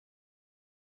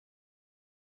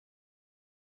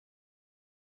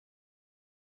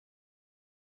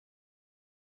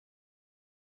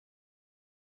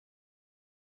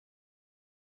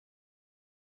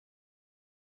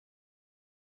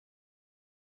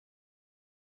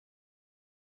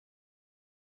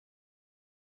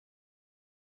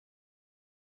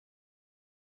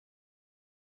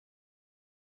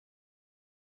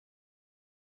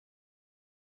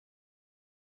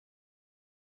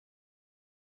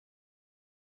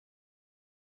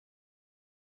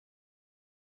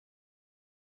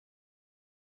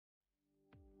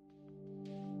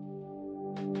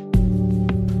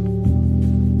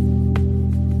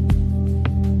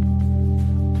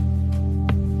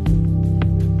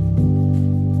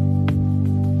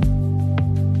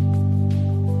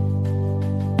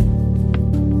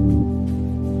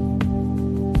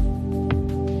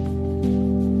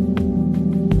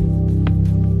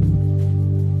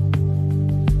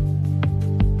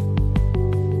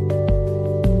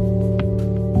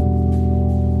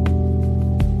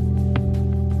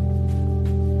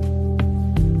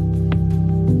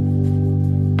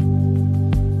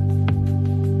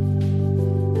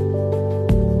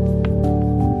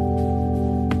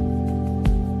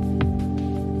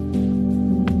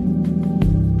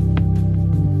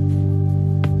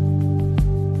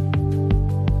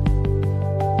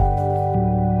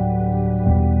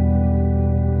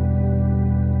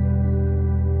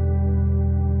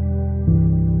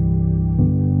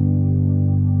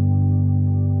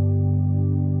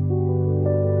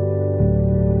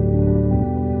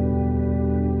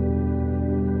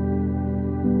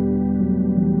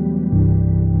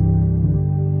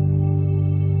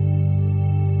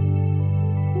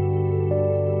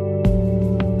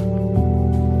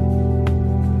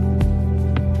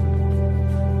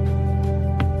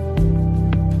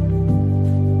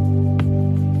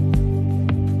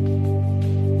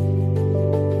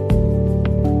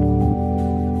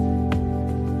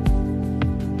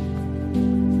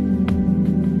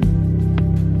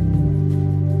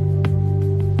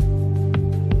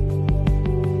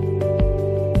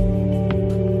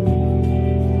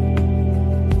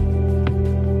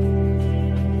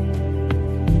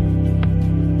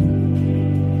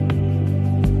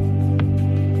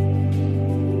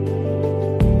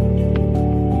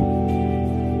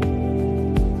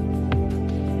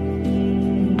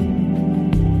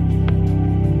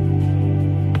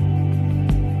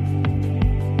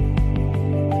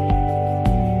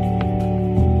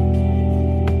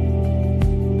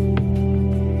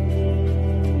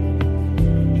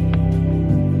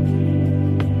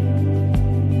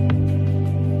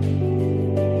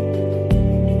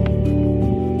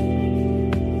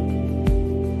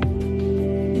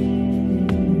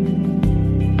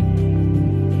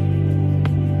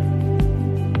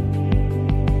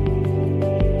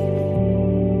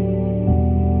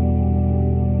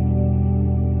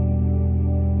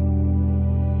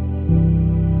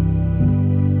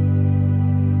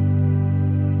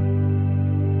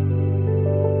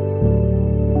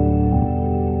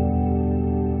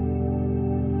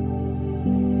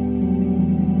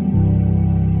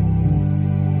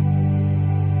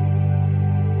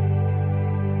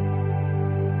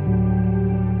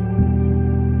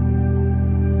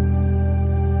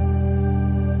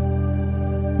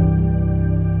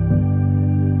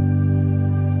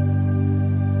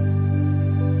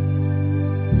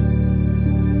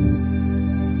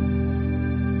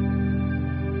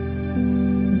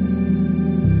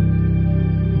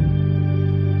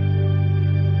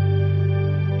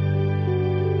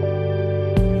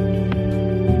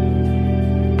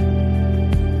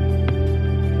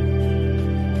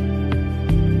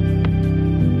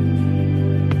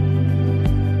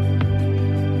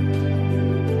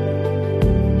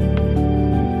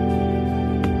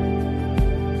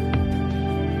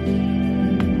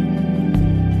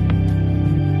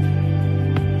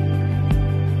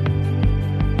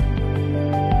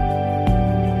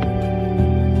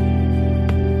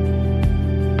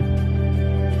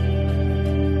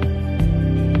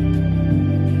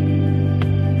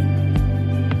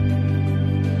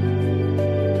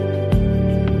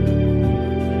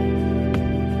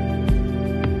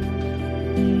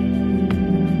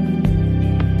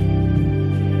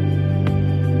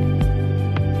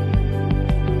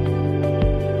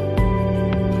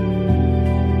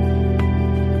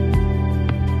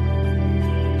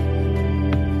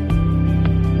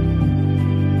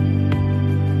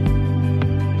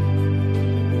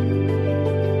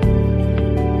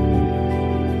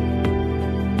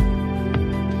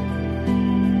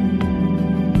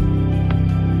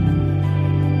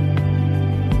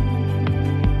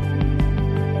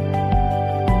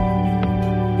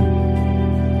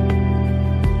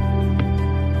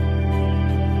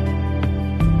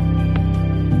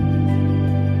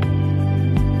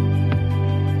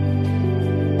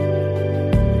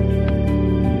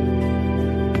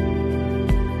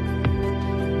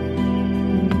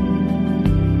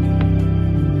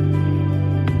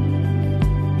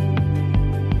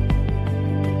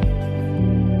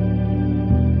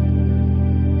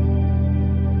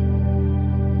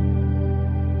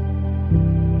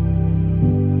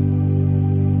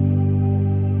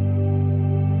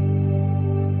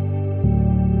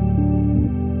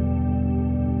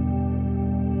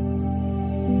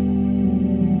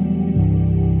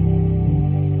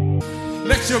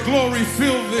let your glory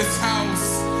fill this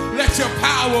house. Let your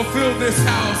power fill this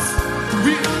house.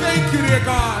 We thank you, dear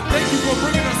God. Thank you for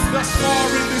bringing us thus far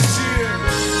in this year.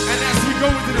 And as we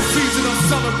go into the season of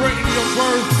celebrating your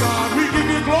birth, God, we give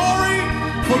you glory,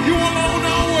 for you alone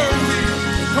are worthy.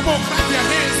 Come on, clap your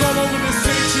hands all over the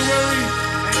sanctuary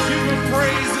and give him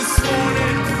praise this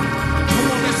morning.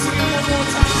 Come on, let's sing it one more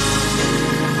time.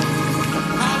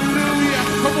 Hallelujah.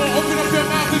 Come on, open up your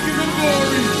mouth and give him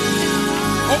glory.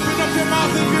 Open up your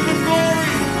mouth and give him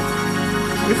glory.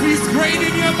 If he's great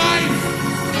in your life,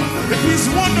 if he's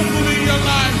wonderful in your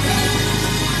life.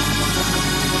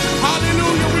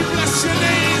 Hallelujah, we bless your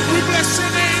name, we bless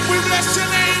your name, we bless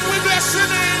your name, we bless your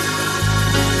name.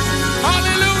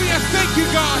 Hallelujah, thank you,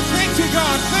 God, thank you,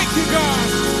 God, thank you, God.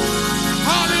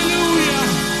 Hallelujah,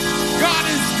 God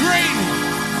is great,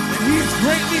 and he's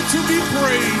greatly to be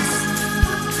praised.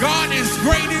 God is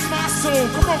great in my soul.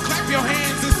 Come on, clap your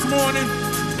hands this morning.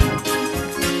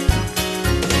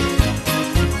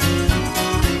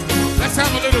 Let's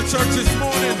have a little church this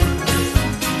morning.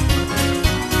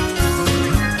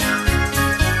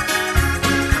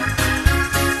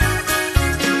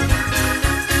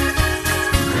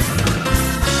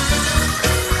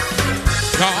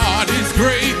 God is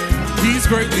great, he's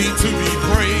greatly to be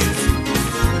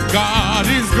praised. God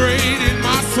is great in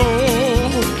my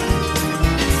soul.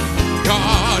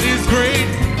 God is great,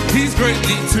 he's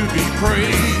greatly to be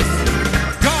praised.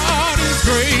 God is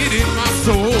great in my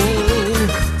soul.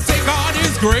 Say God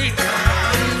is great,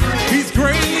 he's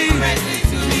greatly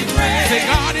to be praised. Say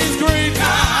God is great,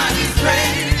 God is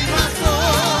great in my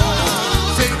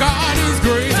soul. Say God is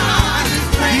great,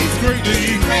 he's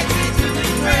greatly to be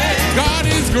praised. God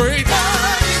is great,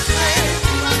 God is great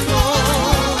in my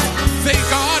soul. Say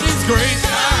God is great,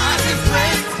 God is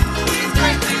great, he's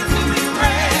greatly to be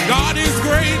praised. God is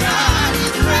great,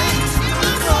 God is great in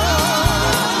my soul.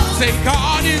 Say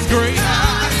God is great,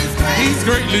 God is great, he's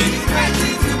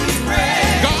greatly to be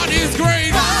praised. God is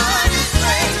great, God is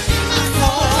great in my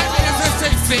soul.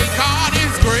 Say God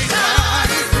is great, God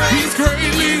is great, he's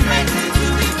greatly to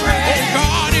be praised. Oh,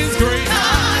 God is great,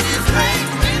 God is great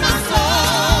in my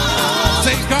soul.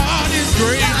 Say God is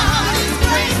great, God is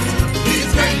great, he's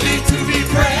greatly to be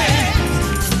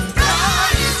praised.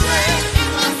 God is great in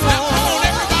my soul. Now come on,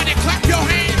 everybody, clap your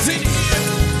hands in here.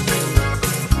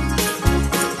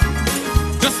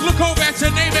 Just look over at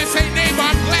your neighbor and say, neighbor,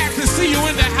 I'm glad to see you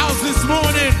in the house this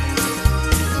morning.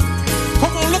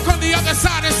 Come on, look on the other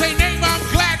side and say, neighbor, I'm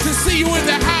glad to see you in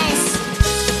the house.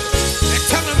 And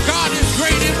tell him God is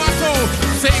great in my soul.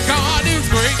 Say God is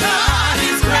great, God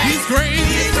is great, he's great,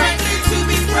 he's greatly to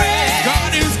be praised.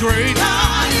 God is great,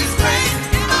 God is great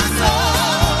in my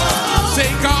soul. Say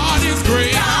God is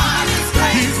great, God is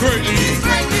great, he's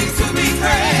greatly to be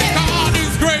praised. God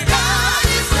is great, God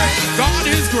is great, God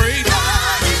is great,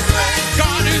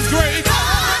 God is great,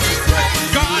 God is great,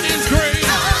 God is great, God is great.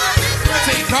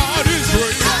 Say God is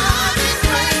great,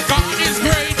 God is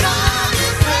great,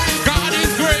 God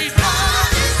is great,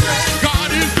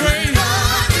 God is great.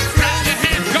 Clap your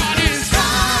hands, God is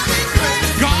great,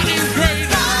 God is great,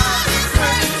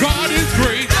 God is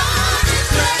great,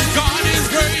 God is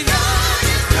great.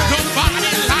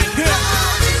 Nobody like him,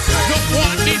 no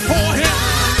one before him,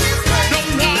 no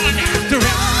one after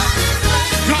him.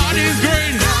 God is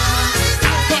great,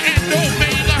 Alpha and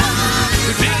Omega,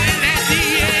 the beginning and the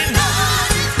end.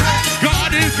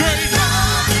 God is great,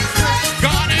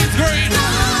 God is great,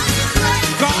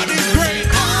 God is great,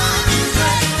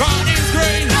 God is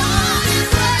great,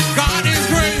 God is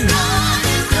great,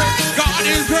 God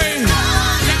is great.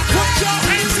 Now put your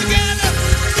hands together.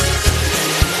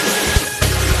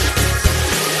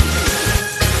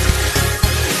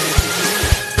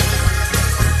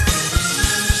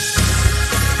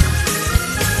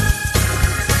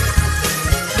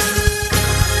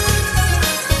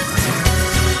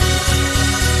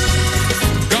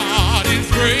 God is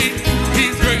great,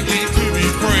 he's greatly to be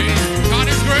praised. God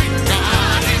is great,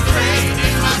 God is great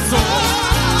in my soul.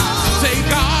 Say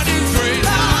God is great,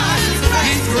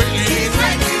 he's greatly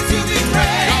to be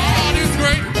praised. God is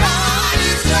great, God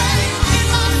is great in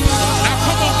my soul. Now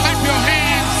come on, clap your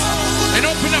hands and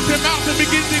open up your mouth and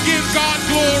begin to give God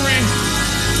glory.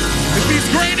 If he's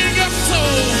great in your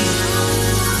soul,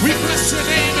 we bless your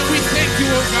name and we thank you,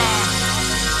 oh God.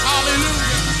 Hallelujah.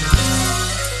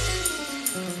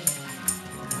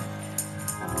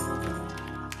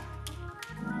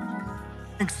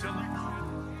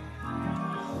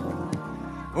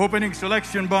 Opening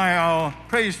selection by our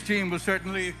praise team was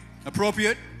certainly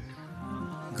appropriate.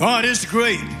 God is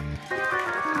great.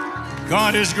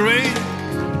 God is great.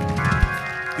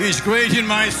 He's great in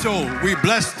my soul. We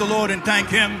bless the Lord and thank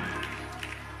him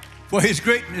for his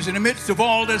greatness. In the midst of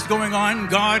all that's going on,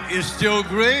 God is still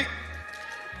great.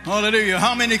 Hallelujah.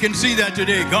 How many can see that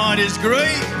today? God is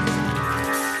great,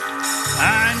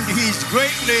 and he's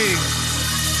greatly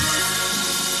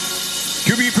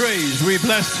to be praised. We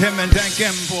bless him and thank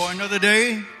him for another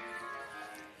day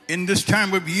in this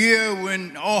time of year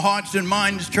when all hearts and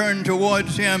minds turn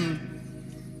towards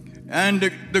him and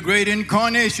the great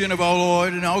incarnation of our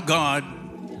Lord and our God.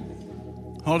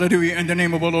 Hallelujah, in the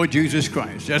name of our Lord Jesus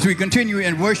Christ. As we continue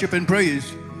in worship and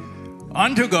praise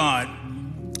unto God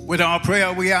with our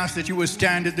prayer, we ask that you will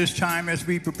stand at this time as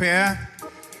we prepare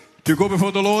to go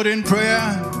before the Lord in prayer.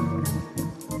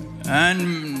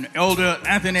 And Elder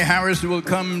Anthony Harris will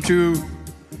come to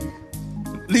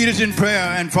lead us in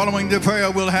prayer. And following the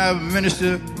prayer, we'll have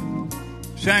Minister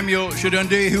Samuel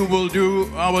Shadunde, who will do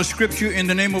our scripture in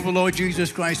the name of the Lord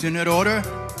Jesus Christ in that order.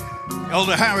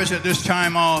 Elder Harris at this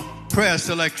time, our prayer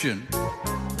selection.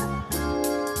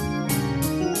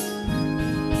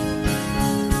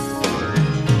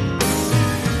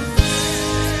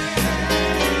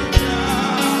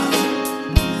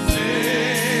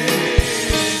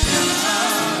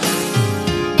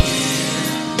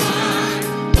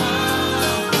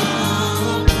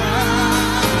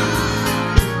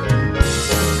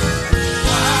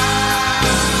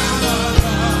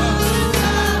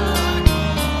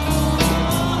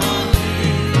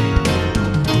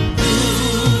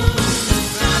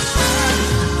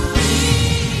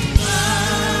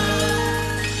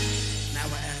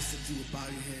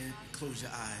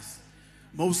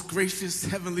 Most gracious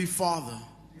Heavenly Father,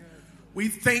 we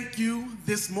thank you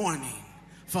this morning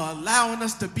for allowing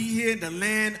us to be here in the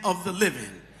land of the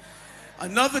living.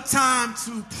 Another time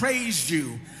to praise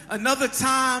you, another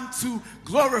time to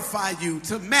glorify you,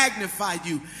 to magnify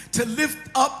you, to lift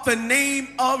up the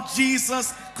name of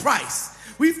Jesus Christ.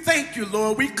 We thank you,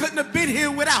 Lord. We couldn't have been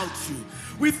here without you.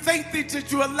 We thank thee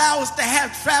that you allow us to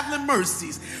have traveling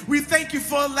mercies. We thank you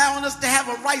for allowing us to have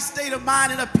a right state of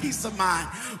mind and a peace of mind.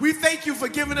 We thank you for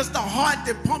giving us the heart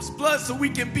that pumps blood so we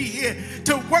can be here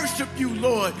to worship you,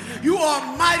 Lord. You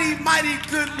are mighty, mighty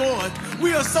good, Lord.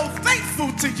 We are so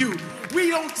thankful to you. We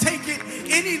don't take it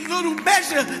any little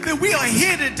measure that we are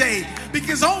here today,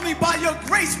 because only by your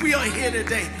grace we are here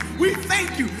today. We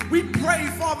thank you. We pray,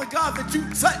 Father God, that you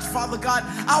touch, Father God,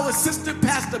 our assistant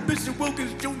pastor, Bishop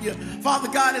Wilkins Jr., Father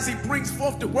God, as he brings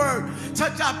forth the word.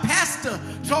 Touch our pastor,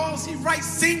 Charles E. Wright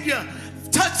Sr.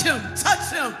 Touch him,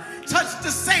 touch him. Touch the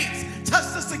saints,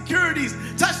 touch the securities,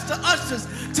 touch the ushers,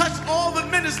 touch all the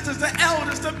ministers, the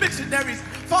elders, the missionaries.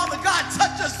 Father God,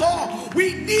 touch us all.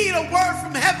 We need a word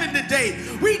from heaven today.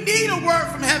 We need a word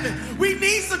from heaven. We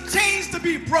need some chains to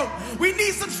be broke. We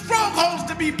need some strongholds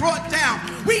to be brought down.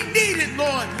 We need it,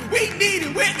 Lord. We need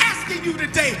it. We're asking you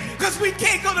today because we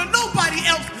can't go to nobody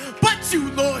else but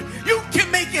you, Lord. You can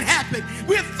make it happen.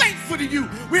 We're thankful to you.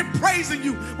 We're praising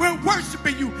you. We're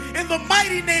worshiping you. In the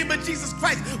mighty name of Jesus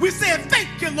Christ, we say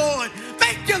thank you, Lord.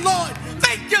 Thank you, Lord.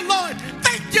 Thank you, Lord.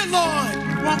 Thank you,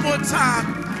 Lord. One more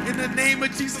time. In the name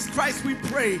of Jesus Christ, we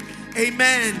pray.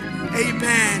 Amen,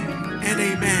 amen, and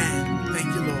amen.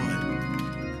 Thank you, Lord.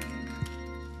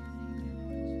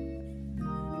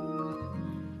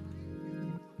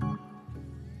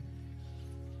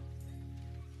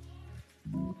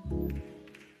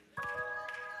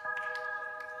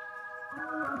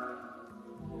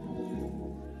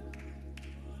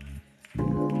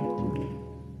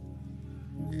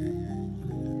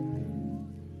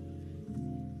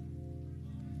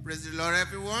 Praise the Lord,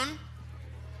 everyone.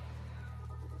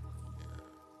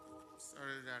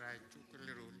 Sorry that I took a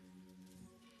little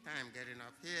time getting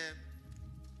up here.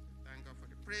 Thank God for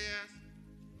the prayers.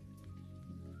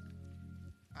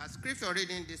 Our scripture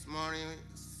reading this morning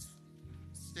is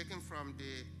taken from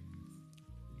the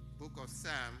book of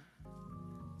Psalm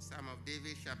of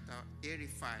David, chapter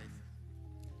 85.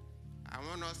 I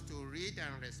want us to read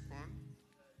and respond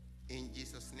in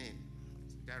Jesus' name.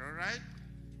 Is that all right?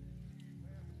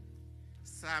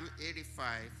 Psalm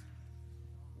 85,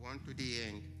 1 to the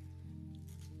end.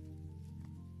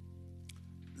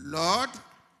 Lord,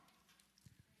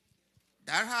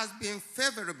 thou hast been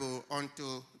favorable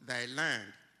unto thy land.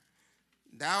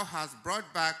 Thou hast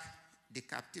brought back the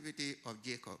captivity of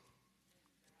Jacob.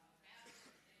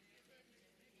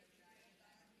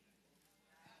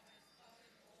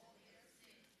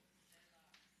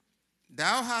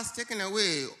 Thou hast taken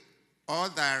away all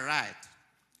thy right.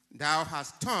 Thou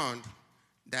hast turned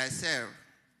thyself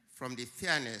from the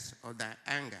fierceness of thy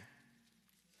anger.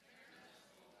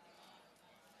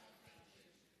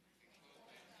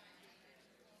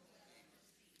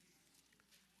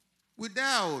 Wilt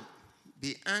thou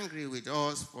be angry with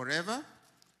us forever?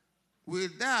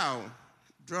 Wilt thou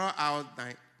draw out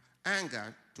thy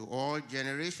anger to all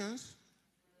generations?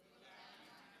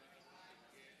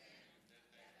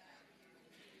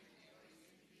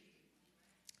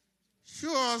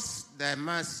 Show us thy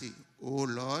mercy, O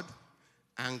Lord,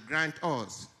 and grant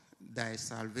us thy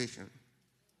salvation.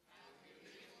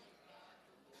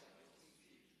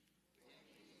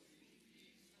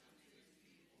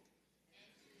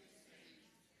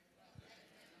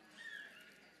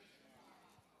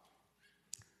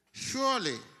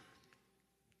 Surely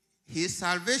his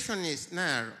salvation is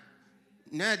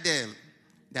near them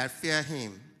that fear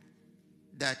him,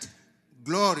 that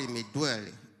glory may dwell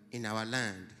in our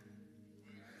land.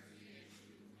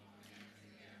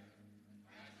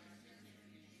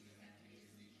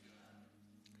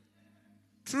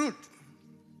 Truth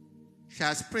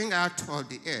shall spring out of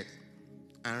the earth,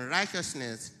 and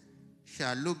righteousness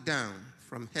shall look down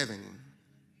from heaven.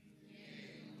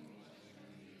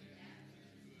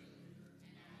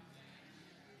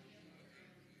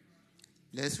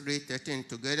 Let's read 13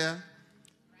 together.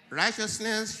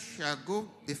 Righteousness shall go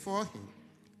before him,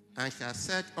 and shall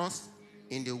set us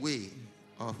in the way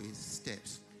of his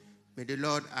steps. May the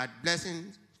Lord add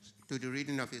blessings to the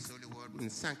reading of his holy word and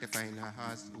sanctify in our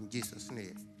hearts in Jesus'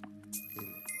 name.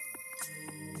 Amen.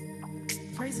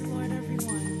 Praise the Lord,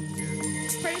 everyone.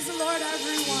 Praise the Lord,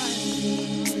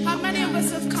 everyone. How many of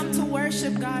us have come to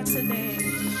worship God today?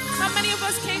 How many of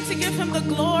us came to give him the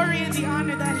glory and the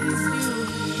honor that he's due?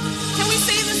 Can we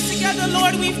say this together?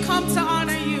 Lord, we've come to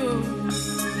honor you.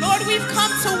 Lord, we've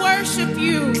come to worship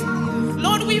you.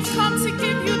 Lord, we've come to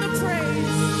give you the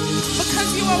praise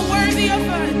because you are worthy of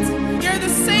it. You're the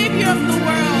Savior of the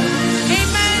world.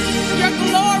 Amen. You're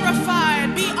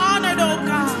glorified. Be honored, oh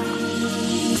God.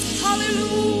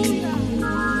 Hallelujah.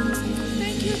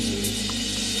 Thank you,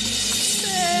 Jesus.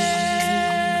 Say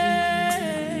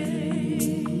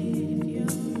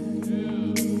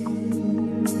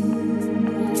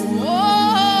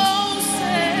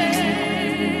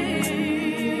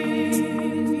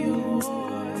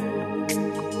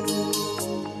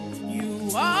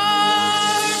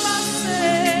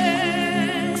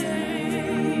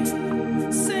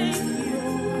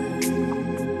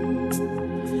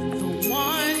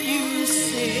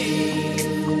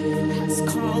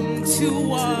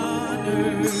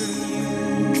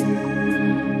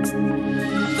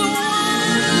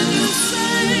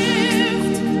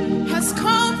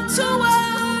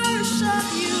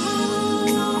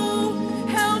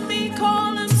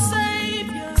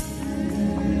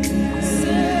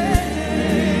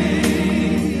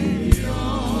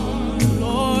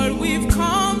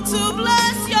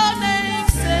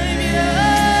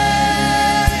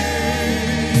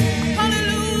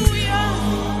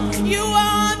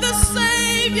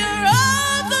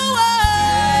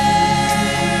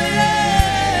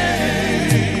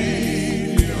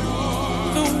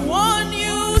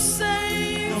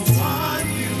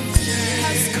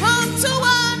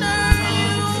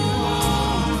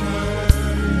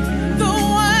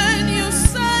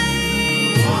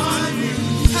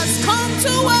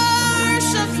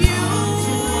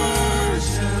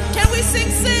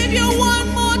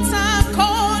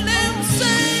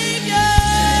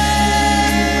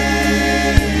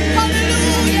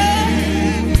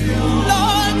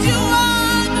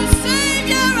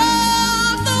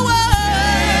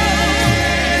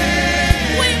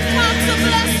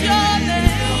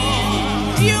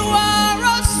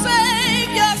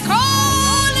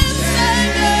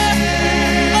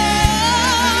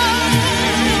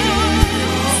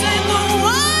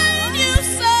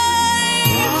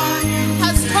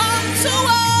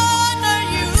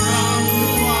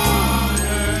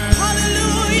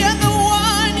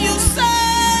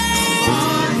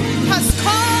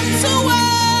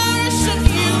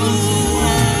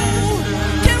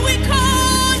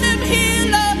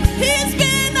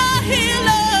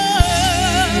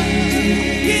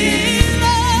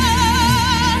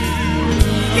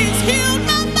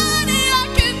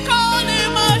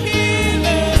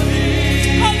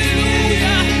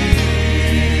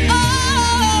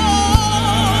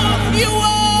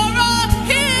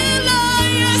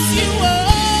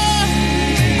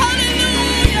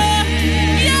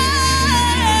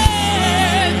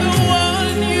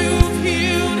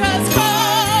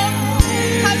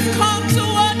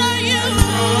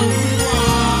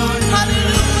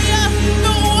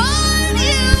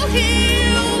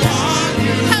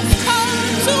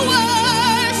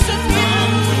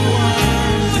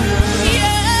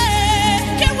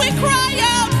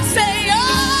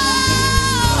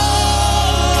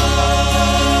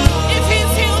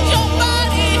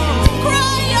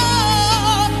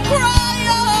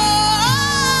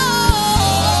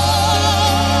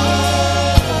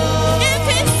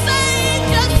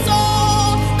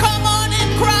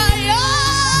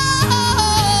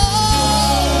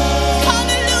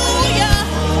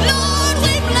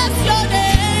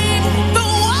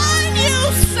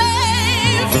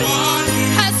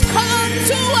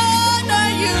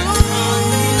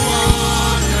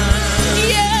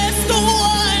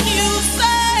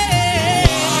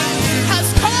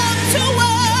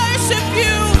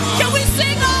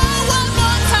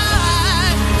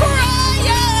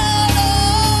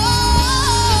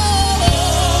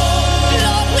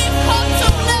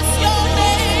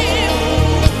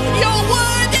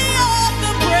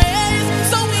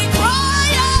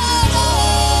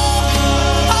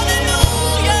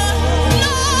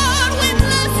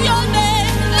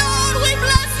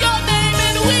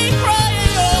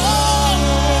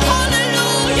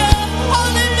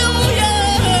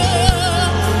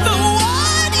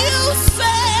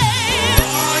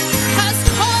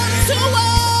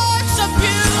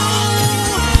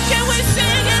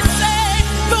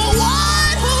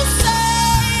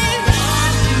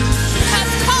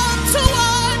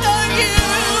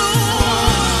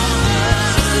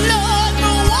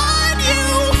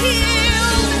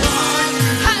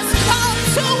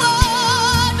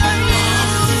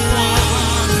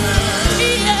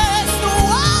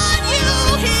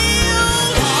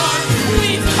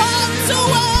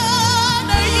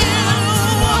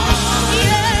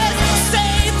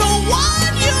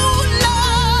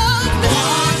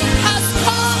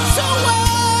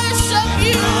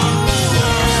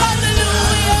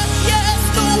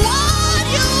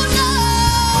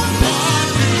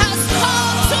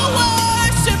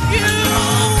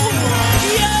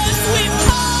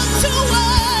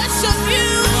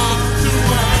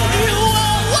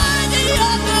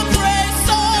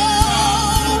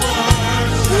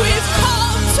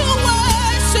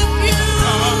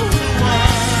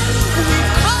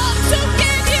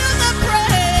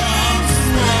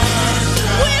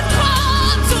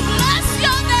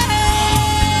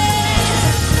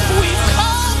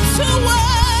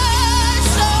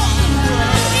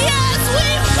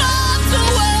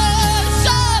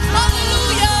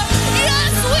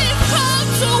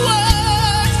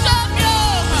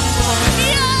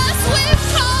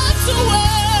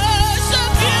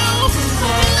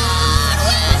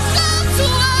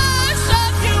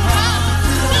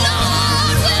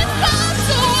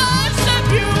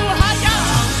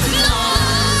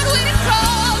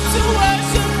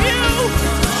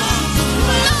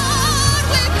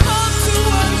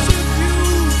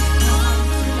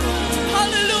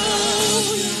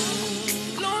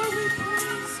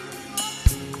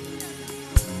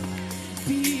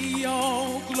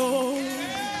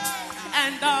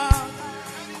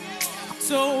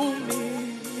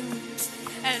dominion,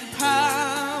 and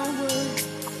power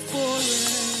forever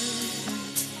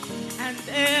and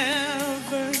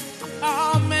ever.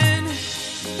 Amen.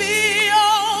 Be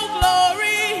all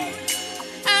glory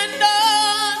and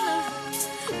honor,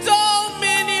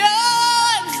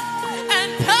 dominion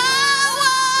and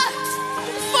power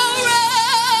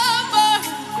forever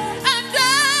and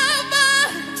ever.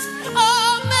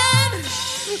 Amen.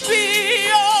 Be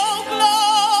all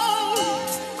glory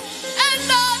and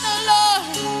honor, Lord,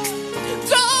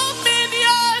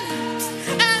 dominion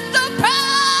and the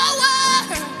power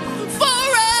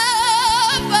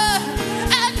forever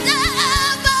and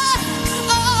ever.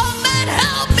 Amen.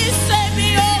 Help me say be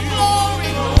all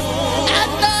glory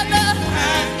and honor.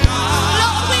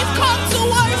 Lord, we've come to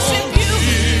worship you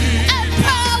and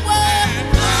power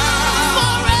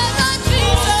forever,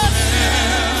 Jesus,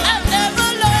 and ever,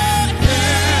 Lord.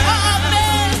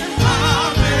 Amen.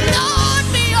 Lord,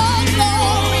 be all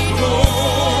glory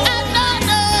and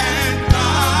honor.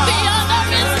 The honor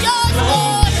is yours,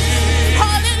 Lord.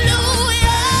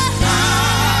 Hallelujah.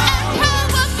 And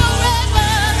power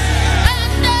forever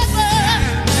and ever.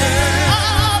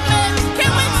 Amen.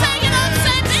 Can we take it up?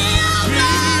 Say, be all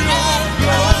glory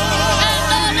and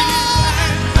honor,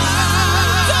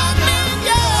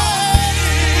 dominion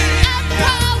and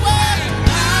power,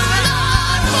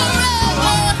 Lord,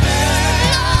 forever.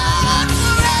 Lord,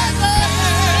 forever.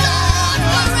 Lord,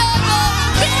 forever.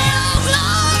 Be all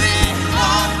glory,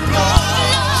 Lord,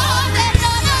 and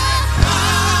honor,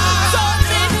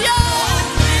 dominion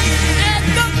and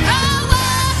the power,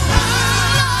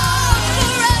 Lord,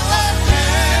 forever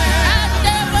and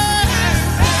ever.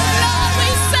 Lord, we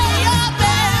say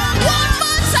amen. One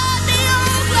more time, be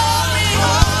all glory.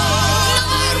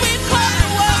 Lord, we come to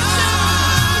worship.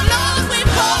 Lord, we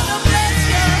come to bless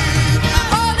you.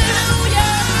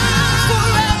 Hallelujah.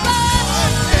 Forever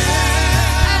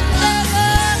and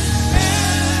ever.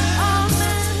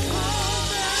 Amen.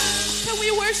 Can we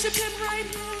worship him right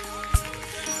now?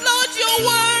 Lord, you're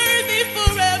worthy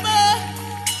forever.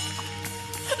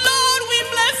 Lord, we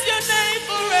bless your name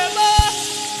forever.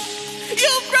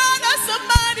 You brought us a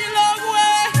mighty long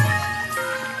way.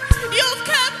 You've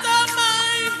kept our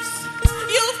minds.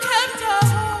 You've kept our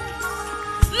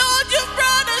hearts. Lord, you've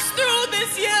brought us through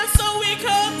this year, so we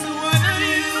come to honor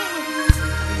you.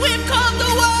 We've come to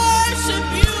worship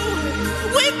you.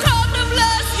 We've come to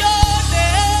bless your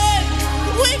name.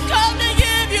 We've come to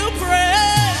give you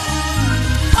praise.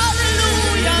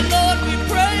 Hallelujah, Lord, we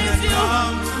praise you.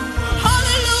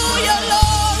 Hallelujah,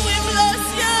 Lord, we bless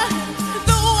you.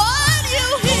 The one you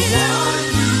heal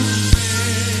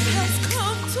has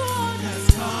come to honor.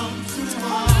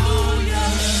 Hallelujah.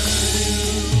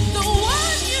 The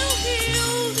one you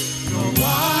healed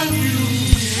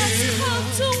has come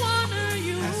to honor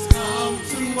you.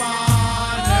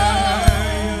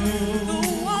 The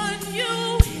one you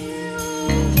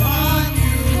healed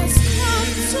has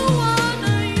come to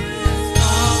honor you.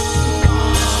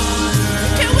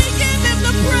 Can we give him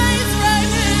the praise right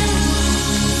now?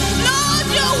 Lord,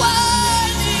 you're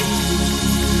worthy.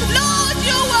 Lord,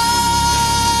 you're worthy.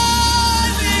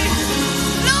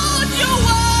 Lord, you're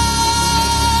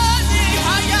worthy.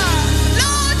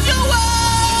 Lord, you're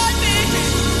worthy.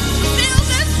 Fill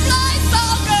this place,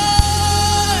 oh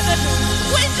God.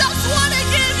 We just want to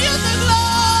give you the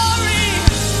glory.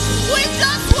 We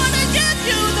just want to give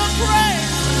you the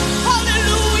praise.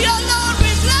 Hallelujah, Lord,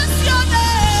 we bless your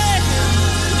name.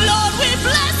 Lord, we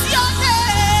bless your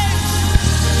name.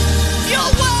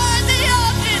 You're worthy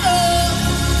of it all.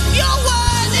 You're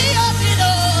worthy of it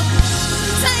all.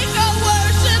 Take our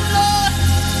worship, Lord.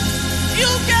 You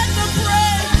get the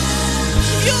praise.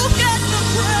 You get the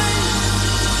praise.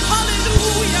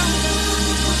 Hallelujah.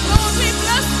 Lord, we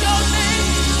bless your name.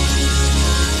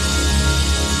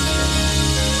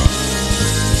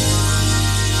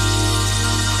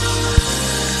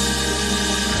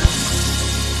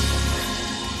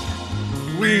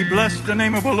 We bless the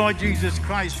name of our Lord Jesus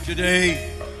Christ today.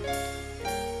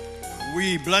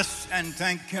 We bless and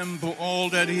thank him for all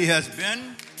that he has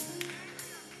been,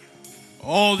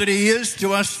 all that he is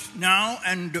to us now,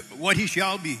 and what he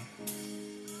shall be.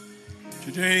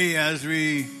 Today, as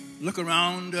we look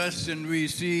around us and we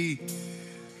see,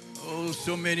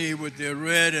 so many with their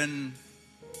red and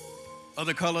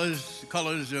other colors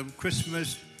of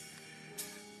Christmas,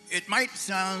 it might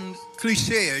sound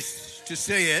cliche-ish to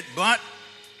say it, but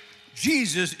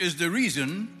Jesus is the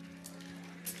reason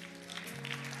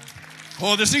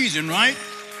for the season, right?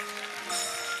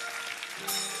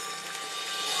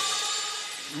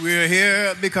 We're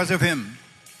here because of him.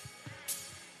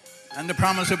 And the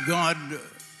promise of God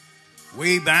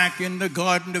way back in the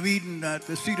Garden of Eden at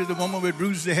the seed of the woman would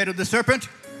bruise the head of the serpent.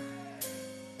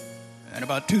 And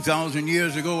about 2,000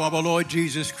 years ago, our Lord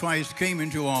Jesus Christ came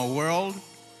into our world.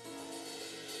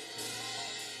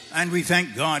 And we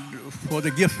thank God for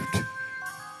the gift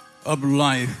of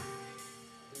life.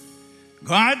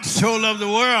 God so loved the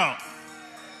world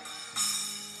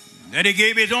that he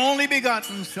gave his only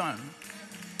begotten Son,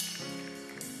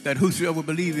 that whosoever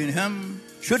believe in him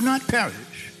should not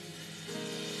perish,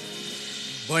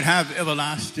 but have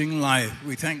everlasting life.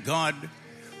 We thank God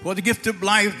for the gift of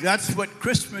life. That's what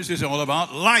Christmas is all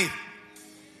about, life.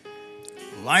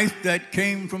 Life that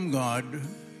came from God,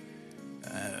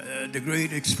 the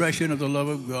great expression of the love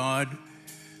of God,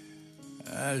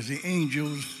 as the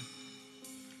angels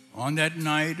on that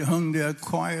night hung their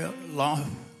choir aloft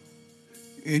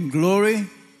in glory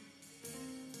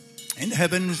in the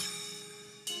heavens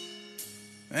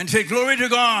and said, "Glory to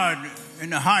God in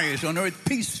the highest, on earth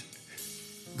peace,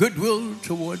 goodwill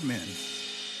toward men.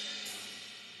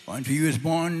 Unto you is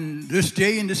born this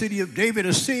day in the city of David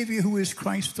a Savior who is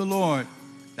Christ the Lord."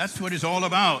 That's what it's all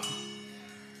about.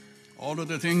 All of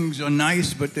the things are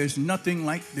nice, but there's nothing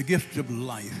like the gift of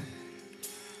life.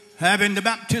 Having the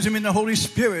baptism in the Holy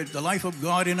Spirit, the life of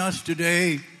God in us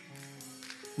today,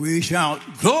 we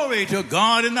shout, "Glory to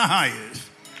God in the highest."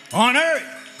 On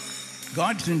earth,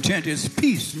 God's intent is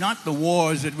peace, not the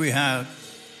wars that we have.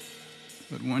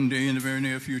 But one day in the very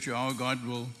near future, our God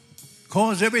will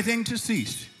cause everything to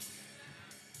cease.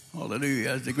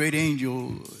 Hallelujah. As the great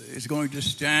angel is going to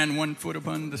stand 1 foot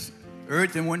upon the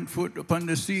earth and 1 foot upon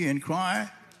the sea and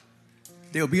cry,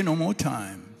 "There'll be no more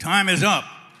time. Time is up."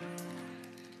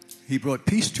 He brought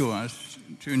peace to us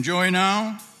to enjoy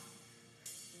now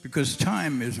because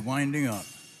time is winding up.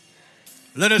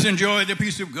 Let us enjoy the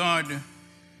peace of God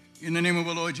in the name of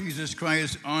our Lord Jesus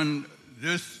Christ on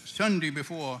this Sunday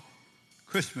before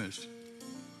Christmas.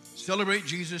 Celebrate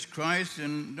Jesus Christ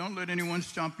and don't let anyone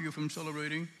stop you from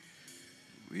celebrating.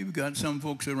 We've got some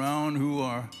folks around who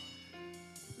are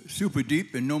super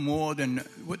deep and know more than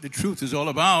what the truth is all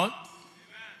about.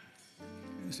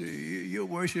 You say, "You're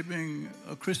worshiping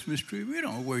a Christmas tree." We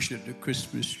don't worship the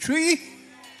Christmas tree.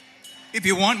 If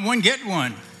you want one, get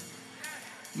one.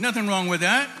 Nothing wrong with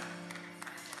that.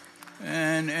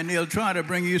 And they'll try to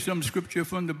bring you some scripture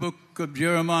from the book of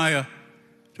Jeremiah,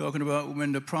 talking about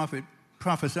when the prophet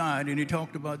prophesied and he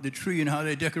talked about the tree and how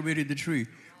they decorated the tree.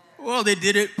 Well, they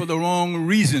did it for the wrong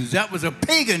reasons. That was a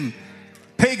pagan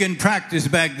practice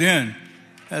back then.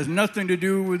 Has nothing to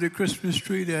do with the Christmas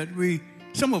tree that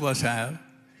some of us have.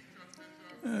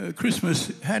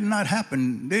 Christmas had not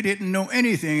happened. They didn't know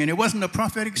anything, and it wasn't a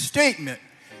prophetic statement.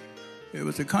 It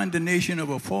was a condemnation of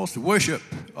a false worship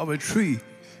of a tree.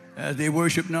 They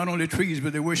worship not only trees,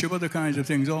 but they worship other kinds of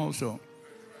things also.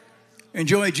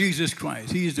 Enjoy Jesus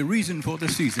Christ. He is the reason for the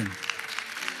season.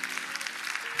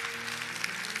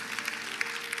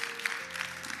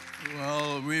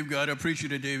 Well, we've got a preacher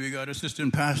today. We got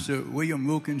Assistant Pastor William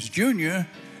Wilkins Jr.,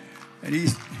 and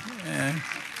he's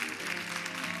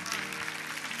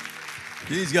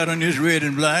got on his red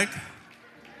and black.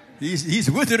 He's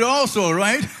with it also,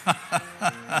 right?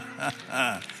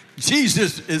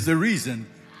 Jesus is the reason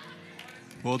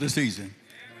for the season.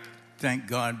 Thank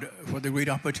God for the great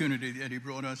opportunity that he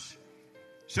brought us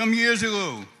some years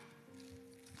ago.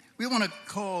 We want to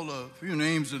call a few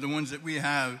names of the ones that we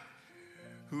have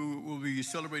who will be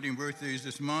celebrating birthdays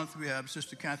this month. We have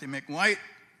Sister Kathy McWhite,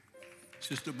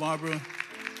 Sister Barbara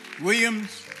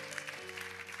Williams,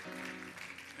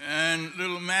 and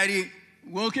little Maddie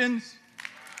Wilkins.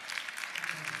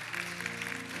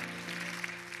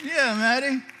 Yeah,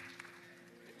 Maddie.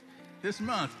 This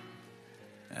month.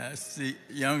 That's the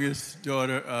youngest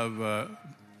daughter of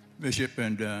Bishop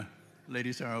and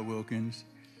Lady Sarah Wilkins.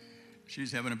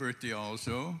 She's having a birthday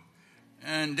also.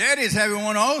 And Daddy's having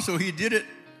one also. He did it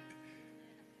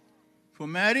for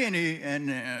Maddie, and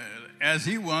as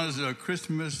he was a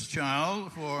Christmas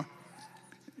child for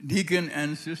Deacon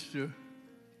and Sister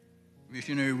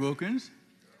Missionary Wilkins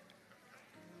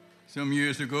some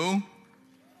years ago.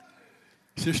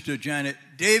 Sister Janet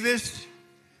Davis,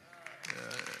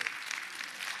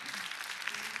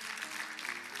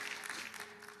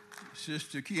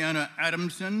 Sister Kiana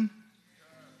Adamson,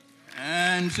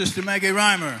 and Sister Maggie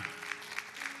Reimer.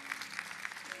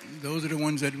 Those are the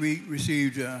ones that we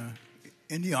received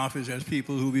in the office as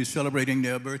people who will be celebrating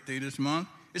their birthday this month.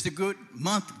 It's a good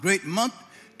month, great month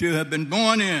to have been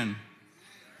born in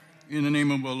the name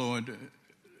of our Lord,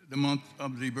 the month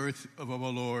of the birth of our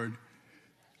Lord,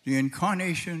 the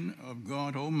incarnation of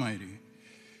God Almighty.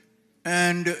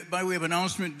 And by way of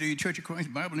announcement, the Church of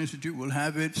Christ Bible Institute will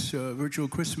have its virtual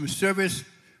Christmas service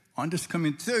on this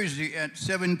coming Thursday at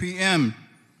 7 p.m.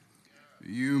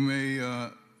 You may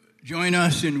join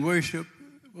us in worship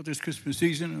for this Christmas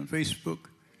season on Facebook,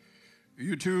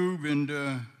 YouTube,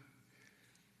 and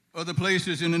other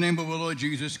places in the name of our Lord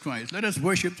Jesus Christ. Let us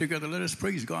worship together. Let us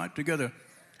praise God together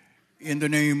in the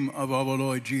name of our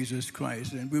Lord Jesus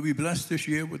Christ. And we'll be blessed this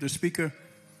year with the speaker,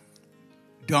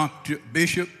 Dr.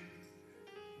 Bishop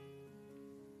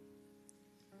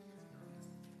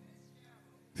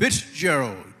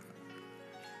Fitzgerald.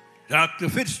 Dr.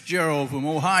 Fitzgerald from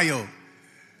Ohio.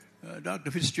 Dr.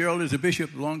 Fitzgerald is a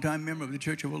bishop, longtime member of the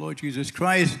Church of our Lord Jesus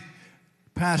Christ,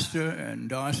 pastor and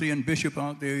Darcy and bishop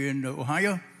out there in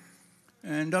Ohio.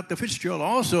 And Dr. Fitzgerald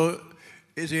also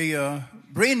is a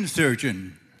brain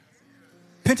surgeon,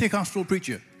 Pentecostal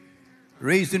preacher,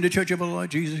 raised in the Church of our Lord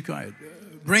Jesus Christ.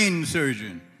 Brain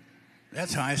surgeon.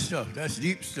 That's high stuff. That's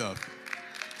deep stuff.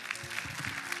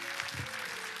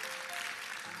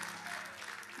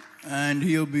 And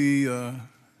he'll be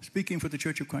speaking for the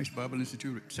Church of Christ Bible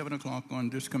Institute at 7 o'clock on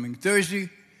this coming Thursday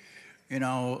in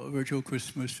our virtual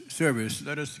Christmas service.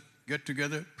 Let us get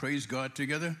together, praise God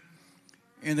together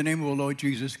in the name of our Lord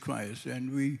Jesus Christ.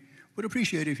 And we would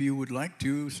appreciate if you would like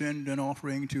to send an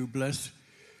offering to bless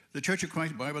the Church of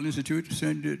Christ Bible Institute.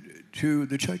 Send it to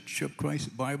the Church of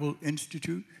Christ Bible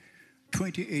Institute,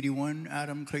 2081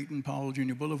 Adam Clayton Powell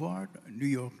Jr. Boulevard, New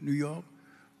York, New York,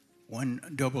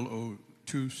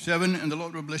 10027. And the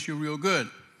Lord will bless you real good.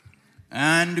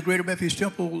 And the Greater Refuge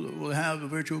Temple will have a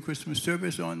virtual Christmas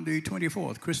service on the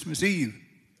 24th, Christmas Eve.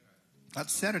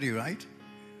 That's Saturday, right?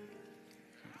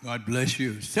 God bless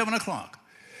you. 7 o'clock.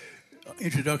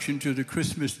 Introduction to the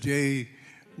Christmas day.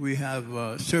 We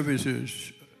have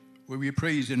services where we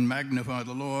praise and magnify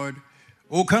the Lord.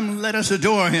 Oh, come, let us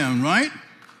adore him, right?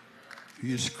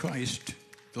 He is Christ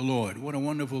the Lord. What a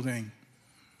wonderful thing.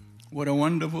 What a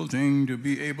wonderful thing to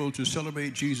be able to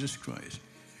celebrate Jesus Christ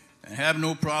and have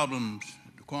no problems,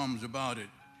 qualms about it.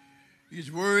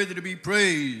 He's worthy to be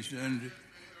praised, and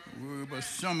we were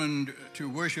summoned to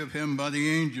worship him by the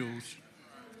angels.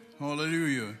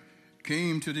 Hallelujah.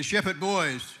 Came to the shepherd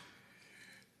boys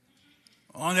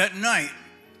on that night.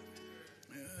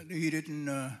 He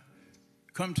didn't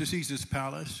come to Caesar's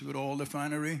palace with all the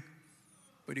finery,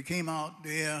 but he came out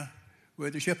there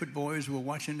where the shepherd boys were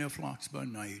watching their flocks by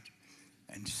night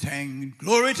and sang,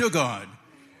 "Glory to God."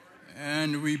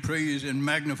 And we praise and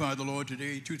magnify the Lord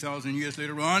today, 2,000 years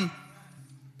later on,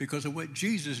 because of what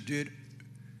Jesus did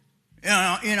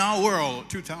in our world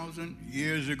 2,000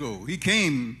 years ago. He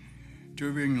came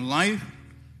to bring life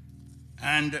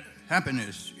and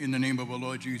happiness in the name of our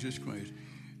Lord Jesus Christ.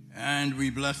 And we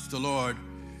bless the Lord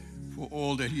for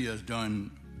all that he has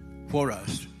done for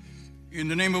us. In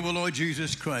the name of our Lord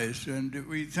Jesus Christ. And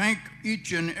we thank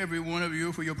each and every one of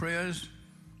you for your prayers.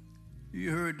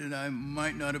 You heard that I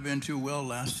might not have been too well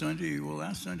last Sunday. Well,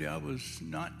 last Sunday I was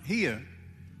not here.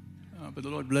 But the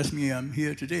Lord bless me, I'm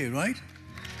here today, right?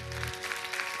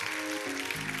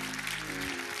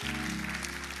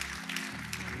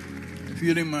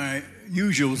 Feeling my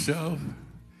usual self,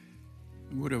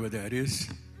 whatever that is.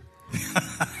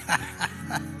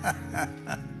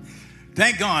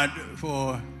 Thank God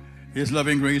for his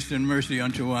loving grace and mercy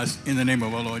unto us in the name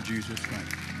of our Lord Jesus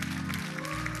Christ.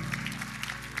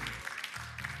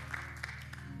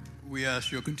 We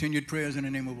ask your continued prayers in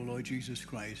the name of our Lord Jesus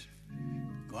Christ.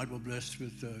 God will bless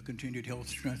with continued health,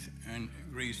 strength, and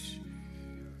grace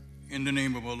in the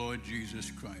name of our Lord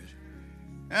Jesus Christ.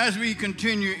 As we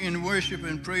continue in worship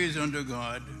and praise unto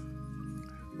God,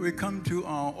 we come to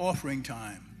our offering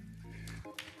time.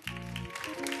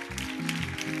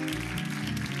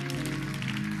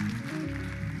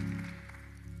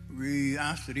 We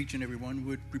ask that each and every one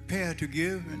would prepare to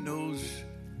give, and those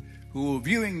who are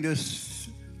viewing this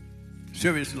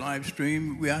service live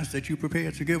stream, we ask that you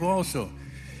prepare to give also.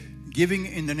 Giving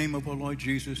in the name of our Lord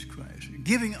Jesus Christ.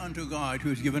 Giving unto God who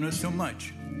has given us so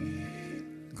much.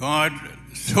 God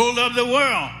so loved the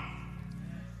world.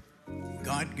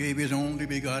 God gave his only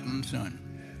begotten Son.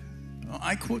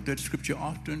 I quote that scripture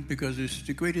often because it's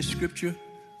the greatest scripture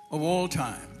of all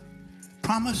time.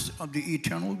 Promise of the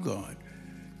eternal God.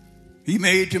 He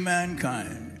made to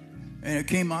mankind, and it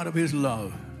came out of his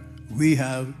love. We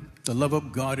have the love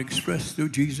of God expressed through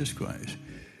Jesus Christ.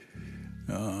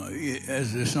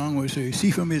 As the song would say,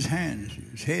 see from his hands,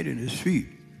 his head and his feet.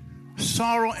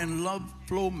 Sorrow and love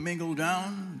flow mingled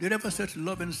down. Did ever such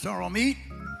love and sorrow meet?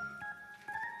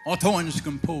 Or thorns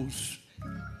compose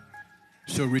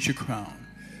so rich a crown?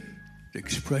 The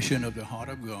expression of the heart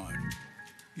of God.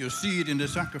 You'll see it in the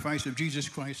sacrifice of Jesus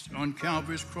Christ on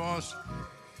Calvary's cross.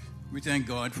 We thank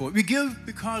God for it. We give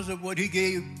because of what he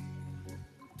gave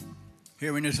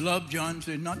Hearing his love, John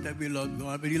said, not that we love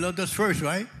God, but he loved us first,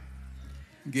 right?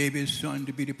 Gave his son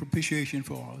to be the propitiation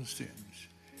for our sins.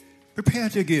 Prepare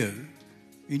to give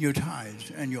in your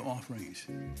tithes and your offerings.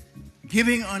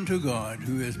 Giving unto God,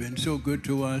 who has been so good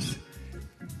to us,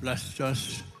 blessed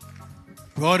us,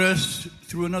 brought us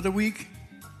through another week,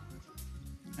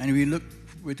 and we look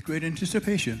with great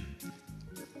anticipation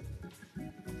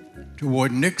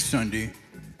toward next Sunday,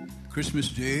 Christmas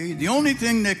Day. The only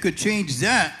thing that could change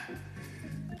that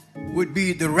would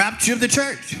be the rapture of the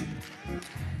church.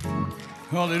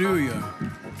 Hallelujah.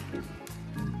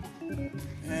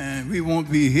 And we won't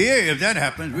be here if that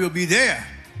happens. We'll be there.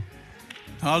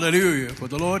 Hallelujah. For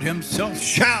the Lord himself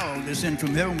shall descend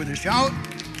from heaven with a shout,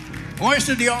 voice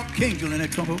of the archangel, and a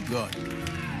trumpet of God.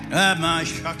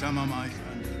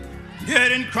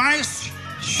 Dead in Christ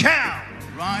shall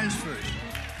rise first.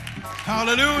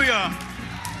 Hallelujah.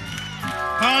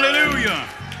 Hallelujah.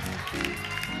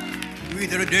 We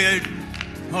that are dead,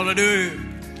 hallelujah.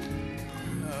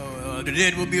 The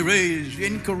dead will be raised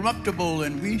incorruptible,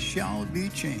 and we shall be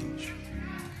changed.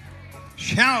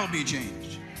 Shall be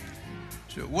changed.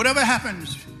 So whatever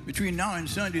happens between now and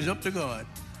Sunday is up to God.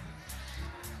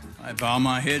 I bow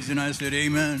my heads and I said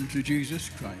amen to Jesus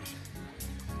Christ.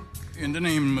 In the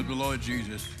name of the Lord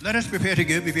Jesus. Let us prepare to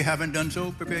give. If you haven't done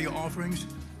so, prepare your offerings,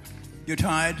 your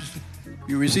tithes.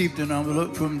 You received an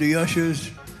envelope from the ushers.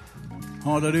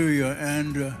 Hallelujah.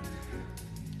 And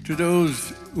to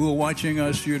those who are watching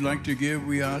us, you'd like to give,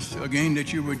 we ask again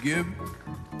that you would give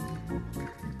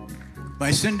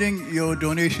by sending your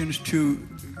donations to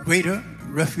Greater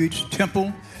Refuge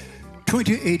Temple,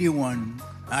 2081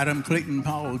 Adam Clayton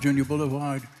Powell Jr.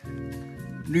 Boulevard,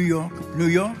 New York,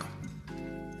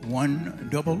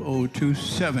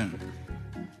 10027.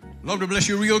 Lord, to bless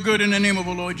you real good in the name of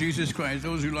the Lord Jesus Christ.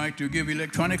 Those who like to give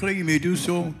electronically, you may do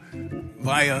so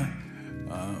via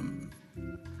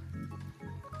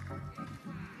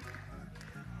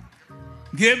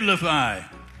Givelify.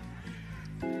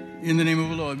 In the name of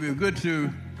the Lord. We're good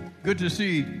to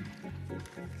see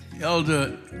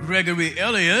Elder Gregory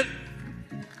Elliott,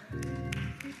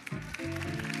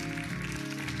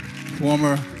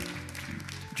 former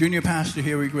junior pastor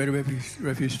here at Greater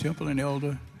Refuge Temple, and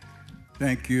Elder,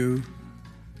 thank you.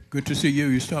 Good to see you.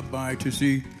 You stopped by to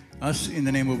see us in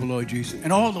the name of the Lord Jesus.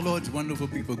 And all the Lord's wonderful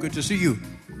people, good to see you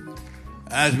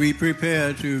as we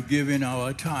prepare to give in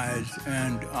our tithes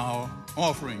and our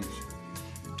offerings.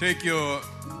 Take your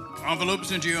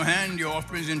envelopes into your hand, your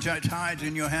offerings and tithes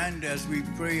in your hand as we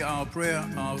pray our prayer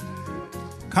of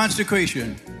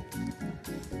consecration.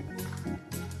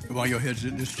 Bow your heads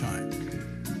at this time.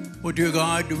 Oh, dear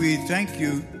God, we thank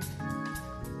you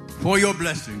for your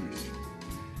blessings.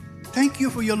 Thank you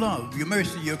for your love, your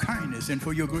mercy, your kindness, and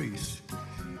for your grace.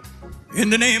 In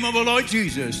the name of the Lord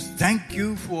Jesus, thank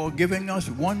you for giving us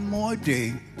one more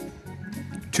day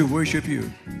to worship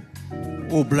you.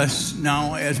 Oh, bless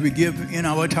now as we give in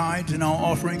our tithes and our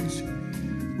offerings.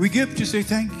 We give to say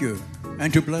thank you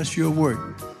and to bless your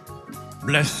word.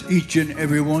 Bless each and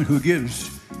every one who gives.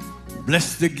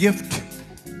 Bless the gift.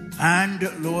 And,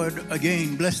 Lord,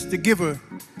 again, bless the giver.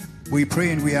 We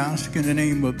pray and we ask in the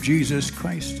name of Jesus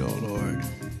Christ, oh Lord.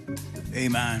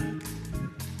 Amen.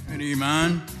 And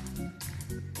amen.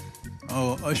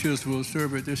 Our ushers will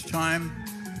serve at this time.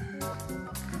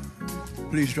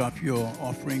 Please drop your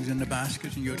offerings in the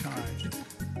baskets and your tithes.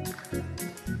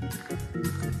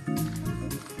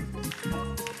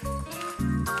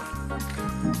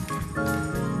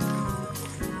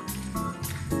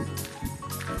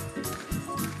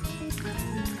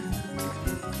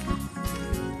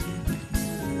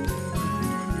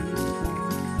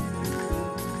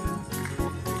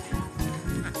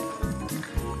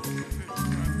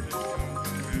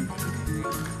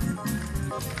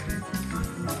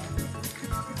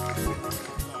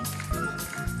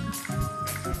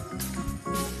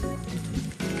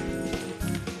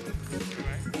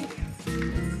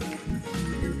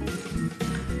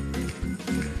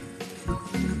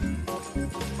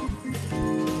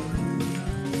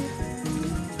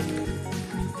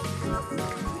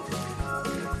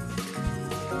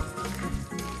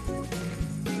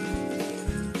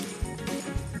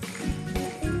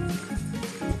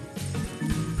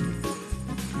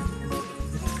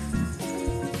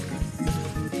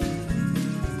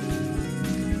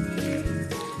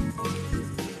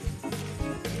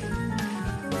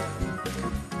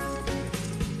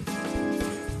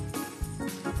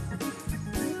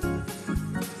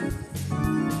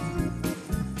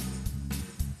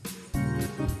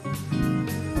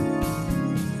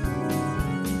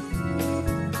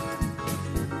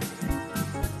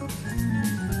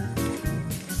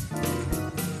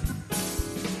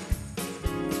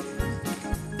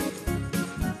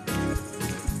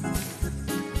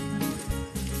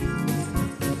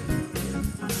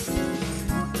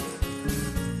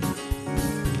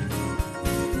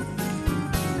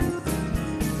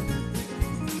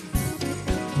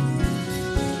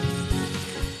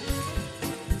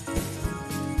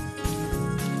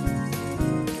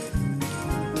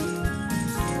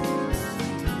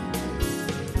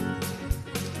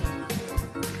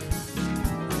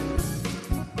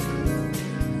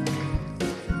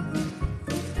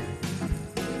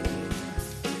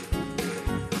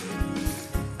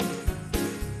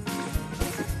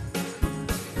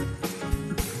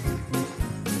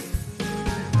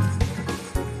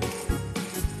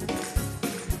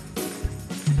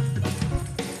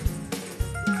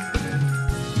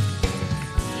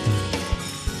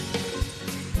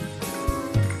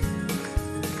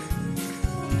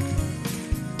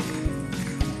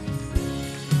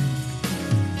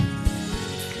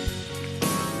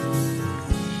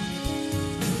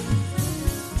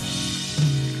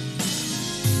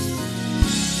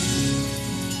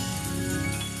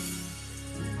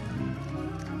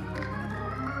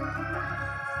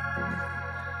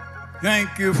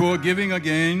 Thank you for giving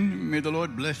again. May the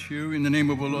Lord bless you in the name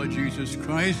of our Lord Jesus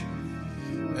Christ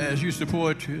as you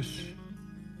support his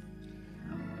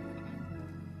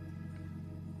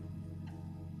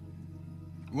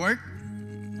work.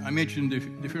 I mentioned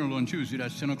the funeral on Tuesday.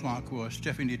 That's 10 o'clock for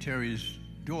Stephanie Terry's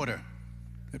daughter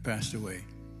that passed away.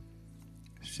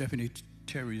 Stephanie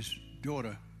Terry's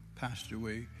daughter passed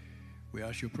away. We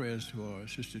ask your prayers for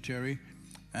Sister Terry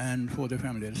and for their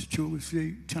family. That's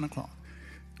Tuesday, 10 o'clock.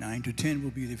 9 to 10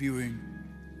 will be the viewing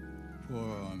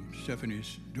for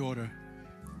Stephanie's daughter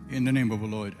in the name of the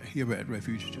Lord here at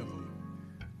Refuge Temple.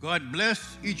 God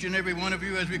bless each and every one of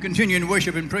you as we continue in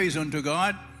worship and praise unto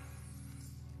God.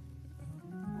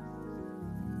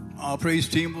 Our praise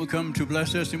team will come to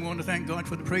bless us, and we want to thank God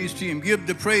for the praise team. Give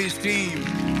the praise team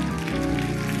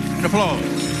an applause.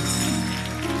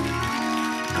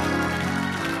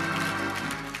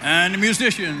 And the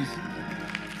musicians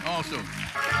also.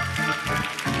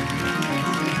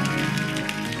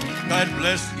 God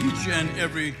bless each and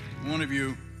every one of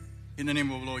you in the name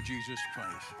of the Lord Jesus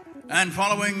Christ. And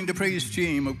following the praise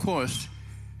team, of course,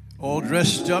 all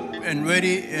dressed up and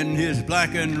ready in his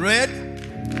black and red,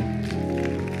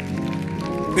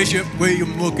 Bishop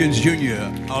William Wilkins Jr.,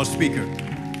 our speaker.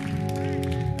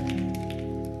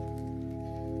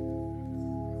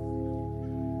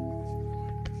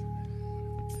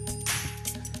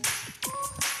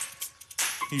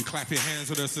 Can you clap your hands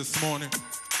with us this morning?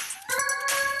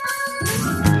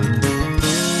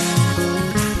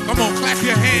 Come on, clap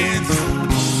your hands.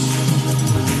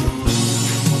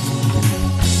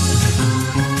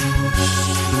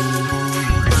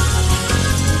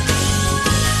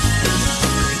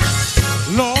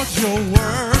 Lord, you're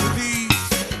worthy,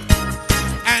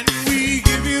 and we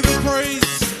give you the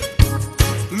praise.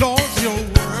 Lord, you're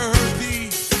worthy,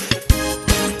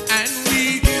 and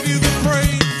we give you the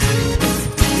praise.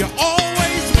 You're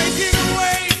always making a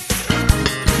way,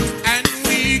 and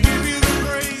we give you the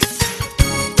praise.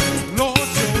 Lord,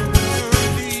 you're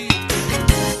worthy,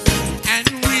 and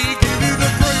we give you the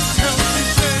praise. Help me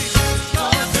say,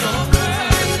 Lord, you're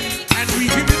worthy, and we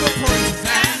give you the praise.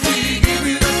 And we give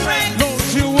you the praise. Lord,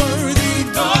 you're worthy,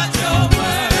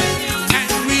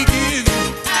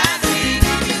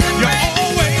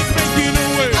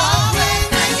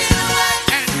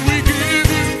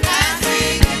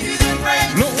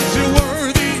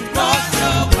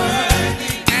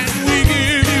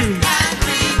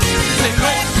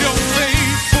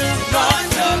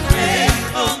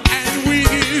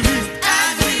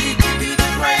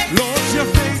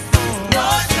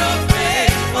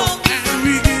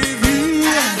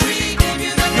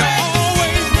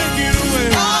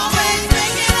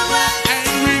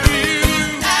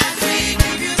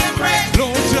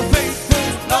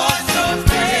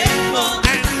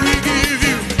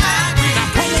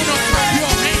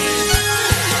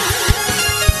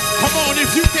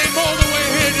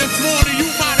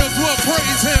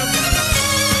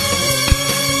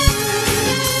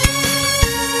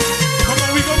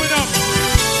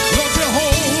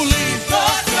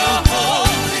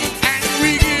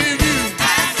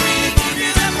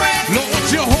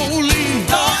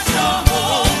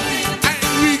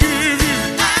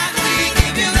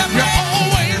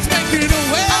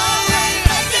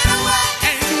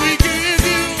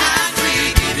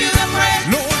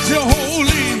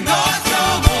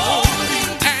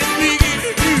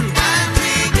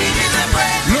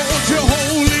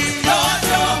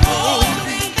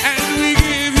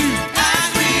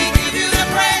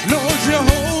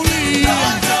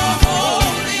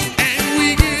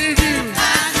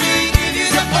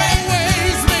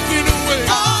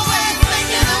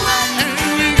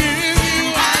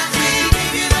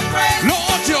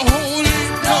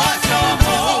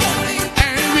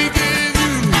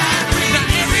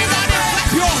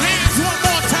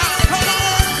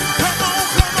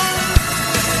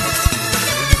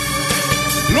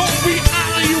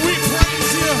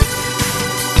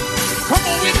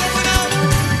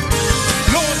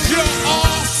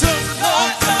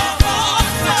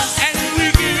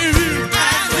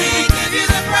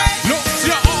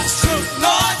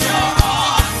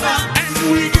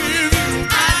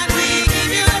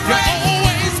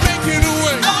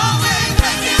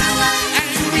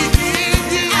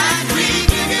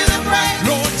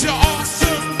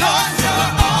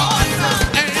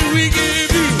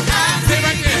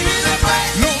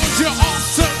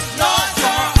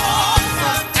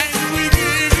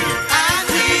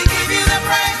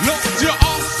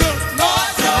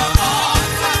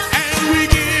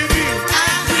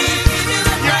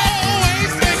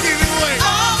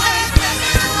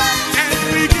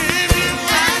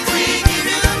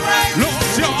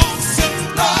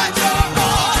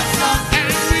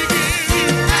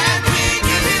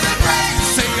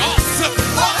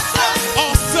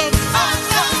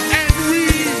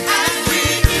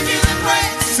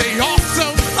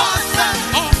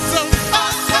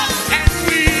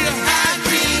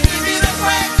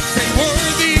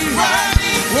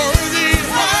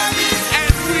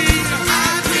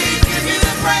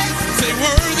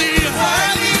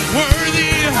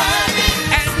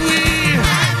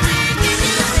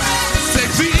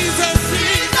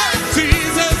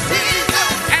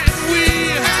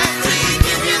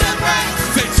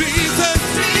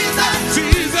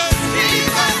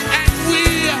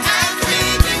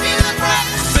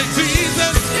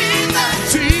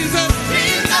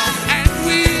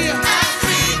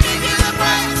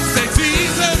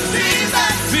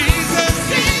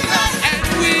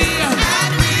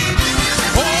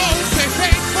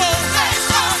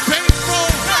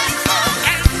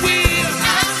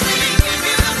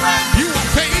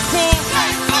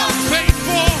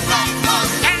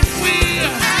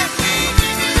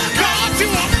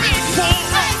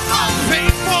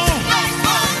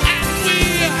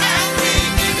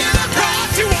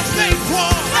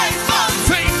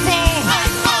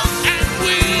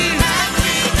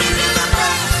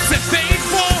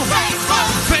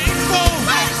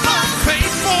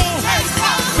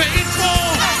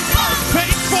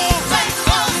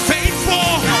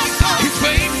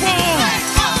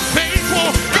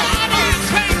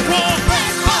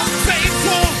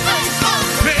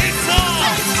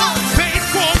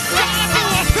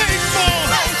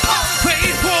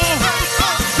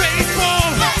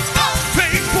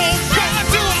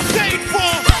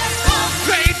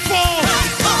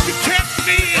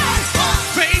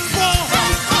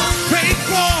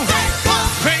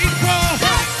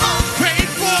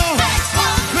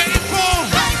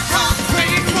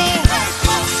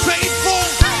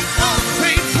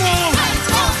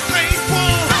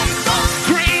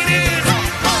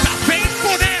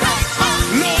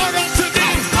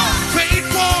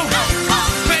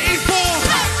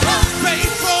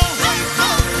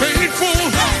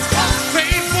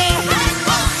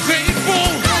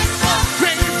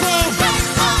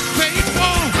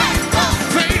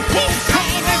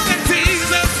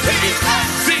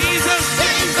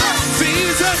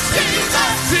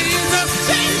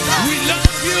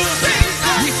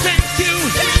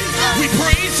 We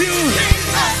praise you.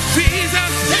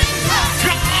 Jesus.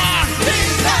 God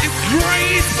is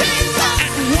great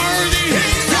and worthy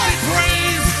to be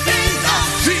praised.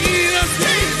 Jesus.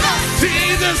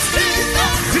 Jesus.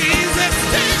 Jesus.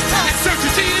 And search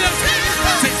for Jesus.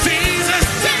 Say Jesus.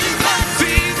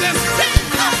 Jesus.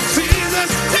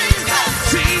 Jesus.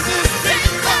 Jesus.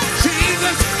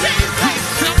 Jesus. We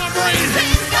celebrate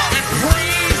and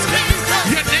praise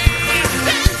your name.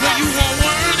 For you are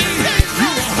worthy. You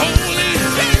are holy.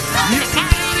 You're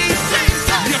mighty.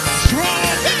 You're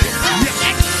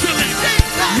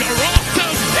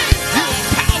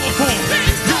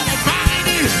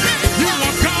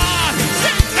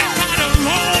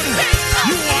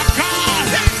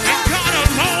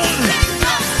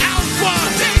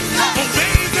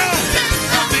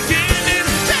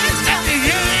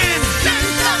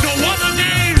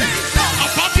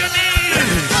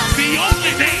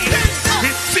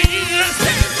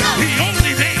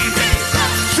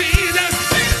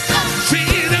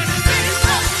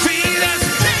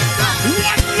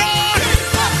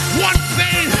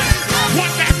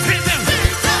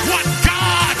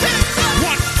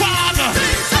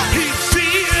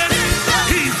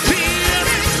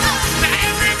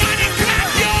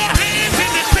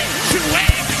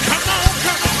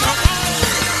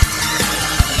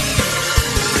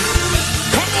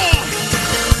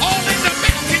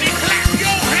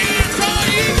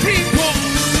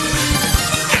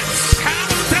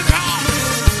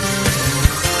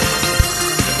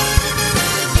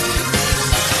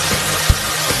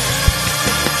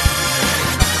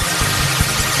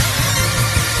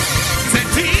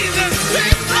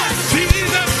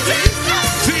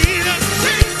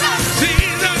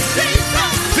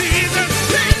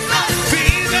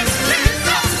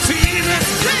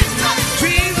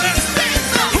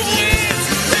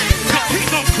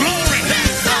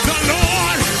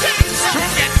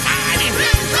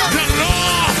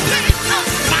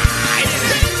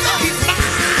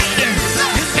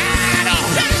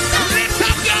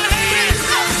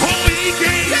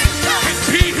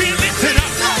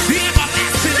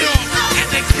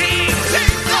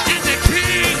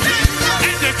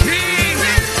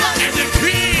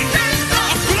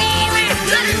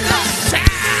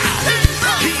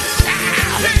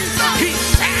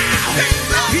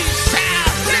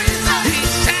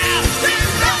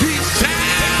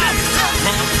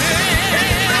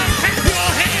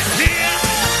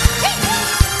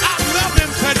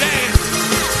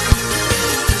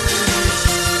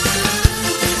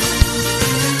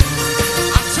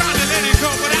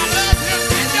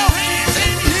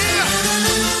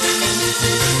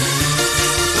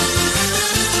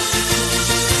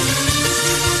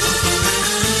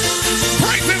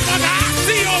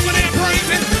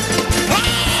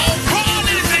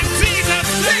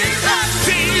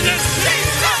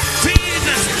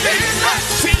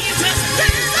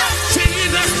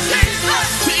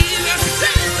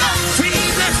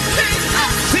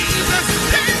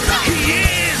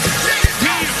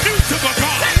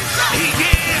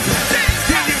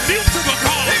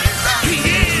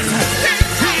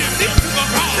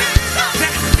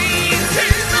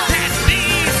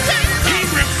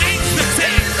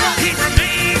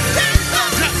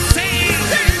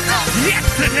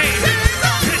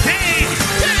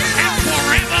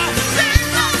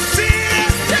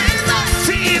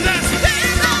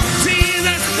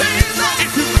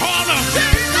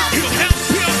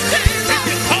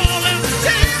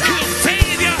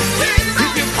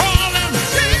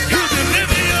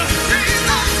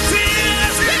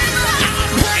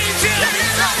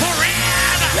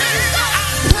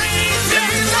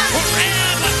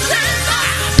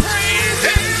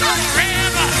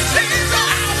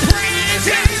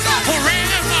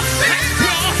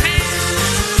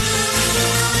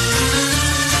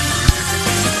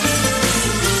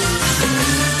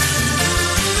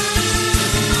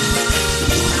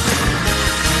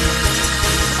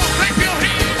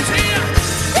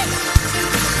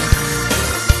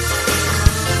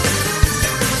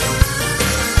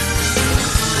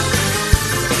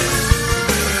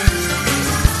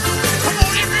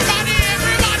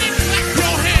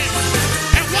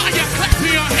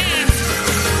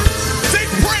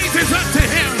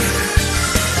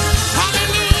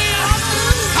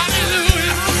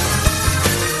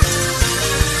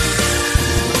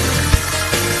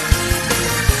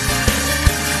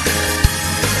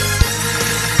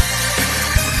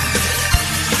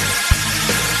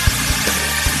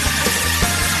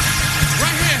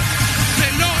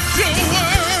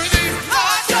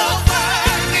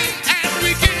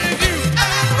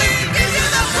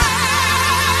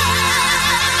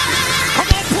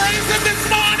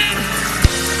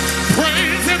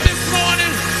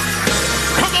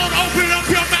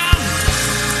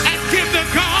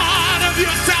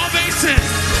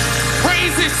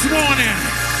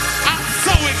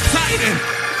it.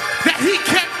 That he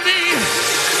kept me.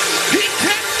 He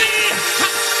kept me.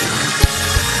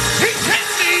 He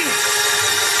kept me.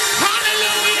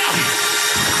 Hallelujah.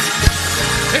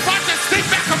 If I just think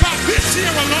back about this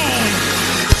year alone,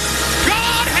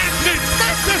 God has been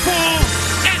merciful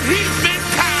and he's been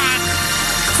kind.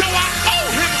 So I owe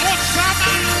him on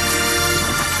something.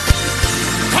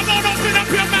 Come on, open up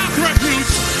your mouth,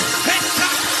 Refuge. Let's go.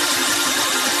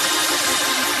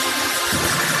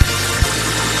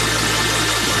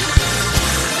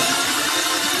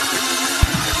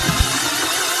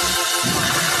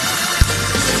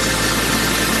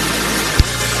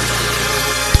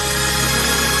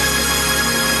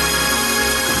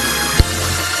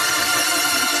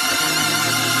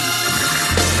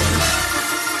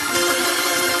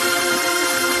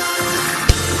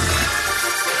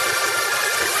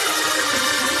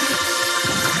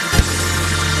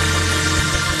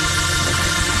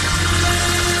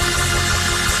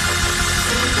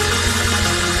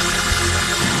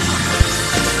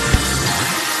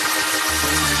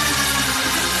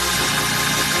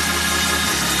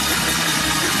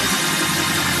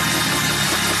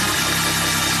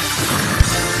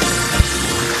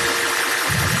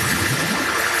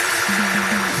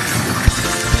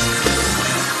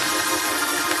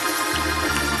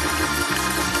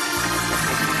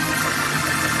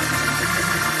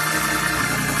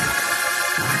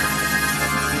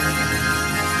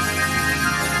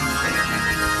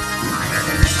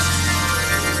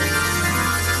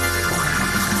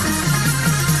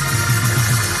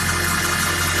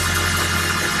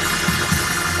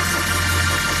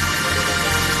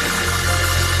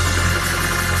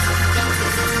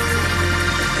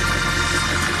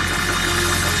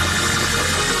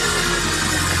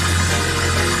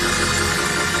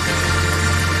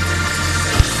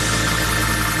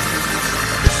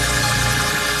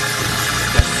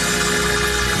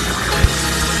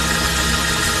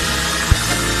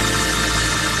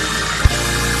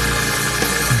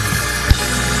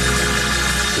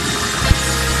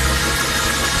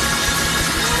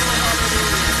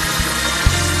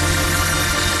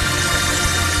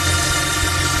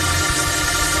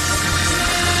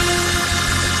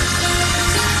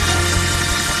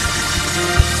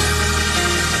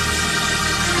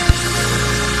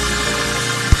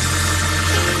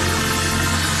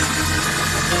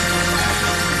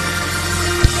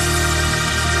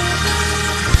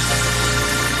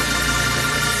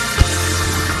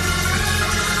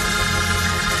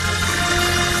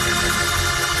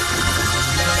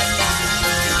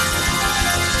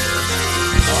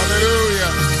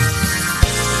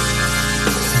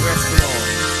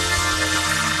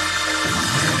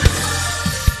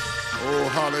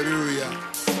 Hallelujah.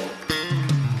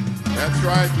 That's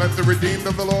right. Let the redeemed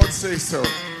of the Lord say so.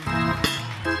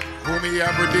 Whom he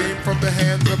hath redeemed from the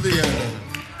hands of the enemy.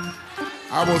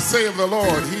 I will say of the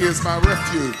Lord, he is my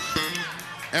refuge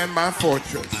and my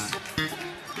fortress.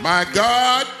 My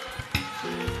God,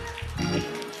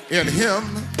 in him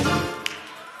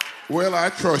will I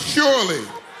trust. Surely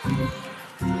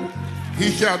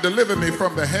he shall deliver me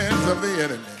from the hands of the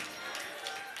enemy.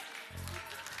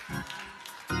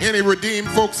 Any redeemed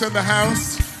folks in the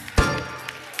house?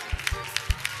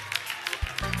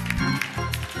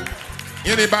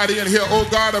 Anybody in here owe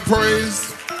God a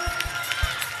praise?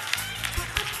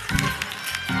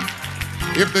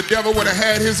 If the devil would have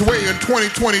had his way in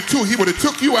 2022, he would have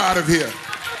took you out of here.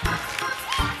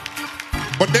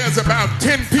 But there's about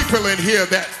 10 people in here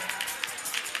that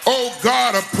owe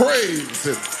God a praise.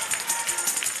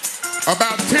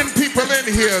 About 10 people in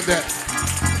here that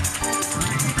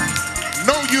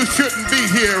know you shouldn't be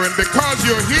here, and because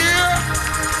you're here,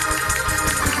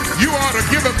 you ought to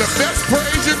give him the best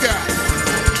praise you got.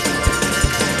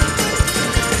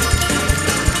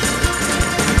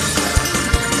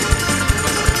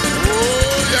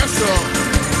 Oh, yes, Lord.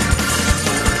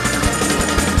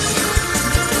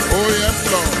 Oh, yes,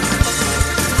 Lord.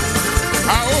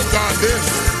 I owe God this.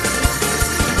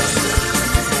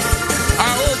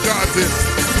 I owe God this.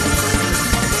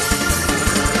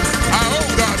 I owe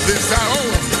God this. I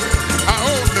owe him. I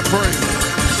owe him the praise.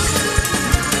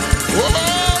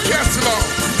 Oh, yes, Lord.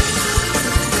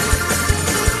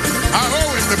 I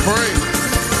owe him the praise.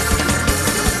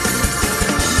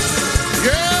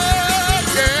 Yeah,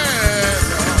 yeah.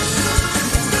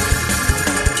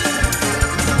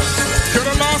 Should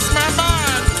have lost my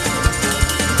mind,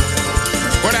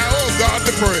 but I owe God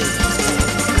the praise.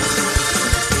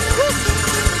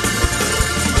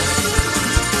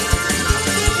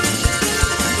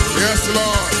 Yes,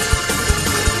 Lord.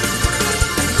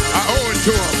 I owe it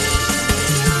to him.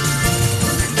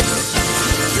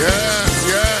 Yes,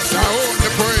 yes, I owe him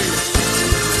the praise.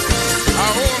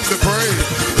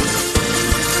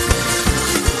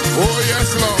 yes,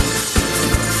 Lord.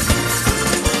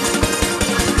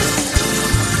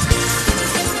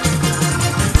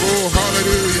 Oh,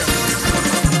 hallelujah.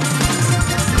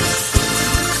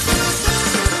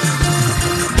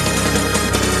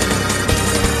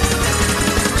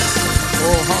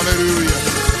 Oh, hallelujah.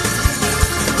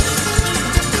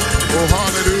 Oh,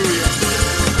 hallelujah.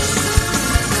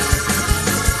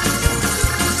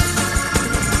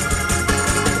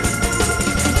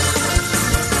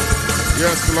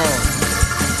 Yes, Lord.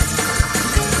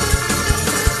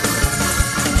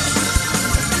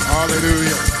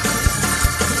 Hallelujah.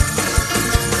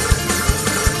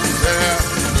 Yeah.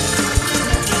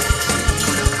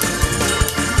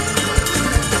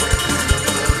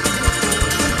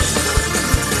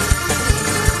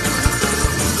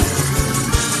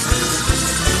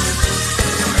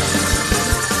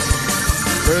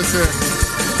 Listen.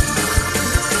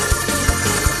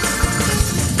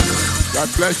 God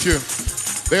bless you.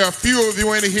 There are a few of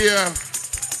you in here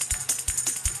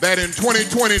that in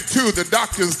 2022 the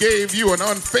doctors gave you an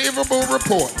unfavorable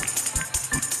report.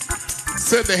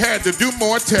 Said they had to do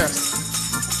more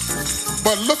tests.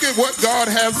 But look at what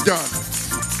God has done.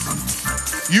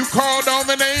 You called on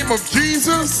the name of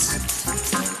Jesus,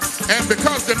 and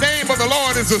because the name of the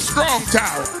Lord is a strong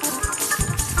tower,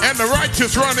 and the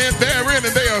righteous run in therein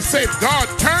and they are safe.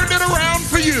 God turned it around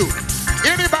for you.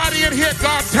 Anybody in here,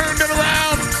 God turned it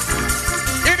around?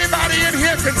 Anybody in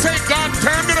here can say, God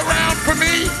turned it around for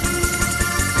me?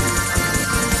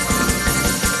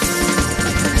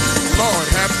 Lord,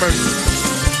 have mercy.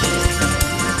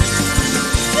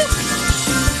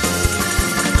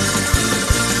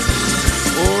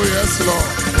 Oh, yes,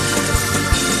 Lord.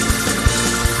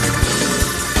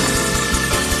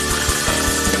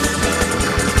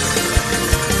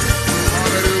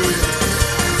 Hallelujah.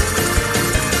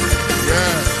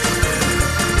 Yeah.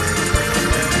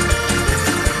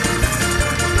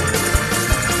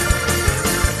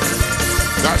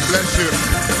 God bless you.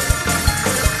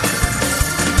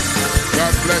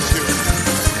 God bless you.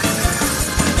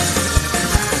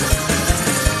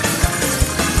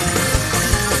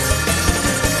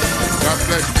 God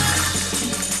bless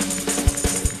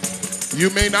you. You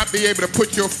may not be able to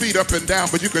put your feet up and down,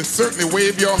 but you can certainly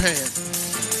wave your hand.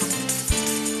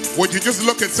 Would you just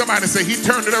look at somebody and say, he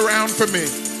turned it around for me?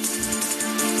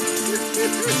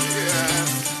 Yeah.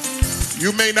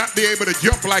 You may not be able to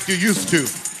jump like you used to.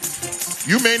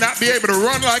 You may not be able to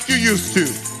run like you used to.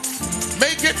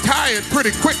 May get tired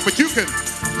pretty quick, but you can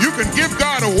give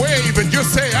God a wave and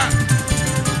just say,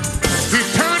 he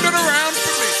turned it around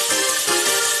for me.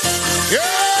 Yeah!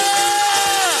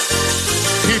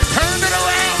 He turned it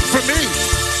around for me.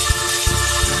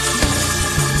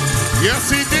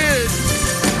 Yes, he did.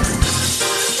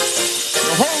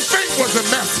 The whole thing was a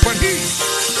mess, but he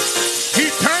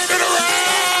turned it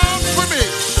around for me.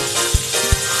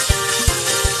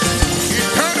 He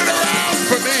turned it around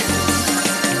for me.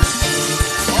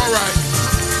 All right.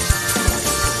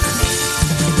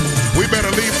 We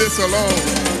better leave this alone.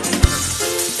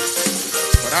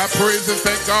 But I praise and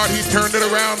thank God he turned it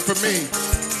around for me.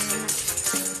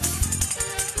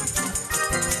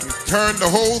 He turned the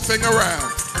whole thing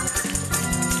around.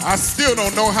 I still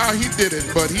don't know how he did it,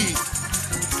 but he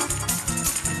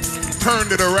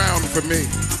turned it around for me.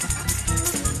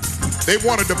 They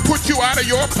wanted to put you out of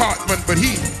your apartment, but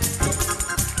he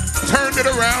turned it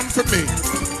around for me.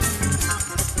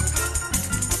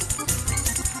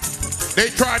 They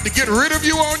tried to get rid of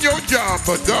you on your job,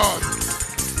 but God,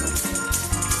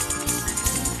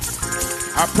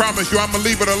 I promise you, I'm going to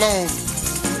leave it alone.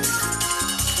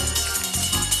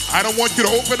 I don't want you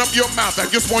to open up your mouth. I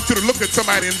just want you to look at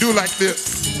somebody and do like this.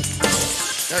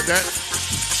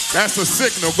 That's a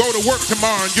signal. Go to work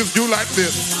tomorrow and just do like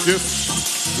this.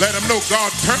 Just let them know God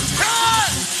turned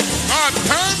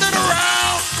it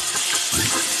around.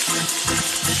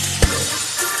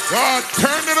 God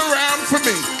turned it around for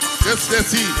me. Just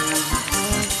as he.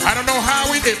 I don't know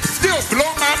how it still blow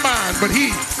my mind, but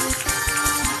he.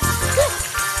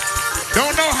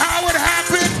 Don't know how it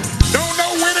happened. Don't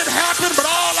know when it happened, but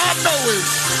all I know is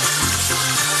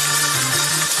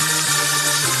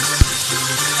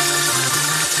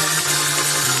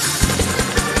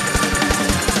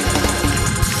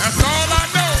that's all I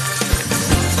know.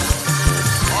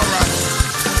 All right.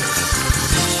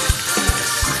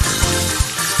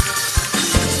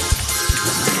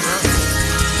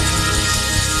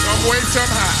 Some way,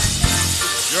 somehow.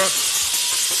 Just.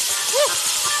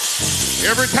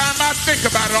 Every time I think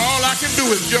about it, all I can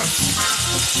do is just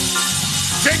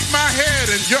shake my head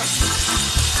and just.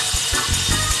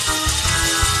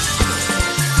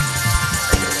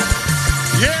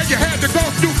 Yeah, you had to go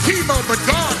through chemo, but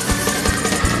God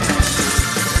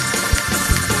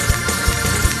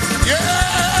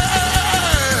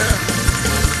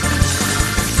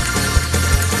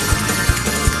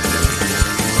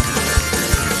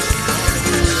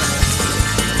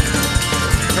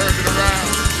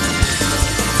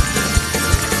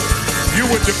You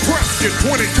were depressed in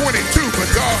 2022, but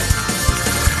God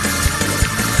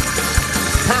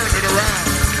turned it around.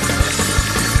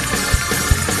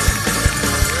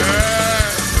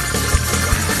 Yeah.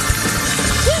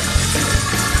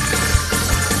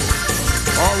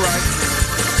 All right.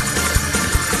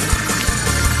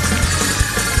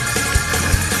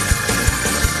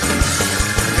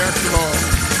 Yes, Lord.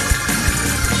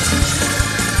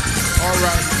 All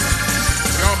right.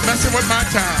 Y'all messing with my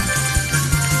time.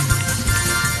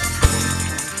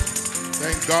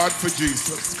 Thank God for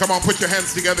Jesus. Come on, put your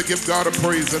hands together. Give God a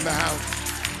praise in the house.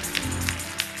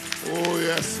 Oh,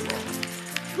 yes, Lord.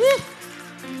 Woo.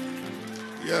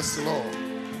 Yes, Lord.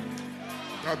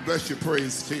 God bless your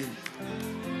praise team.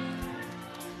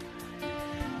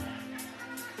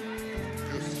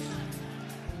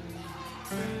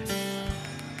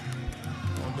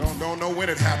 Don't know when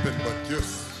it happened, but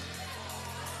just.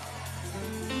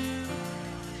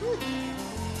 Woo.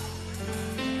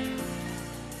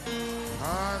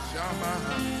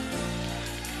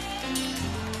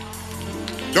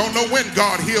 Don't know when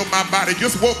God healed my body.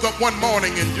 Just woke up one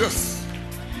morning and just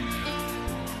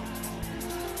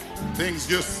things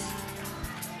just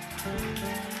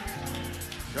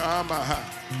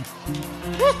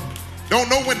Woo. Don't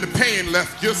know when the pain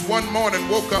left. Just one morning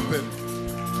woke up and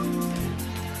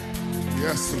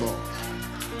yes, Lord.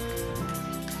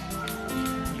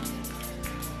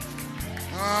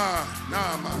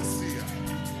 Namasia.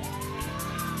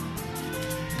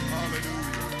 Hallelujah.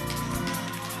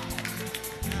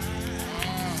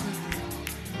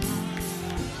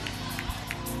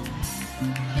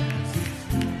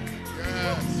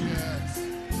 Yes, yes.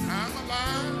 I'm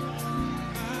alive.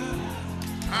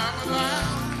 I'm alive.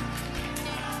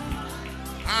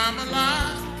 I'm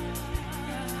alive.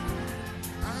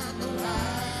 I'm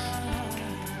alive.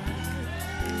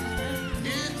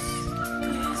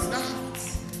 It's not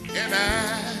an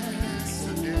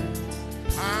accident.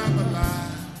 I'm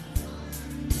alive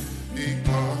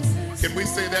because. Can we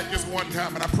say that just one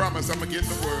time? And I promise I'm going to get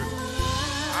the word.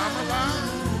 I'm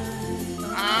alive.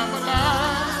 I'm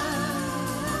alive.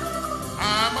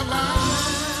 I'm alive.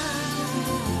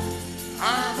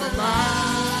 I'm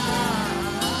alive.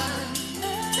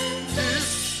 This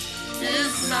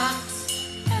is not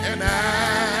an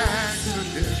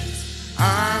accident.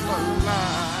 I'm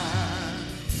alive.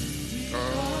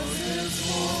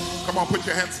 Come on, put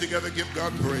your hands together. Give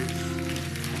God praise.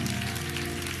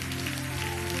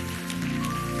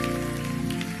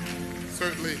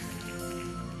 Certainly,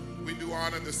 we do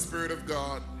honor the Spirit of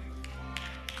God.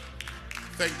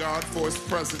 Thank God for His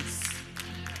presence.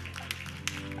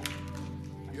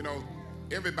 You know,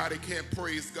 everybody can't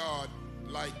praise God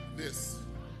like this.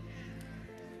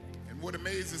 And what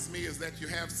amazes me is that you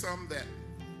have some that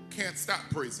can't stop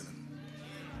praising Him.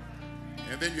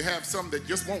 And then you have some that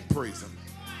just won't praise Him.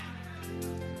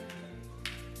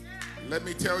 Let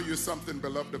me tell you something,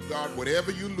 beloved of God.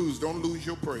 Whatever you lose, don't lose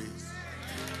your praise.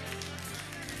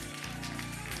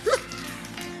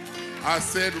 I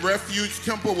said, Refuge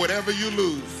Temple, whatever you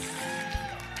lose,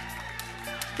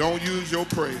 don't use your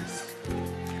praise.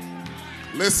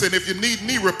 Listen, if you need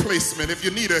knee replacement, if you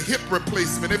need a hip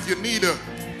replacement, if you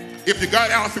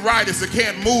got arthritis and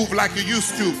can't move like you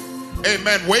used to,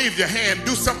 amen, wave your hand,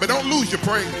 do something, but don't lose your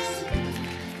praise.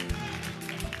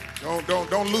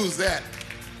 Don't lose that.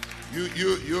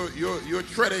 You're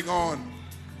treading on,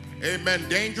 amen,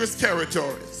 dangerous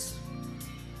territories.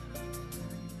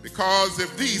 Because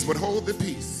if these would hold the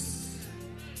peace,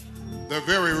 the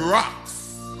very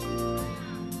rocks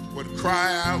would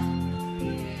cry out.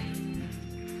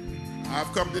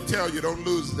 I've come to tell you, don't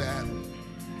lose that.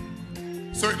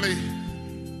 Certainly,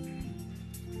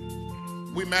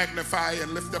 we magnify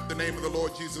and lift up the name of the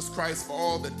Lord Jesus Christ for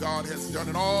all that God has done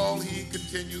and all He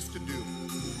continues to do.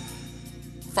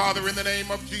 Father, in the name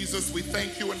of Jesus, we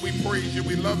thank you and we praise you.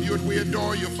 We love you and we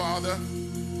adore you, Father.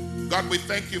 God, we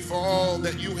thank you for all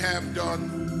that you have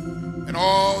done and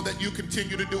all that you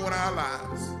continue to do in our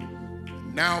lives.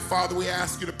 Now, Father, we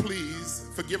ask you to please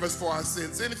forgive us for our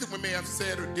sins. Anything we may have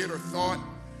said or did or thought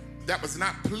that was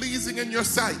not pleasing in your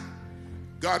sight,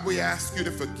 God, we ask you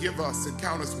to forgive us and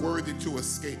count us worthy to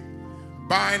escape.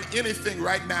 Bind anything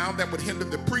right now that would hinder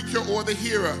the preacher or the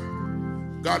hearer.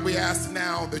 God, we ask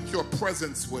now that your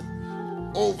presence would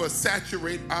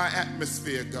oversaturate our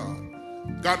atmosphere, God.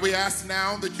 God, we ask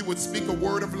now that you would speak a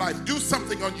word of life. Do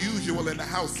something unusual in the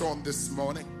house on this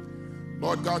morning.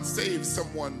 Lord God, save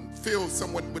someone. Fill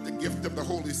someone with the gift of the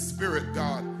Holy Spirit,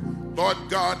 God. Lord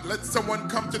God, let someone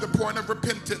come to the point of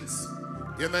repentance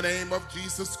in the name of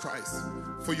Jesus Christ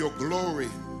for your glory,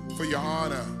 for your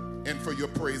honor, and for your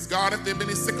praise. God, if there be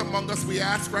any sick among us, we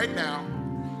ask right now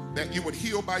that you would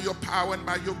heal by your power and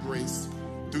by your grace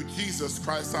through Jesus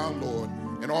Christ our Lord.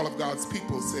 And all of God's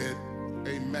people said,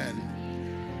 amen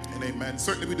and amen.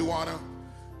 Certainly we do honor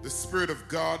the Spirit of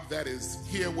God that is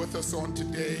here with us on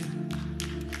today.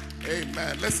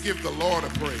 Amen. Let's give the Lord a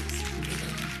praise.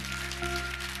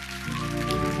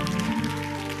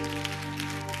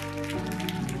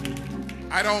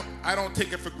 I don't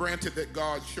take it for granted that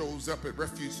God shows up at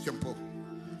Refuge Temple,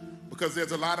 because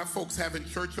there's a lot of folks having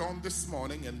church on this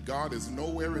morning and God is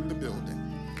nowhere in the building.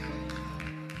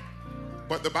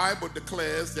 But the Bible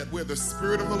declares that where the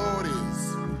Spirit of the Lord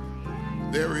is,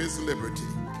 there is liberty.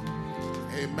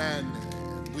 Amen.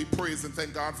 We praise and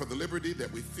thank God for the liberty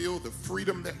that we feel, the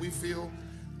freedom that we feel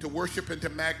to worship and to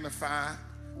magnify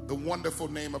the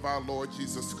wonderful name of our Lord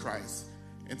Jesus Christ.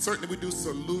 And certainly we do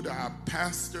salute our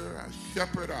pastor, our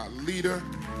shepherd, our leader.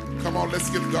 Come on, let's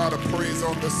give God a praise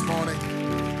on this morning.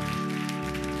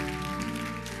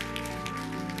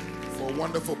 For a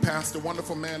wonderful pastor,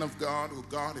 wonderful man of God who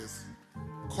God has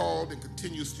called and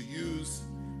continues to use.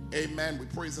 Amen. We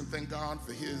praise and thank God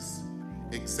for his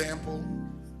example,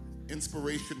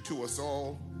 inspiration to us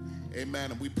all.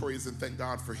 Amen. And we praise and thank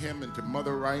God for him, and to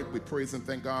Mother Wright. We praise and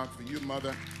thank God for you,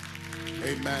 Mother.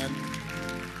 Amen.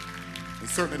 And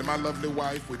certainly to my lovely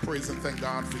wife, we praise and thank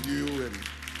God for you and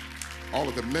all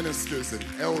of the ministers and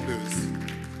elders,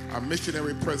 our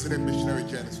missionary president, missionary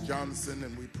Janice Johnson,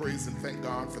 and we praise and thank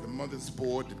God for the Mothers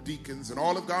Board, the deacons, and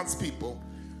all of God's people.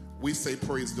 We say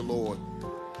praise the Lord.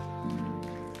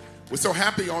 We're so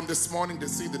happy on this morning to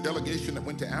see the delegation that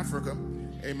went to Africa.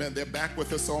 Amen. They're back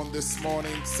with us on this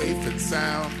morning, safe and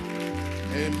sound.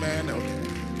 Amen.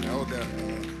 Okay. Elder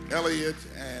Elliott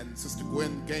and Sister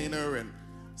Gwen Gaynor and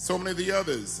so many of the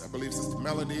others. I believe Sister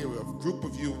Melody, a group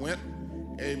of you went.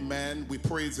 Amen. We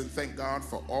praise and thank God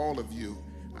for all of you.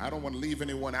 I don't want to leave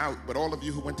anyone out, but all of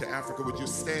you who went to Africa, would you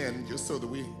stand just so that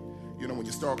we, when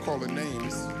you start calling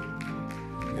names,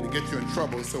 it'll get you in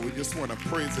trouble. So we just want to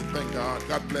praise and thank God.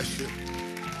 God bless you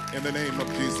in the name of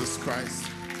Jesus Christ.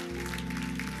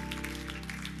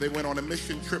 They went on a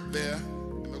mission trip there,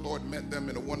 and the Lord met them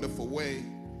in a wonderful way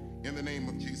in the name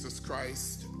of Jesus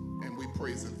Christ. And we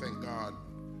praise and thank God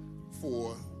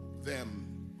for them.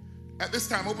 At this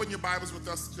time, open your Bibles with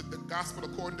us to the Gospel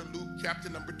according to Luke, chapter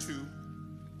number 2.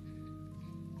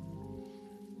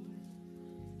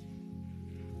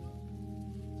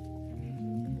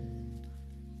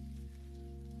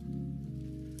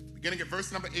 Beginning at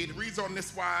verse number 8, it reads on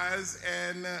this wise,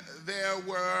 and there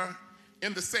were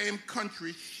in the same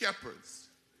country shepherds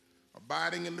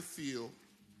abiding in the field,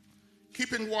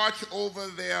 keeping watch over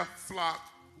their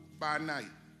flock by night.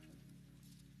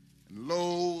 And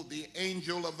lo, the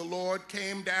angel of the Lord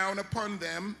came down upon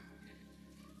them,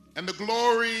 and the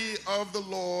glory of the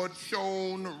Lord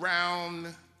shone round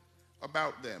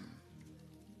about them.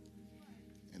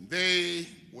 And they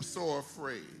were so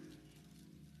afraid.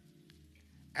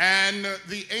 And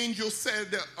the angel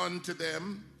said unto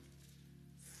them,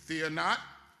 fear not,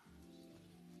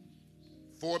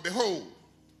 for behold,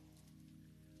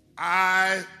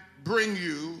 I bring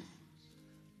you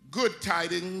good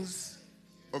tidings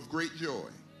of great joy,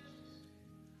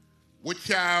 which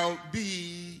shall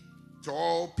be to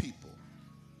all people.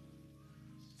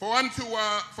 For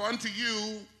unto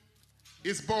you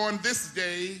is born this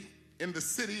day in the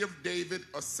city of David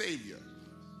a Savior,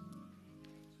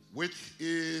 which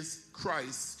is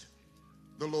Christ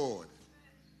the Lord.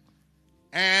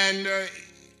 And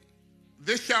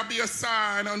this shall be a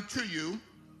sign unto you.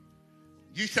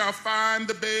 You shall find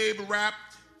the babe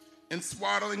wrapped in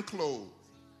swaddling clothes,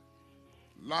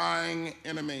 lying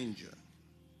in a manger.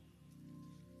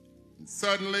 And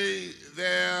suddenly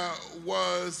there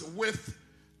was with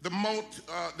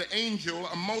the angel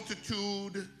a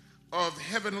multitude of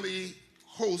heavenly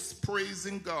hosts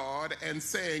praising God and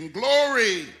saying,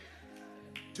 glory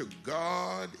to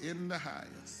God in the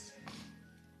highest,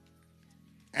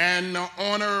 and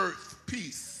on earth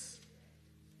peace,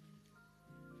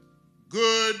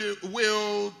 good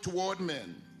will toward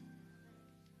men.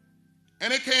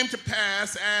 And it came to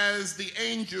pass, as the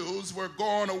angels were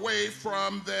gone away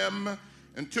from them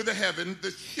into the heaven,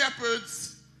 the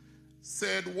shepherds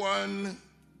said one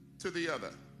to the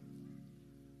other,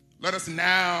 let us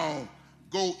now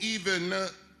go even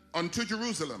unto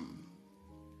Jerusalem,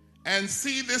 and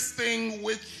see this thing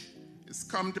which is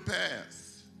come to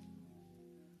pass,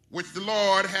 which the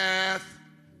Lord hath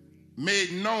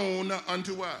made known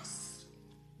unto us.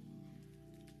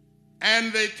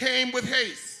 And they came with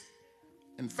haste,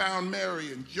 and found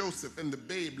Mary and Joseph and the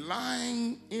babe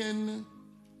lying in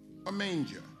a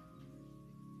manger.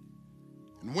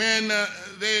 And when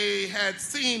they had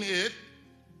seen it,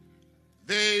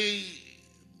 they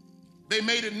they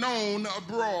made it known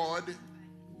abroad,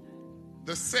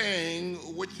 the saying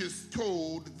which is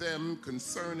told them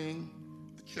concerning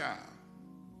the child.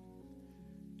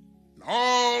 And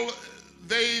all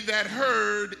they that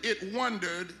heard it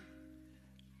wondered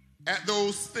at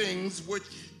those things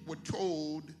which were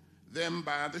told them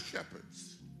by the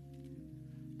shepherds.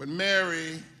 But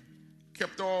Mary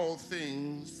kept all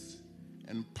things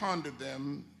and pondered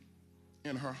them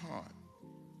in her heart.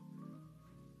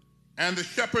 And the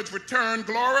shepherds returned,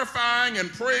 glorifying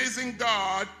and praising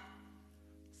God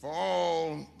for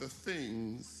all the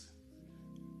things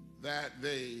that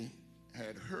they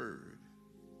had heard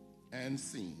and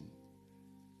seen,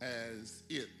 as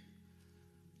it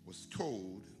was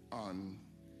told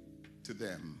unto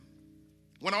them.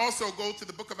 I want to also go to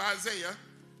the book of Isaiah,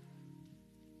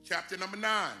 chapter number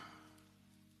 9.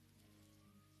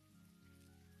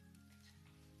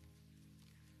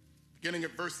 Beginning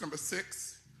at verse number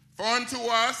 6. For unto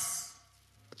us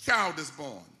a child is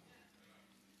born,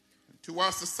 and to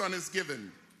us a son is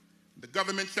given. The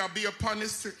government shall be upon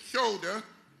his shoulder,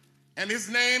 and his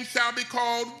name shall be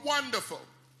called Wonderful,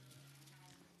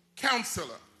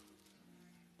 Counselor,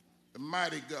 the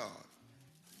Mighty God,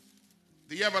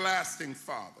 the Everlasting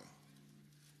Father,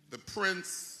 the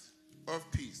Prince of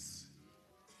Peace.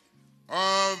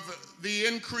 Of the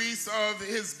increase of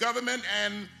his government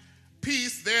and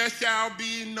peace there shall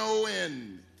be no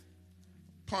end,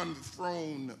 upon the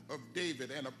throne of David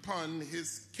and upon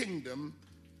his kingdom,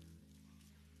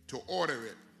 to order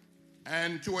it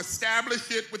and to establish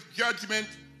it with judgment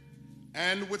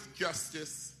and with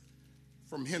justice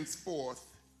from henceforth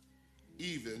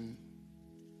even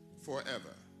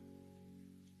forever.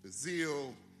 The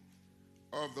zeal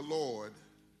of the Lord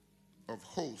of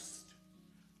hosts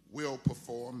will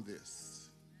perform this.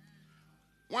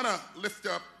 I want to lift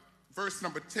up verse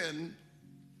number 10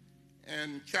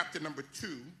 and chapter number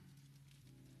 2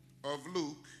 of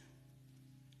Luke.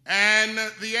 And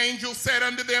the angel said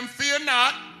unto them, Fear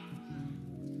not,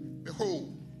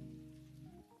 behold,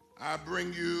 I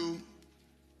bring you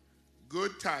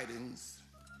good tidings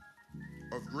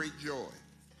of great joy,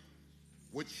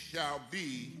 which shall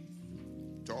be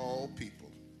to all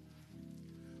people.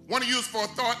 I want to use for a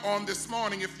thought on this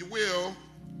morning, if you will,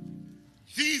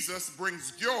 Jesus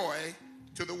brings joy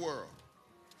to the world.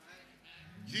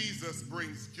 Jesus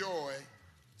brings joy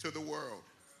to the world.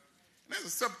 And as a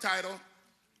subtitle,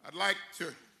 I'd like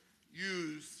to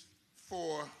use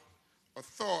for a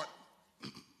thought,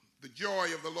 the joy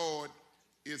of the Lord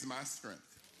is my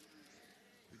strength.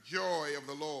 The joy of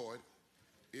the Lord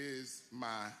is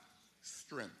my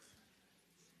strength.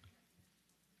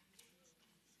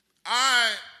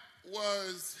 I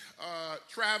was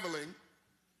traveling.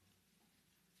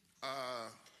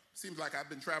 Seems like I've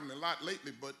been traveling a lot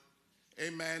lately, but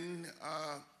amen.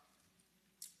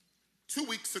 2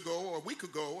 weeks ago or a week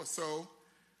ago or so,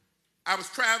 I was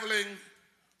traveling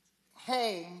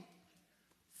home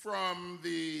from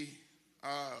the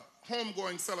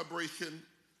homegoing celebration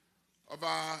of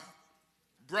our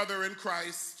brother in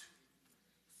Christ,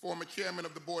 former chairman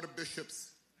of the Board of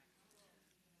Bishops,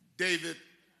 David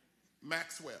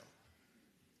Maxwell.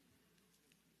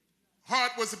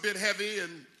 Heart was a bit heavy,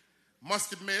 and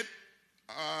must admit,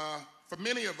 for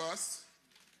many of us,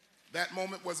 that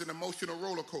moment was an emotional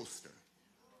roller coaster.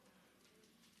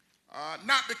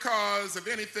 Not because of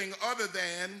anything other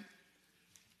than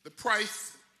the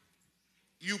price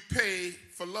you pay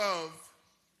for love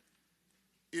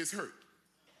is hurt.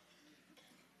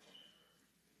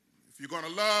 If you're going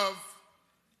to love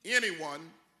anyone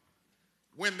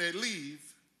when they leave,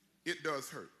 it does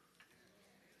hurt.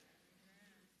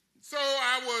 So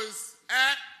I was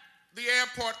at the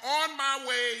airport on my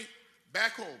way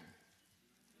back home.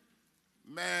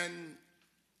 Man,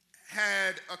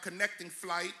 had a connecting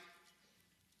flight.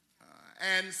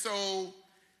 And so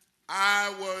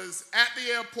I was at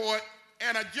the airport,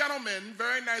 and a gentleman,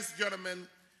 very nice gentleman,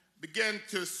 began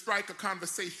to strike a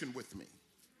conversation with me.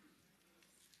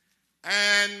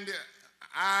 And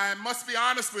I must be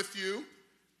honest with you,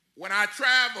 when I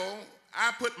travel,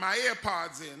 I put my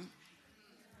AirPods in,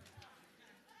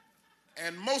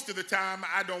 and most of the time,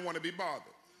 I don't want to be bothered.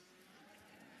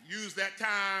 Use that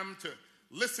time to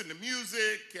listen to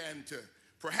music and to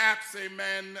perhaps,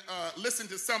 amen, listen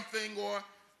to something, or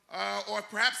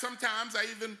perhaps sometimes I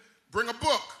even bring a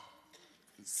book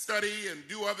and study and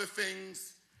do other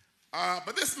things.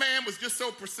 But this man was just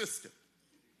so persistent.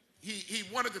 He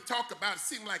wanted to talk about, it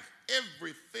seemed like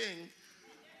everything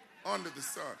under the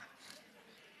sun.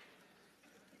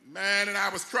 Man, and I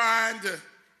was trying to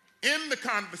end the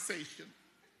conversation,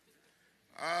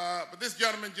 but this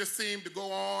gentleman just seemed to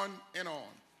go on and on.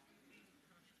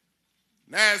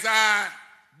 And as I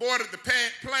boarded the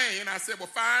plane, I said, well,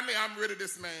 finally, I'm rid of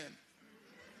this man.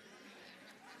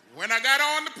 When I got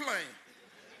on the plane,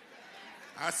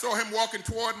 I saw him walking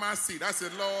toward my seat. I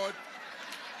said, Lord,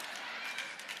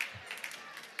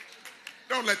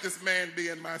 don't let this man be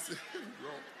in my seat.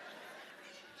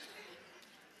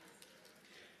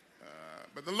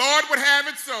 But the Lord would have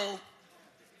it so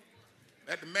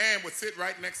that the man would sit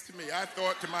right next to me. I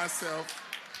thought to myself,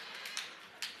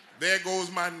 there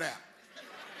goes my nap.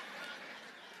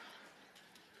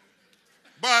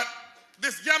 But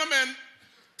this gentleman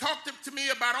talked to me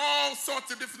about all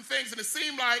sorts of different things, and it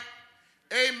seemed like,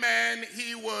 amen,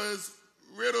 he was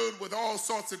riddled with all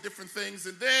sorts of different things.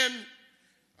 And then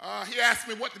he asked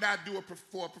me, what did I do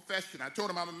for a profession? I told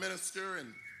him I'm a minister,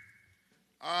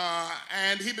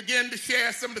 and he began to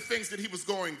share some of the things that he was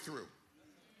going through.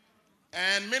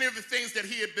 And many of the things that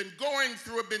he had been going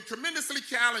through have been tremendously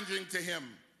challenging to him.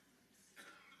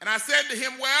 And I said to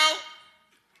him, well,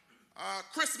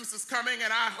 Christmas is coming,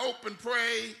 and I hope and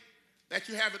pray that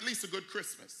you have at least a good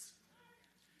Christmas.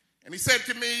 And he said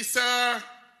to me, sir,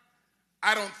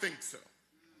 I don't think so.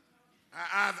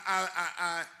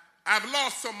 I've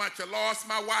lost so much. I lost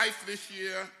my wife this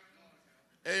year.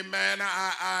 Amen.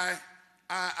 I've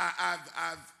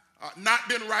not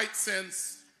been right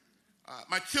since.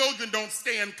 My children don't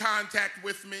stay in contact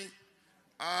with me.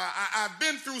 I've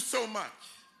been through so much.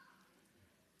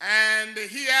 And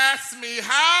he asked me,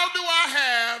 how do I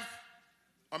have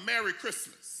a Merry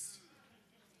Christmas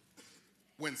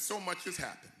when so much has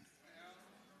happened?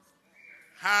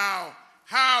 How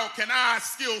can I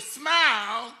still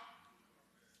smile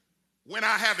when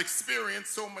I have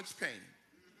experienced so much pain?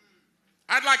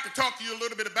 I'd like to talk to you a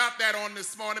little bit about that on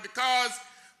this morning, because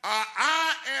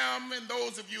I am, and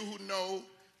those of you who know,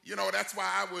 that's why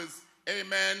I was,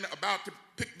 amen, about to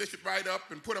pick Bishop Wright up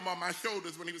and put him on my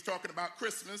shoulders when he was talking about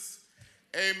Christmas,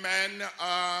 amen,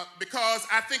 because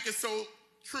I think it's so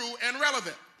true and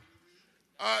relevant.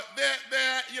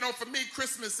 For me,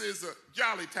 Christmas is a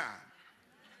jolly time.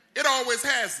 It always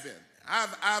has been.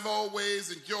 I've always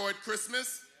enjoyed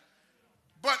Christmas.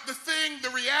 But the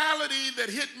reality that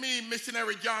hit me,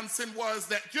 Missionary Johnson, was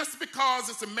that just because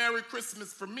it's a Merry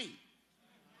Christmas for me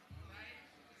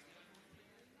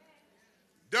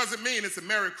doesn't mean it's a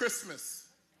Merry Christmas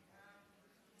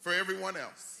for everyone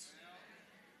else.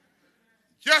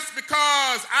 Just because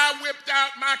I whipped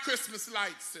out my Christmas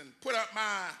lights and put up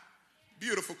my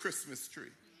beautiful Christmas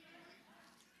tree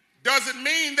doesn't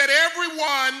mean that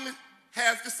everyone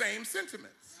has the same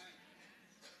sentiments.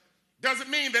 Doesn't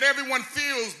mean that everyone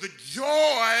feels the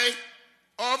joy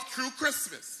of true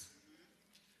Christmas.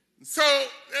 So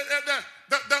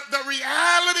the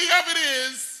reality of it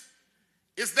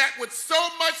is that with so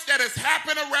much that has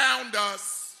happened around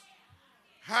us,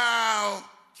 how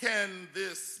can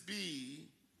this be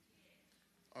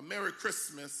a Merry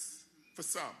Christmas for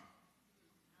some?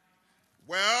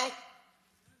 Well,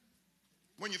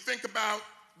 when you think about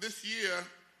this year,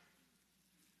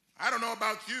 I don't know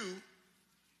about you,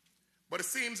 but it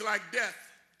seems like death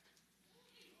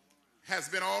has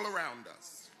been all around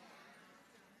us.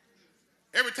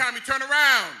 Every time you turn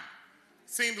around, it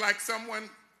seems like someone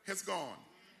has gone.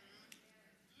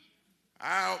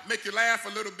 I'll make you laugh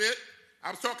a little bit.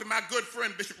 I was talking to my good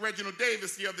friend, Bishop Reginald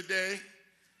Davis, the other day,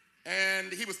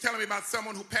 and he was telling me about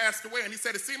someone who passed away, and he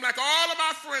said, it seemed like all of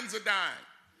my friends are dying.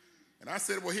 And I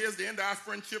said, well, here's the end of our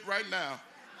friendship right now.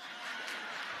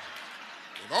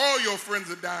 If all your friends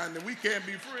are dying, then we can't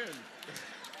be friends.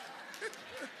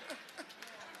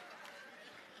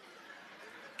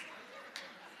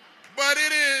 But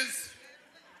it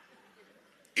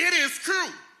is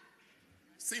true.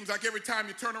 Seems like every time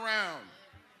you turn around,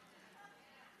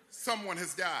 someone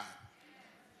has died.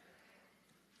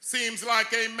 Seems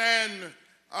like, amen,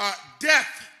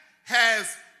 death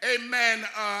has, amen,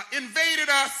 invaded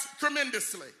us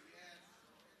tremendously.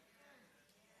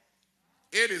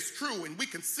 It is true, and we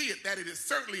can see it, that it is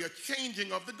certainly a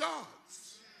changing of the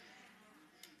gods.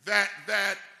 That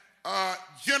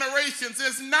generations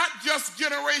is not just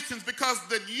generations, because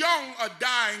the young are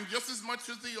dying just as much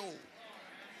as the old.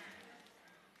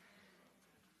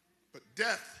 But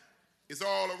death is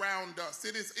all around us.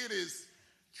 It is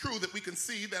true that we can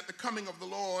see that the coming of the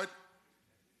Lord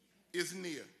is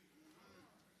near.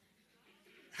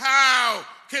 How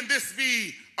can this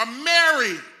be a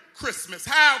merry Christmas?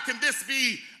 How can this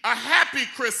be a happy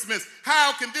Christmas?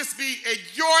 How can this be a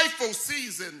joyful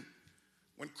season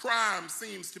when crime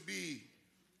seems to be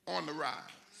on the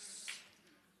rise?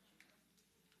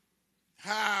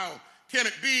 How can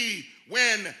it be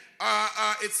when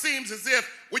it seems as if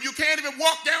when you can't even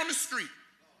walk down the street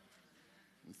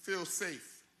and feel safe?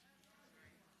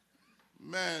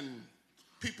 Man,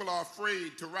 people are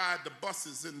afraid to ride the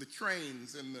buses and the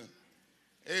trains and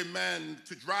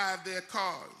to drive their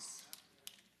cars.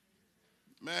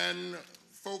 Man,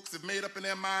 folks have made up in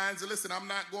their minds, listen, I'm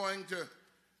not going to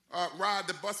ride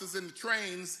the buses and the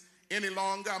trains any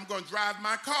longer. I'm going to drive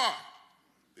my car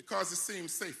because it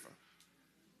seems safer.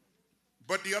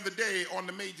 But the other day on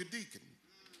the Major Deacon,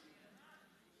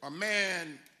 a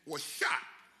man was shot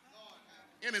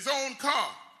in his own car.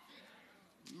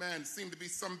 Man, seemed to be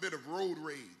some bit of road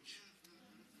rage.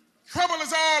 Trouble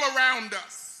is all around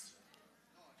us.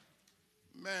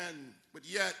 Man, but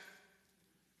yet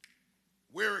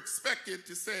we're expected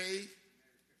to say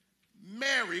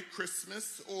Merry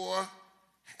Christmas or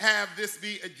have this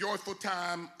be a joyful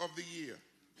time of the year.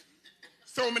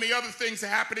 So many other things are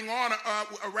happening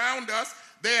around us.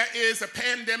 There is a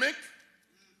pandemic,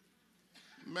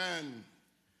 man,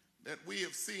 that we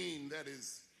have seen that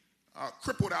has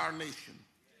crippled our nation.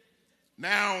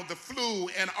 Now the flu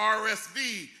and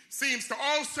RSV seems to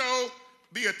also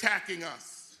be attacking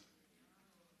us.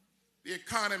 The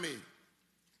economy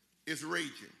is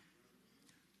raging.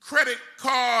 Credit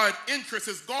card interest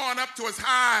has gone up to as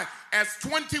high as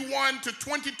 21 to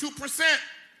 22%.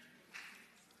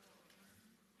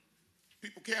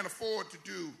 People can't afford to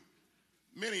do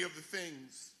many of the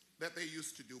things that they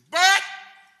used to do. But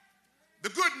the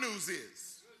good news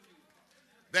is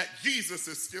that Jesus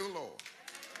is still Lord.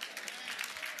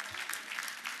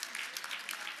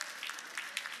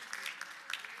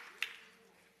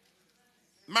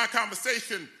 My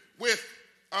conversation with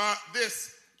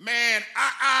this man,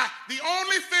 the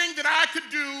only thing that I could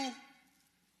do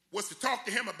was to talk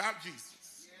to him about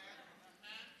Jesus.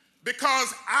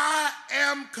 Because I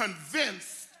am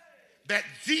convinced that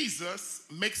Jesus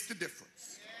makes the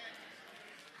difference.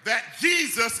 That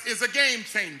Jesus is a game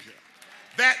changer.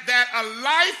 That a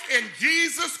life in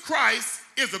Jesus Christ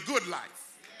is a good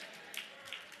life.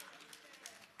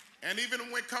 And even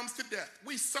when it comes to death,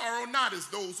 we sorrow not as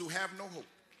those who have no hope.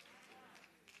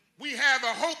 We have a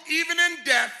hope even in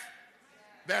death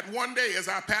that one day, as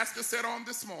our pastor said on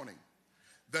this morning,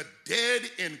 the dead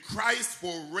in Christ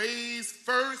will raise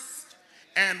first,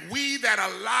 and we that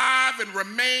are alive and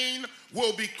remain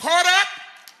will be caught up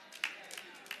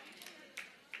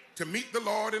to meet the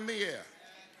Lord in the air.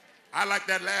 I like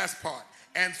that last part.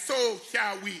 And so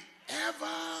shall we ever.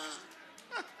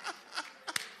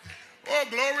 Oh,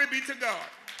 glory be to God.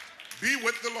 Be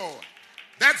with the Lord.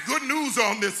 That's good news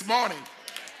on this morning.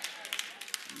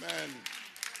 Man.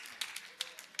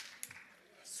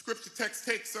 Scripture text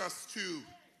takes us to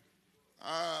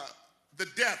the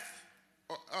death,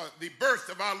 the birth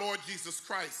of our Lord Jesus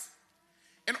Christ.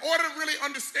 In order to really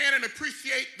understand and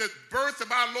appreciate the birth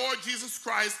of our Lord Jesus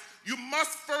Christ, you must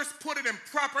first put it in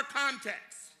proper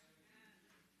context.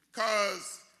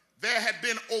 Because there had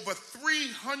been over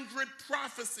 300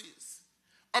 prophecies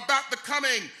about the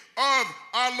coming of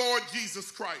our Lord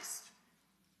Jesus Christ.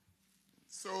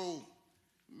 So,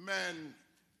 men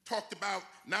talked about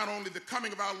not only the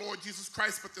coming of our Lord Jesus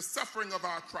Christ, but the suffering of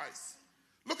our Christ.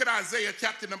 Look at Isaiah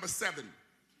chapter number 7,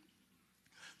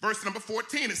 verse number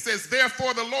 14. It says,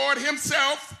 therefore the Lord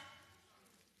himself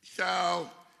shall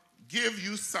give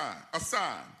you a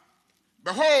sign.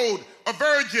 Behold, a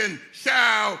virgin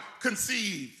shall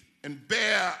conceive and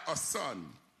bear a son.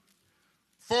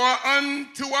 For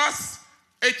unto us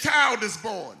a child is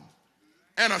born,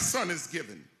 and a son is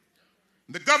given.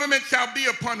 The government shall be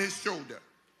upon his shoulder,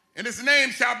 and his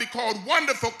name shall be called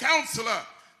Wonderful Counselor,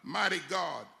 Mighty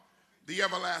God, the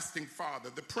Everlasting Father,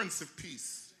 the Prince of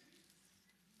Peace.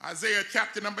 Isaiah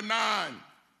chapter number 9,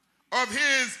 of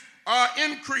his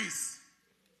increase,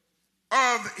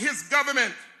 of his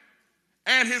government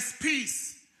and his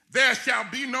peace, there shall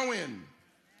be no end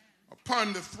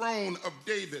upon the throne of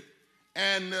David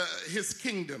and his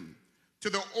kingdom, to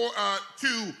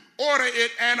order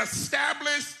it and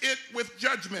establish it with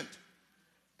judgment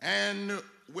and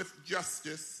with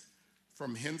justice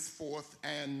from henceforth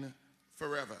and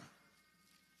forever.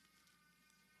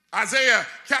 Isaiah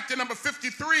chapter number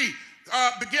 53,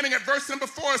 beginning at verse number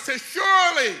 4, says,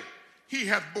 surely he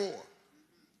hath bore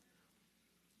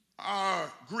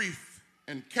our grief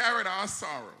and carried our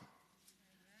sorrow.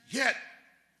 Yet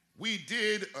we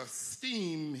did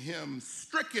esteem him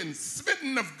stricken,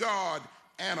 smitten of God,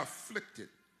 and afflicted.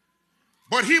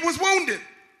 But he was wounded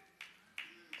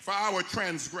for our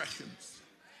transgressions,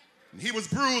 and he was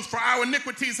bruised for our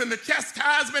iniquities, and the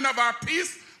chastisement of our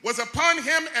peace was upon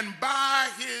him, and by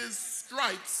his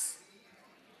stripes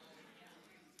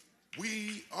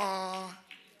we are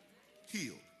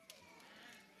healed.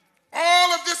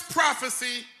 All of this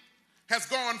prophecy has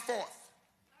gone forth.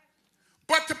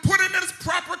 But to put it in its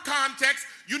proper context,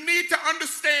 you need to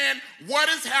understand what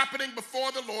is happening before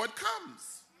the Lord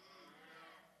comes.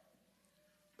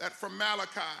 That from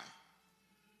Malachi,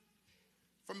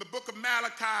 from the book of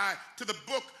Malachi to the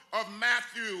book of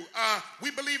Matthew,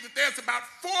 we believe that there's about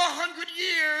 400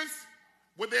 years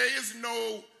where there is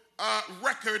no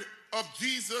record of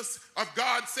Jesus, of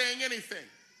God saying anything.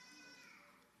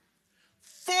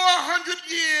 400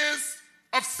 years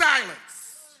of silence.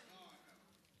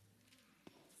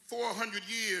 400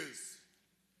 years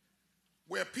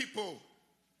where people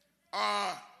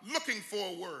are looking for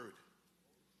a word,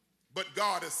 but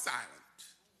God is silent.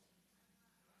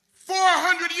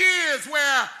 400 years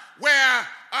where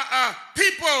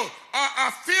people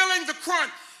are feeling the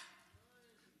crunch.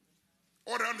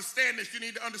 Or to understand this, you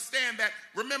need to understand that,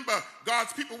 remember,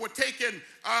 God's people were taken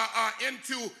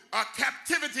into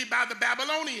captivity by the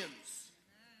Babylonians.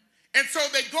 And so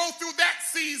they go through that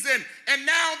season, and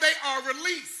now they are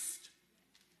released.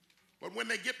 But when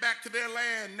they get back to their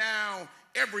land, now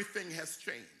everything has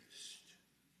changed.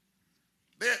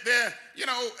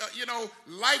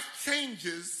 Life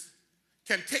changes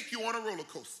can take you on a roller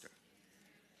coaster.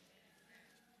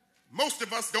 Most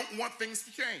of us don't want things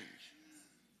to change.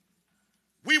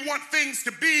 We want things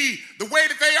to be the way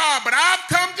that they are, but I've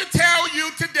come to tell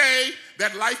you today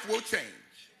that life will change.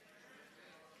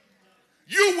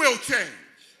 You will change.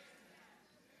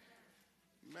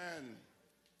 Man,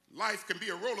 life can be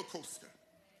a roller coaster.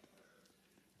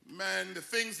 Man, the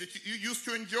things that you used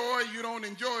to enjoy, you don't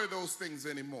enjoy those things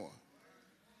anymore.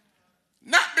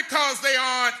 Not because they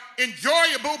aren't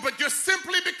enjoyable, but just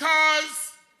simply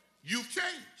because you've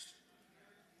changed.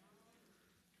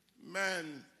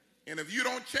 Man, and if you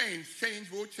don't change, change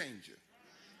will change you.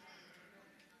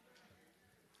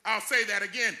 I'll say that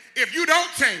again. If you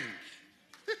don't change,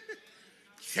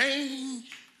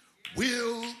 change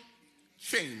will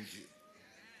change you.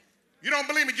 You don't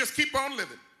believe me? Just keep on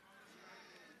living.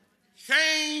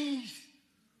 Change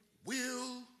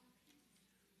will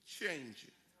change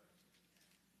you.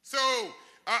 So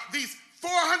these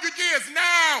 400 years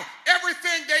now,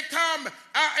 everything they come,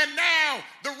 and now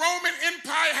the Roman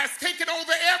Empire has taken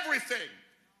over everything.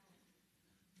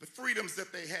 The freedoms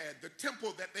that they had, the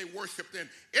temple that they worshiped in,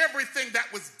 everything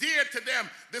that was dear to them,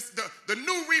 the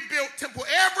new rebuilt temple,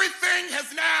 everything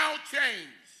has now changed.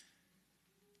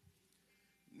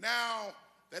 Now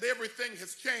that everything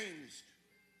has changed,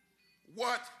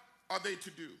 what are they to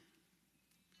do?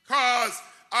 Because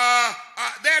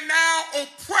they're now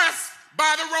oppressed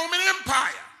by the Roman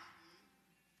Empire.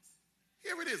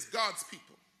 Here it is, God's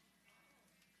people.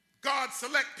 God's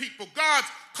select people, God's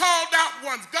called out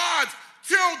ones, God's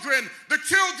children, the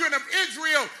children of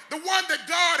Israel, the one that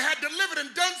God had delivered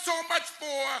and done so much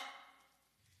for.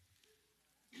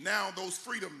 Now those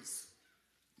freedoms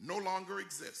no longer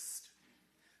exist.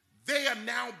 They are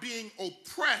now being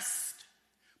oppressed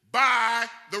by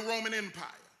the Roman Empire.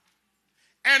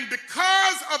 And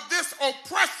because of this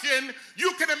oppression,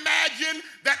 you can imagine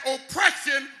that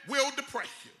oppression will depress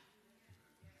you.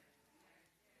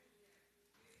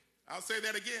 I'll say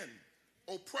that again.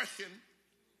 Oppression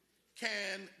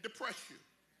can depress you.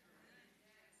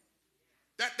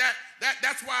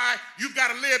 That's why you've got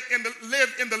to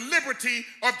live in the liberty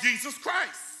of Jesus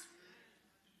Christ.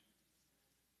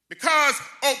 Because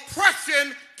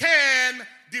oppression can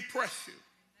depress you.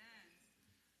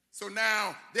 So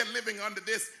now they're living under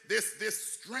this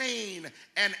strain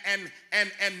and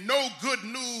no good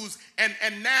news,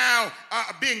 and now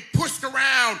being pushed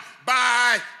around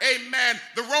by, amen,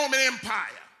 the Roman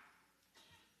Empire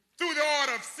through the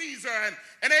order of Caesar,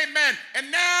 and amen.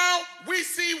 And now we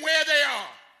see where they are.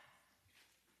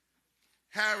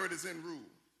 Herod is in rule,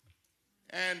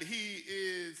 and he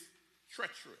is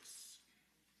treacherous.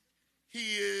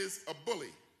 He is a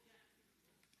bully.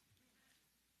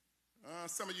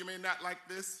 Some of you may not like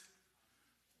this,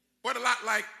 but a lot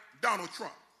like Donald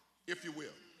Trump, if you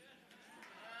will.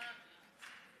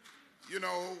 You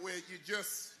know, where you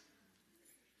just,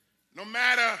 no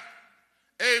matter,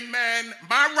 amen,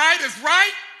 my right is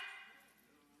right,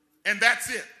 and that's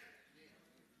it.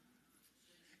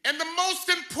 And the most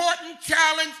important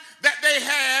challenge that they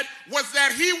had was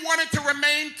that he wanted to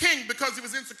remain king because he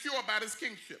was insecure about his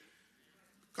kingship.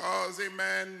 Because,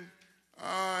 amen,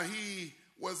 he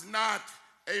was not,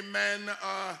 amen,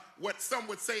 what some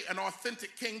would say an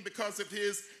authentic king because of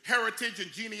his heritage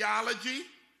and genealogy.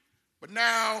 But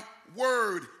now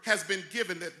word has been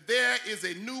given that there is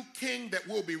a new king that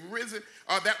will be risen,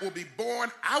 that will be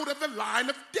born out of the line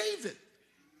of David.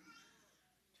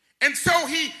 And so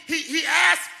he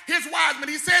asked his wise men,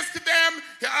 he says to them,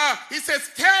 he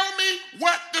says, tell me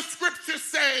what the scriptures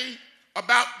say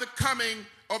about the coming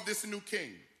of this new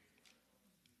king.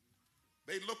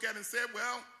 They look at it and said,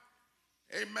 well,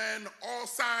 amen, all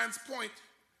signs point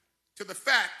to the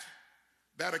fact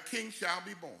that a king shall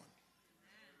be born.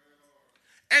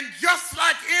 And just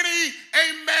like any,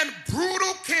 amen,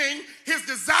 brutal king, his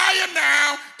desire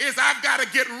now is I've got to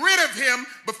get rid of him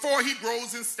before he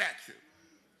grows in stature.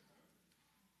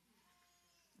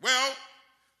 Well,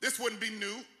 this wouldn't be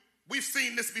new. We've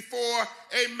seen this before,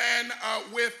 amen,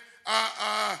 with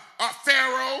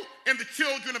Pharaoh and the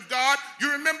children of God.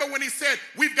 You remember when he said,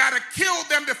 we've got to kill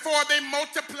them before they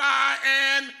multiply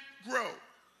and grow.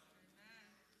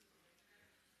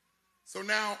 So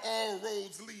now all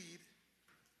roads lead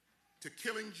to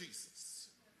killing Jesus.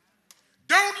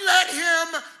 Don't let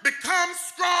him become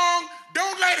strong.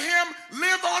 Don't let him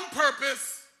live on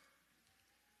purpose.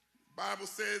 The Bible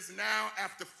says now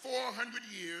after 400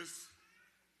 years,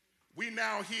 we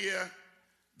now hear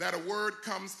that a word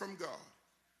comes from God.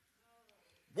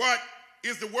 What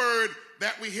is the word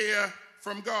that we hear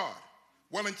from God?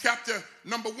 Well, in chapter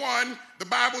number 1, the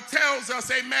Bible tells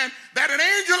us, amen, that an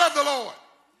angel of the Lord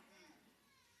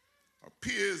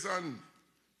appears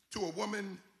unto a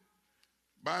woman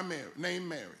by Mary, named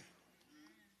Mary.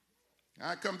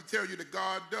 I come to tell you that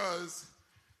God does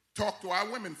talk to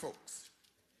our women folks.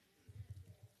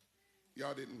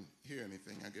 Y'all didn't hear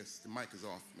anything. I guess the mic is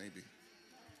off, maybe.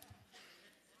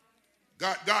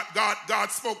 God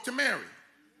spoke to Mary.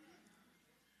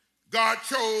 God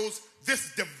chose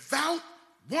this devout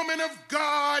woman of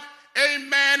God,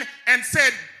 amen, and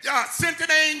said, sent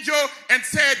an angel and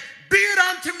said, be it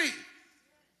unto me.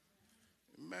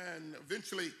 Amen.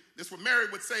 Eventually, this is what Mary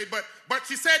would say, but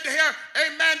she said to her,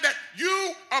 amen, that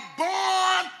you are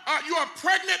born, you are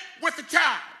pregnant with a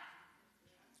child.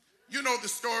 You know the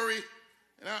story.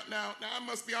 Now, I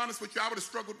must be honest with you, I would have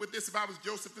struggled with this if I was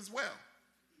Joseph as well.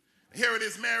 Here it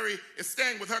is, Mary is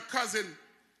staying with her cousin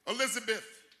Elizabeth,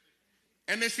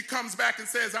 and then she comes back and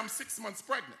says, I'm 6 months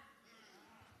pregnant.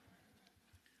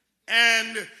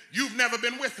 And you've never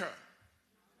been with her.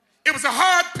 It was a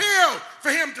hard pill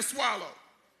for him to swallow.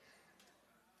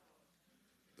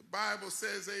 The Bible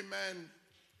says, amen,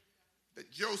 that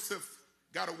Joseph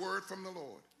got a word from the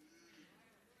Lord.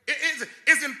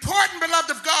 It's important,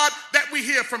 beloved of God, that we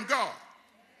hear from God.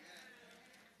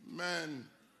 Man,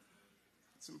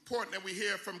 it's important that we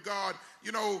hear from God.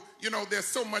 You know, there's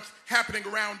so much happening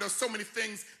around us, so many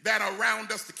things that are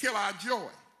around us to kill our joy.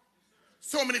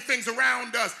 So many things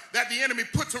around us that the enemy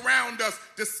puts around us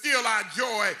to steal our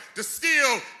joy, to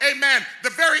steal, amen,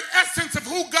 the very essence of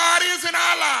who God is in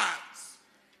our lives.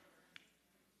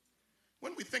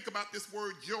 When we think about this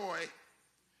word joy,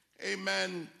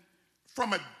 amen,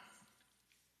 from a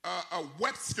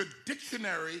Webster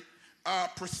dictionary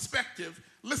perspective,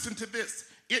 listen to this.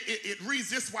 It reads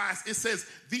this wise. It says,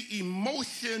 the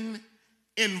emotion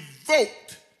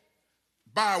invoked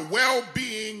by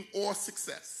well-being or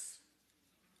success.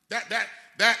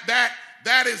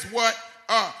 That is what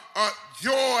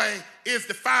joy is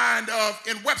defined of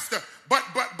in Webster.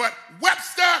 But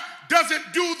Webster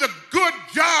doesn't do the good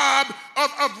job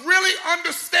of really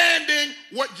understanding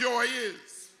what joy is.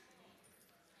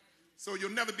 So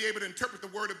you'll never be able to interpret the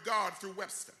word of God through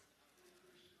Webster.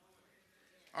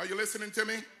 Are you listening to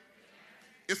me?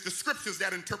 It's the scriptures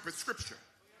that interpret scripture.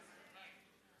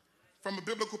 From a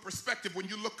biblical perspective, when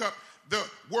you look up the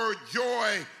word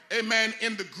joy, amen,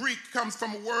 in the Greek comes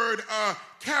from a word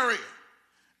carrier.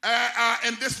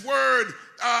 And this word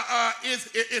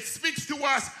it speaks to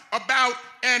us about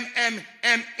an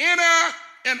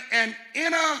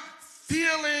inner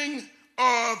feeling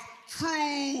of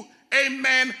true,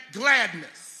 amen,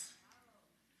 gladness.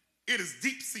 It is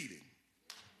deep-seated.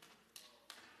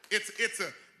 It's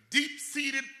a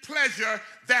deep-seated pleasure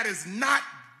that is not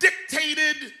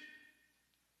dictated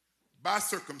by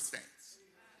circumstance.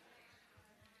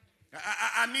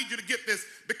 I need you to get this,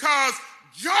 because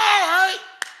joy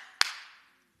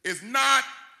is not,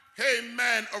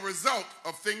 amen, a result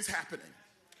of things happening.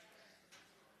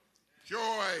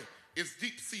 Joy is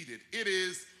deep-seated. It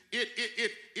is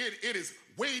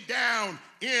way down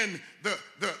in the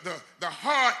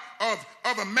heart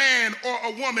of a man or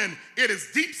a woman. It is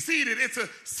deep-seated. It's a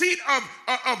seat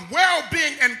of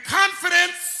well-being and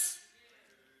confidence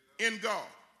in God.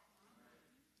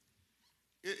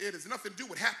 It has nothing to do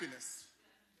with happiness.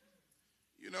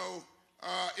 You know,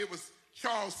 it was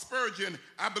Charles Spurgeon,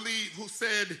 I believe, who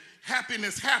said,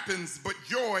 happiness happens, but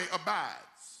joy abides.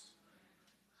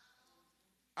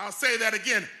 I'll say that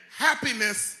again.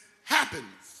 Happiness happens.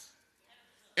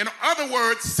 In other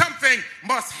words, something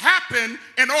must happen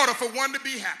in order for one to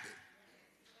be happy.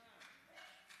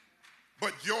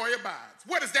 but joy abides.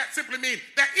 What does that simply mean?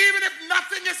 That even if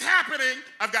nothing is happening,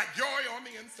 I've got joy on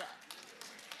the inside.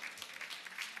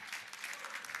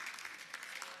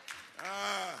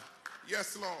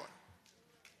 Yes, Lord.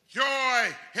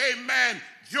 Joy, amen.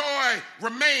 Joy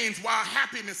remains while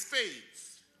happiness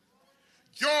fades.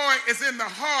 Joy is in the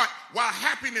heart while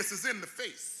happiness is in the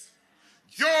face.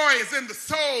 Joy is in the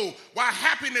soul while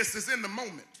happiness is in the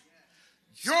moment.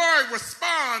 Joy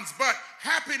responds, but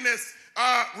happiness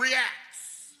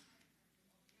reacts.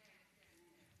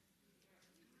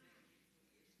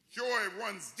 Joy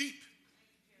runs deep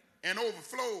and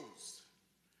overflows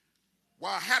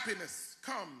while happiness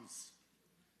comes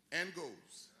and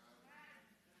goes.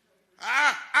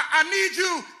 I need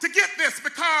you to get this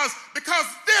because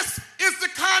this is the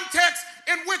context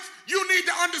in which you need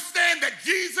to understand that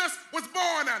Jesus was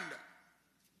born under.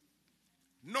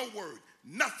 No word,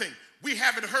 nothing. We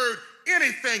haven't heard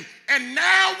anything. And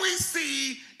now we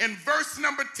see in verse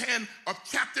number 10 of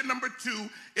chapter number 2,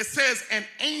 it says, an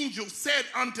angel said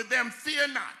unto them, fear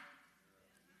not.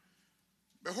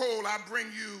 Behold, I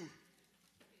bring you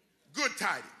good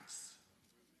tidings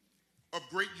of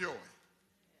great joy,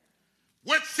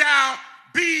 which shall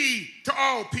be to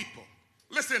all people.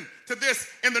 Listen to this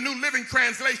in the New Living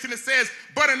Translation. It says,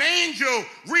 but an angel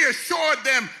reassured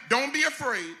them, don't be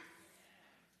afraid.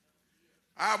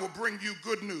 I will bring you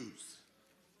good news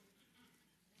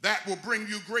that will bring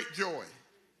you great joy,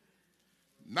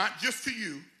 not just to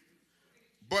you,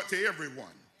 but to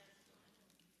everyone.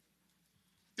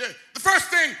 The first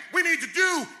thing we need to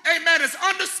do, amen, is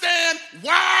understand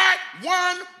why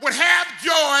one would have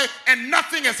joy and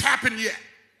nothing has happened yet.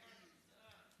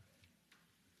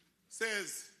 It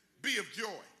says, be of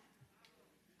joy.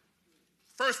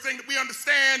 First thing that we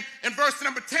understand in verse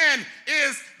number 10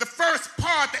 is the first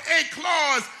part, the A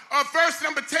clause of verse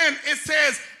number 10. It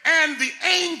says, and the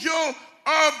angel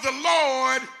of the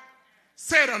Lord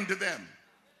said unto them.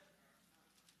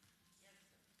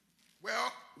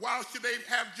 Well, why should they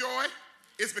have joy?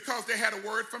 It's because they had a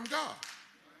word from God.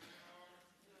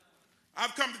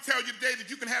 I've come to tell you today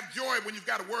that you can have joy when you've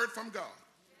got a word from God.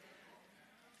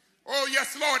 Oh,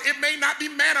 yes, Lord, it may not be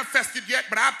manifested yet,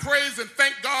 but I praise and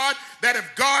thank God that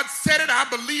if God said it, I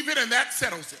believe it, and that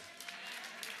settles it.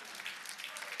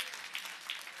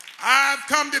 I've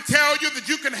come to tell you that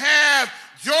you can have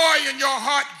joy in your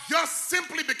heart just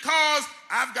simply because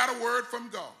I've got a word from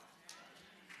God.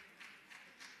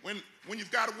 When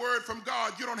you've got a word from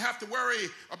God, you don't have to worry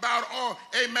about,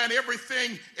 amen,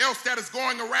 everything else that is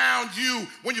going around you.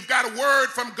 When you've got a word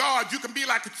from God, you can be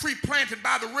like a tree planted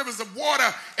by the rivers of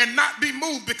water and not be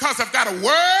moved because I've got a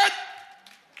word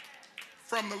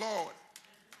from the Lord.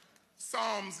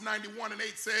 Psalms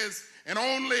 91:8 says, and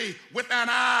only with thine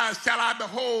eyes shall I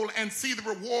behold and see the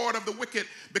reward of the wicked,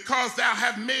 because thou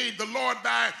have made the Lord,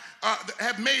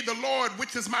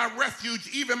 which is my refuge,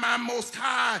 even my most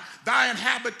high, thy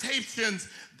habitations.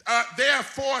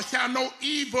 Therefore shall no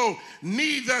evil,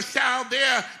 neither shall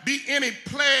there be any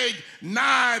plague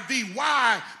nigh thee.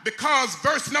 Why? Because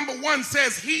verse number 1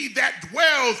 says, he that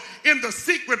dwells in the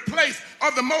secret place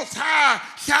of the Most High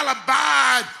shall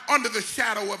abide under the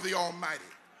shadow of the Almighty.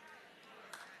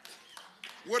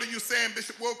 What are you saying,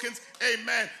 Bishop Wilkins?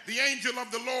 Amen. The angel of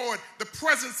the Lord, the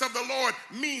presence of the Lord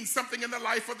means something in the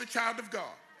life of the child of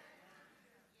God.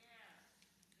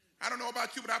 I don't know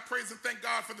about you, but I praise and thank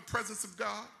God for the presence of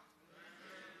God.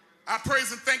 I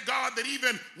praise and thank God that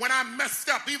even when I messed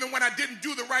up, even when I didn't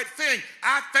do the right thing,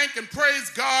 I thank and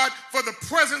praise God for the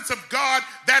presence of God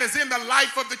that is in the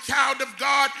life of the child of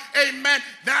God. Amen.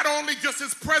 Not only just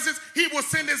his presence, he will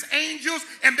send his angels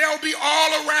and they'll be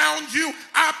all around you.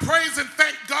 I praise and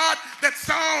thank God that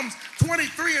Psalms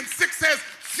 23:6 says,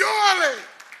 surely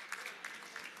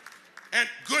and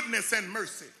goodness and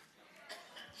mercy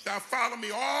shall follow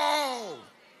me all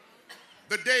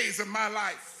the days of my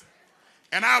life,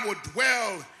 and I will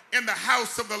dwell in the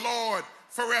house of the Lord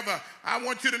forever. I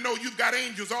want you to know you've got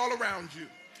angels all around you.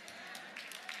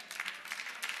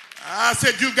 I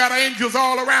said you've got angels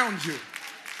all around you.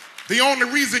 The only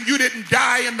reason you didn't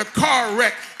die in the car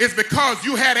wreck is because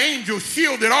you had angels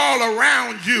shielded all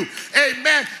around you.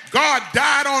 Amen. God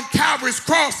died on Calvary's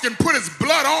cross and put his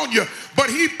blood on you,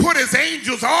 but he put his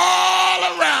angels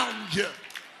all around you.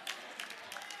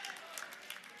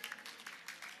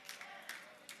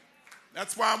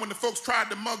 That's why when the folks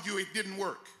tried to mug you, it didn't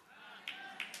work.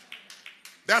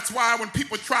 That's why when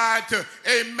people tried to,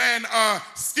 amen,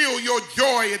 steal your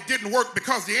joy, it didn't work,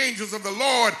 because the angels of the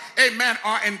Lord, amen,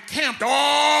 are encamped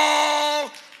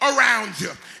all around you.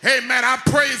 Amen. I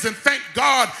praise and thank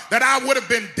God that I would have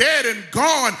been dead and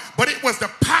gone, but it was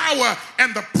the power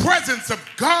and the presence of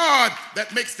God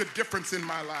that makes the difference in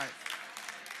my life.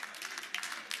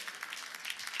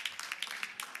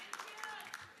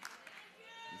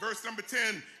 verse number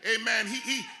 10, amen,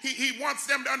 he wants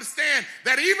them to understand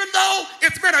that even though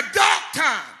it's been a dark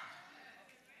time,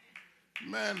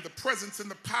 man, the presence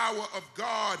and the power of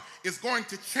God is going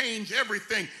to change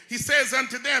everything. He says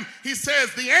unto them, he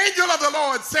says, the angel of the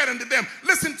Lord said unto them,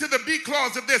 listen to the B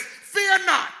clause of this, fear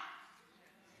not.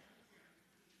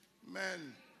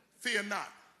 Man, fear not.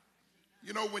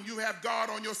 You know, when you have God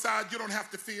on your side, you don't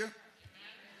have to fear.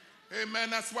 Amen.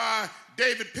 That's why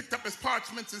David picked up his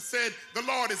parchments and said, the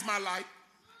Lord is my light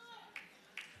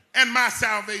and my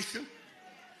salvation.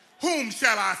 Whom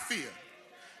shall I fear?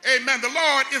 Amen. The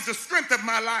Lord is the strength of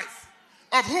my life.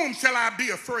 Of whom shall I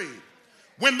be afraid?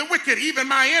 When the wicked, even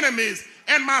my enemies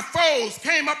and my foes,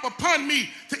 came up upon me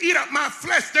to eat up my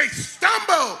flesh, they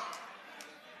stumbled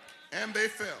and they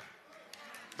fell.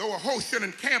 Though a host should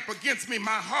encamp against me, my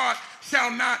heart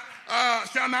shall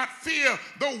not fear.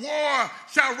 Though war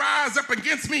shall rise up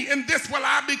against me, in this will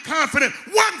I be confident.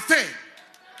 One thing.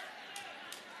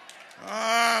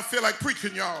 I feel like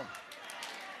preaching, y'all.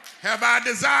 Have I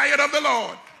desired of the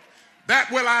Lord,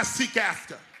 that will I seek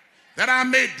after, that I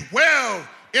may dwell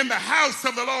in the house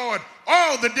of the Lord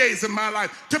all the days of my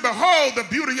life, to behold the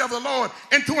beauty of the Lord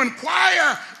and to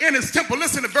inquire in his temple.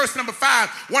 Listen to verse number 5,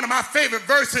 one of my favorite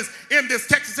verses in this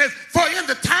text. It says, for in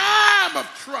the time of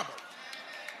trouble.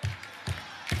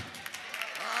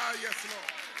 Yes,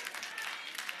 Lord.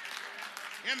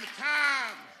 In the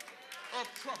time of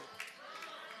trouble.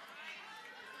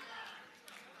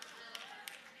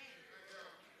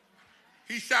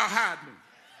 He shall hide me.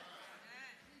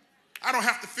 I don't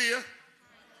have to fear,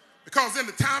 because in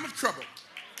the time of trouble,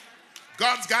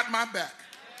 God's got my back.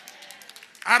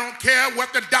 I don't care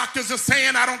what the doctors are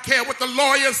saying. I don't care what the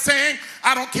lawyer's saying.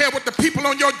 I don't care what the people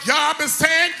on your job is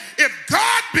saying. If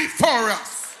God be for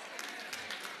us,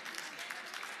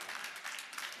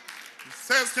 he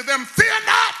says to them, fear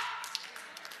not.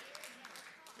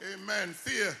 Amen.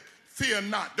 Fear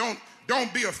not.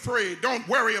 Don't be afraid. Don't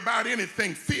worry about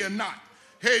anything. Fear not.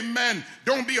 Amen.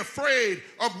 Don't be afraid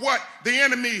of what the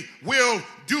enemy will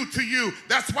do to you.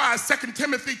 That's why 2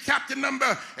 Timothy chapter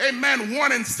number, amen,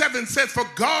 1 and 7 says, for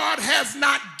God has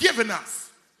not given us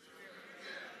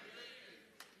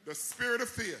the spirit of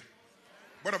fear,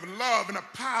 but of love and of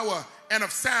power and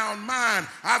of sound mind.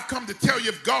 I've come to tell you,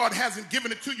 if God hasn't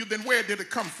given it to you, then where did it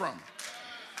come from?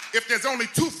 If there's only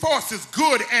two forces,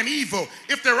 good and evil,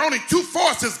 if there are only two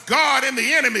forces, God and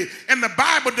the enemy, and the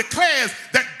Bible declares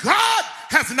that God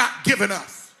has not given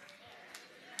us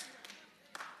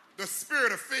the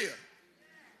spirit of fear,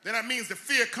 then that means the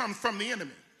fear comes from the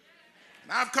enemy.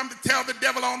 And I've come to tell the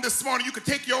devil on this morning, you can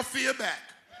take your fear back.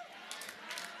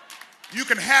 You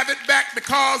can have it back,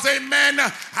 because, amen,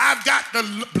 I've got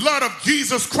the blood of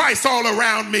Jesus Christ all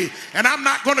around me. And I'm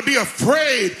not going to be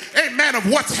afraid, amen, of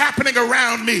what's happening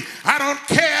around me. I don't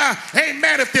care,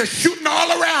 amen, if they're shooting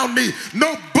all around me.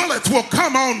 No bullets will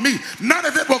come on me. None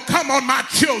of it will come on my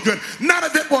children. None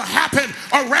of it will happen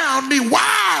around me.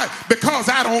 Why? Because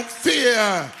I don't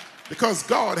fear. Because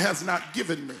God has not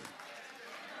given me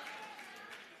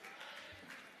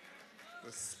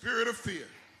the spirit of fear,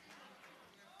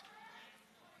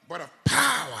 but of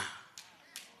power,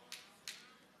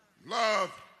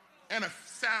 love, and a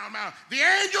sound mind. The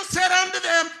angel said unto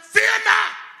them, fear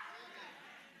not.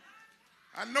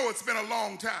 I know it's been a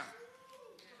long time.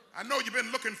 I know you've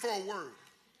been looking for a word.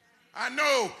 I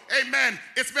know, amen,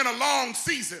 it's been a long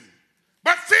season.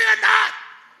 But fear not.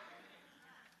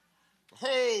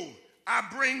 Behold, I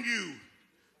bring you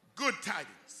good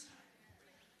tidings.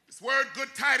 This word good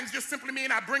tidings just simply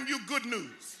means I bring you good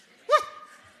news. Woo!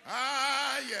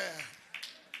 Yeah.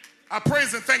 I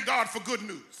praise and thank God for good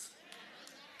news.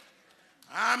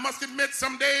 I must admit,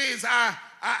 some days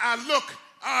I look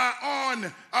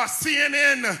on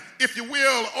CNN, if you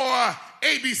will, or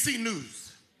ABC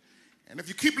News. And if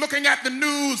you keep looking at the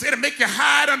news, it'll make you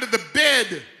hide under the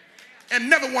bed and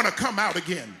never want to come out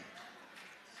again.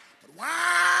 But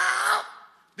wow,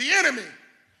 the enemy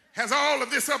has all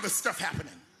of this other stuff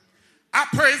happening. I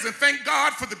praise and thank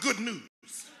God for the good news.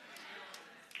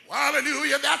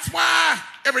 Hallelujah. That's why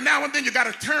every now and then you got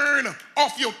to turn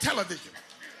off your television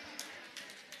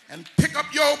and pick up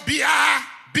your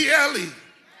Bible,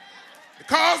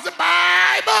 because the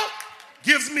Bible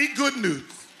gives me good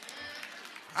news.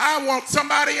 I want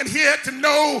somebody in here to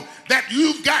know that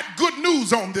you've got good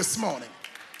news on this morning.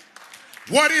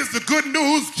 What is the good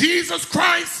news? Jesus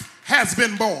Christ has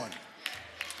been born.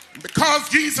 Because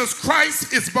Jesus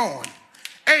Christ is born,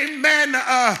 amen,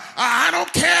 I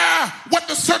don't care what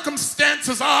the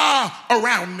circumstances are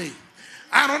around me.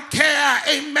 I don't care,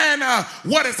 amen,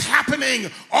 what is happening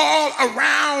all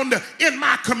around in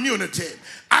my community.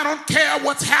 I don't care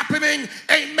what's happening,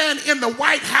 amen, in the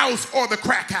White House or the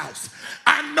crack house.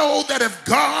 I know that if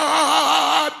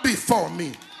God be for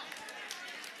me,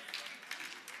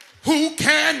 who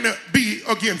can be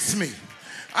against me?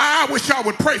 I wish y'all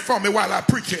would pray for me while I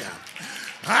preach here.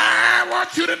 I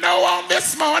want you to know on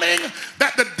this morning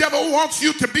that the devil wants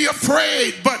you to be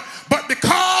afraid, but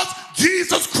because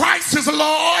Jesus Christ is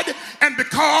Lord and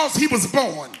because he was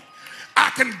born, I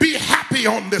can be happy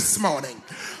on this morning.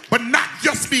 But not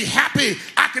just be happy,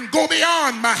 I can go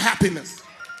beyond my happiness.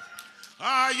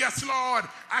 Yes, Lord,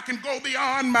 I can go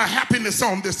beyond my happiness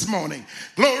on this morning.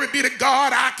 Glory be to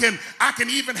God, I can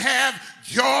even have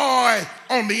joy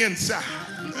on the inside.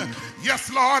 Yes,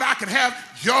 Lord, I can have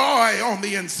joy on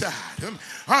the inside.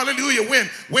 Hallelujah.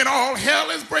 When all hell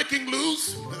is breaking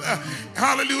loose,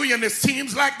 hallelujah, and it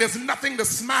seems like there's nothing to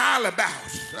smile about,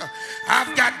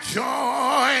 I've got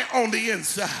joy on the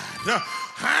inside.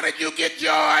 How did you get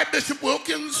joy, Bishop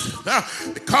Wilkins?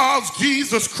 Because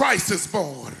Jesus Christ is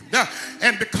born.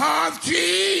 And because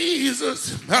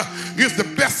Jesus is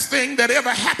the best thing that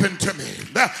ever happened to me.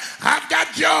 I've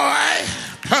got joy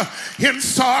in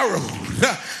sorrow.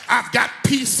 I've got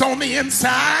peace on the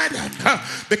inside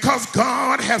because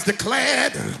God has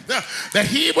declared that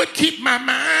he would keep my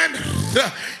mind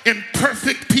in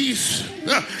perfect peace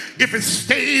if it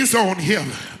stays on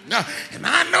him. And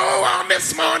I know on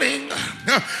this morning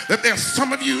that there's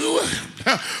some of you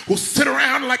who sit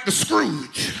around like the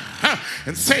Scrooge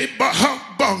and say, "Bung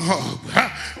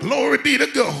hug, glory be to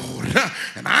God."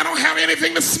 And I don't have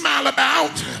anything to smile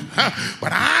about,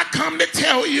 but I come to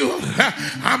tell you,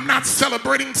 I'm not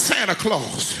celebrating Santa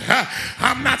Claus.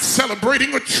 I'm not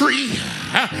celebrating a tree.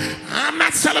 I'm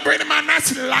not celebrating my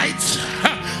nice lights,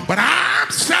 but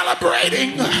I'm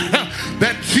celebrating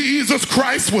that Jesus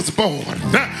Christ was born.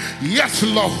 Yes,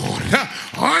 Lord.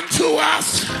 Unto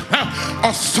us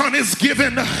a son is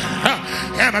given,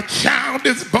 and a child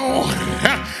is born,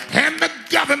 and the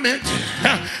government,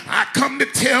 I come to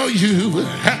tell you,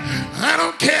 I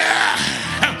don't care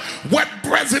what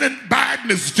President Biden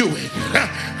is doing.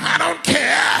 I don't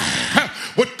care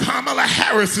what Kamala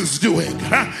Harris is doing.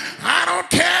 I don't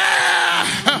care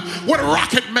what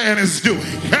Rocket Man is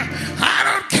doing. I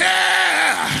don't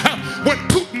care what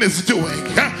Putin is doing.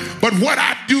 But what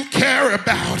I do care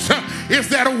about is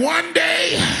that one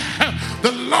day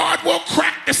the Lord will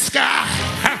crack the sky,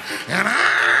 and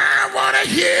I want to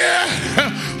hear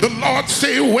the Lord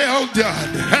say, "Well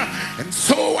done." And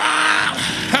so while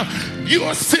you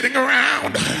are sitting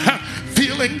around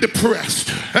feeling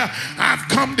depressed, I've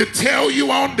come to tell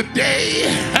you on the day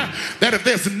that if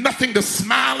there's nothing to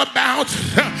smile about,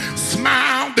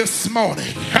 smile this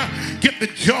morning. Get the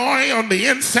joy on the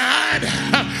inside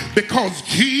because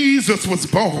Jesus was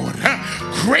born.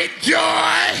 Great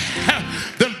joy.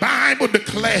 The Bible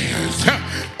declares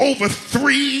over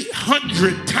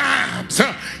 300 times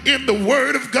in the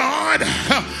Word of God,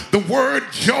 the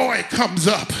word joy comes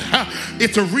up.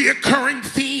 It's a reoccurring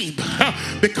theme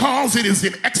because it is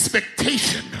an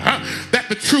expectation that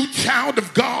the true child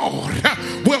of God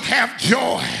will have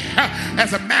joy.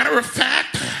 As a matter of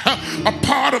fact, a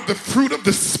part of the fruit of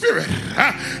the Spirit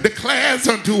declares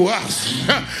unto us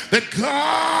that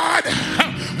God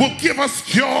will give us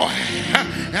joy.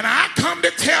 And I come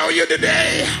to tell you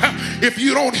today, if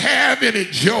you don't have any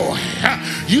joy,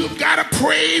 you've got to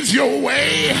praise your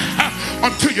way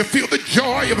until you feel the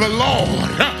joy of the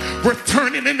Lord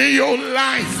returning into your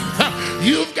life.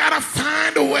 You've got to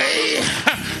find a way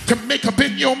to make up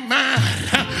in your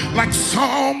mind, like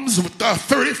Psalms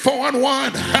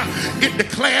 34:1. It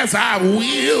declares, "I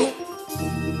will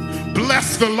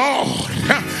bless the Lord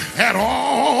at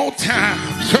all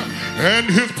times, and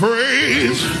his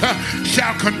praise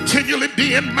shall continually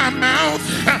be in my mouth.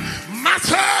 My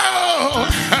soul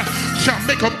shall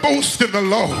make a boast in the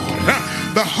Lord.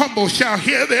 The humble shall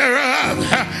hear thereof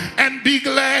and be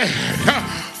glad.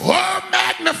 Oh,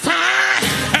 magnify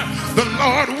the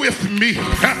Lord with me.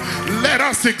 Let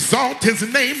us exalt his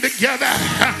name together."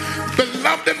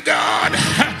 Beloved of God,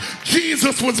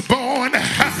 Jesus was born.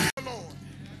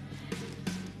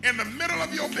 In the middle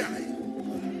of your belly,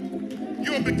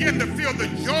 you'll begin to feel the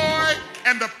joy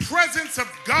and the presence of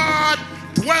God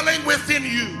dwelling within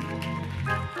you.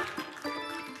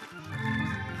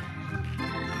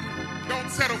 Don't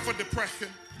settle for depression.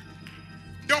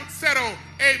 Don't settle,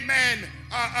 amen,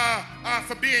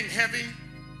 for being heavy.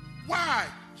 Why?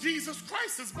 Jesus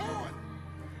Christ is born.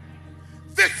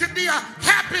 This should be a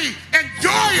happy and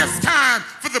joyous time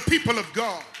for the people of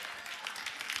God.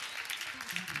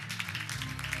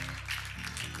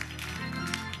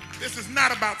 This is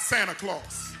not about Santa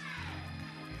Claus.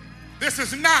 This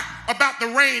is not about the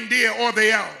reindeer or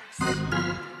the elves.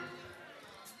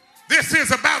 This is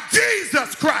about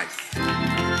Jesus Christ.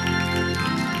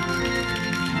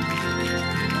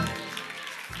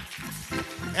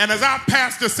 And as our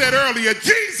pastor said earlier,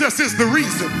 Jesus is the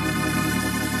reason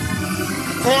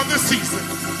for the season.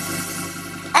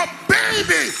 A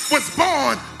baby was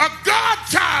born. A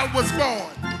God-child was born.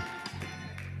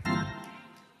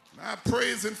 I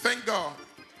praise and thank God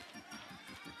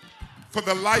for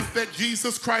the life that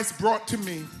Jesus Christ brought to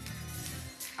me.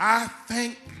 I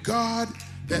thank God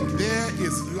that there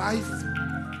is life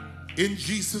in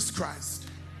Jesus Christ.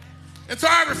 And so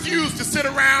I refuse to sit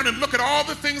around and look at all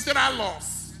the things that I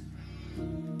lost,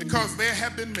 because there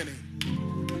have been many.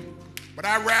 But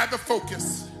I rather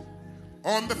focus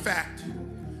on the fact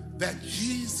that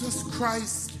Jesus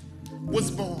Christ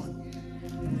was born.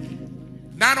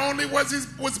 Not only was he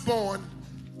born,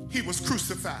 he was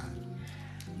crucified.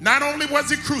 Not only was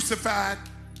he crucified,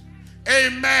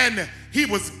 amen, he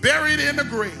was buried in a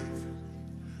grave.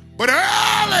 But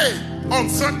early on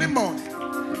Sunday morning,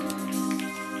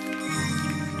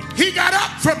 he got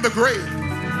up from the grave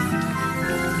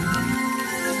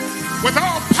with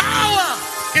all power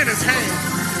in his hand.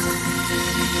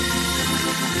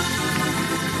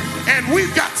 And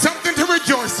we've got something to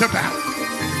rejoice about.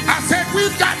 I said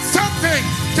we've got something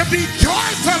to be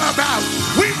joyful about.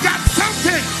 We've got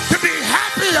something to be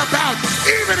happy about,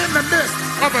 even in the midst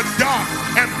of a dark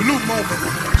and blue moment.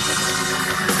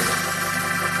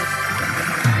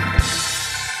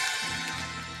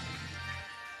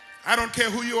 I don't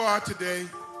care who you are today,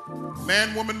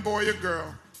 man, woman, boy, or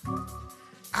girl.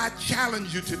 I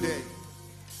challenge you today.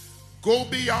 Go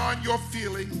beyond your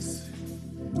feelings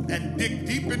and dig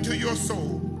deep into your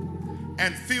soul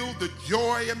and feel the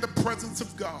joy and the presence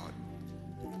of God,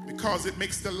 because it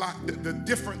makes the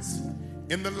difference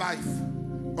in the life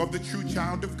of the true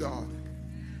child of God.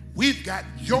 We've got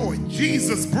joy.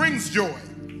 Jesus brings joy.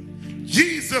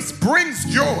 Jesus brings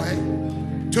joy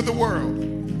to the world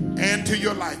and to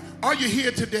your life. Are you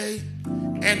here today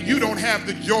and you don't have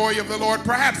the joy of the Lord?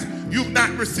 Perhaps you've not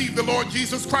received the Lord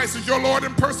Jesus Christ as your Lord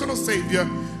and personal Savior.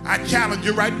 I challenge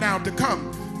you right now to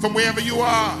come from wherever you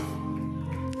are.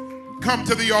 Come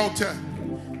to the altar.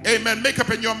 Amen. Make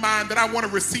up in your mind that I want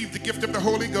to receive the gift of the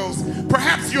Holy Ghost.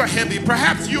 Perhaps you're heavy.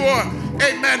 Perhaps you're,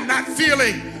 amen, not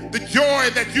feeling the joy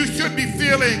that you should be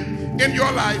feeling in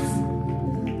your life.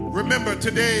 Remember,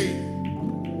 today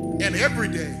and every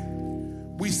day,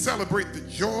 we celebrate the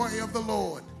joy of the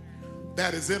Lord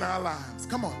that is in our lives.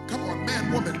 Come on,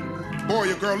 man, woman,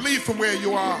 boy, or girl, leave from where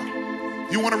you are.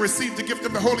 You want to receive the gift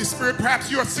of the Holy Spirit.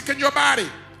 Perhaps you are sick in your body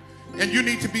and you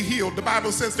need to be healed. The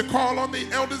Bible says to call on the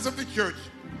elders of the church,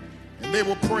 and they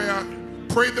will pray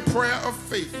the prayer of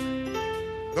faith.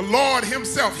 The Lord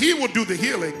himself, he will do the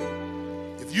healing.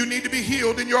 If you need to be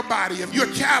healed in your body, if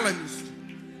you're challenged,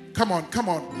 come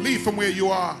on, leave from where you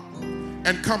are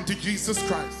and come to Jesus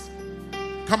Christ.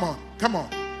 Come on. Come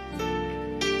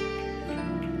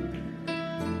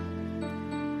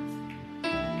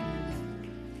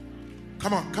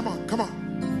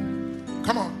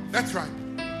on, that's right.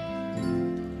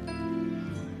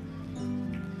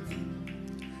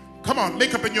 Come on,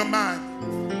 make up in your mind.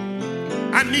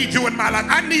 I need you in my life.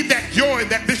 I need that joy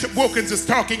that Bishop Wilkins is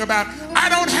talking about. I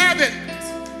don't have it.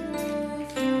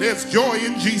 There's joy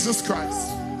in Jesus Christ.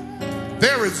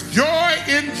 There is joy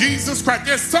in Jesus Christ.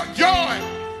 There's such joy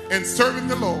in serving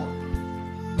the Lord.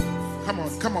 Come on.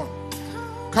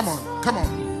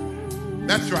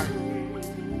 That's right.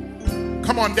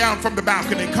 Come on down from the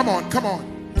balcony. Come on. Come on.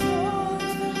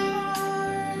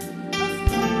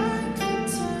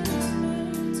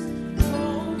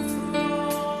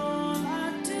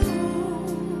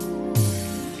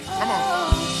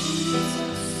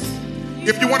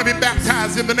 If you want to be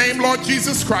baptized in the name Lord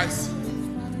Jesus Christ,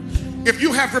 if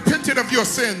you have repented of your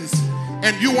sins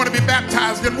and you want to be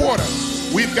baptized in water,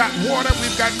 we've got water,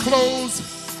 we've got clothes.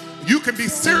 You can be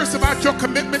serious about your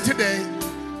commitment today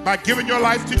by giving your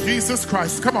life to Jesus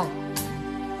Christ. Come on.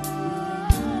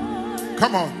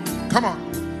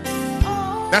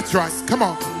 That's right. Come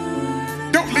on.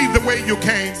 Don't leave the way you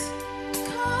came.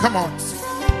 Come on.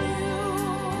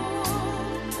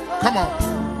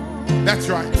 That's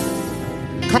right.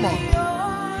 Come on.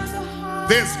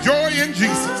 There's joy in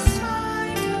Jesus.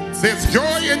 There's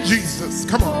joy in Jesus.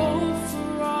 Come on.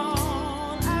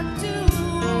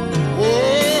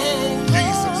 Oh,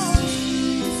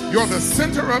 Jesus. You're the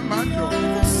center of my joy.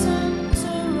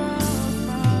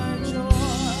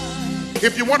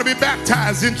 If you want to be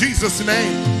baptized in Jesus'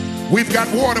 name, we've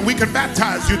got water. We can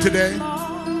baptize you today.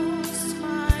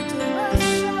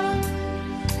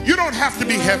 You don't have to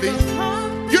be heavy.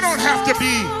 You don't have to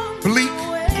be bleak.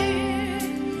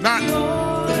 Not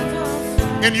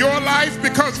in your life,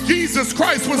 because Jesus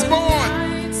Christ was born.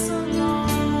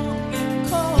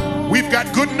 We've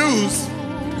got good news.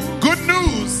 Good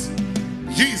news.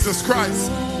 Jesus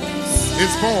Christ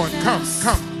is born. Come,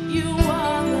 come.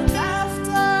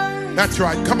 That's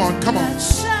right. Come on, come on.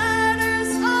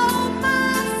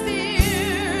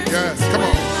 Yes, come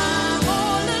on.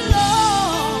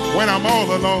 When I'm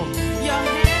all alone.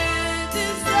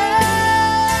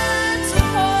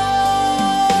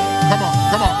 Come on,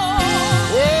 come on.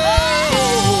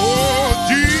 Oh,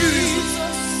 Jesus.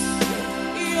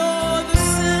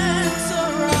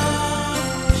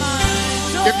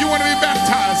 If you want to be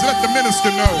baptized, let the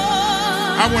minister know.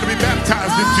 I want to be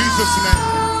baptized in Jesus' name.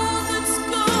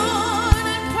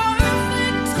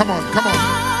 Come on, come on.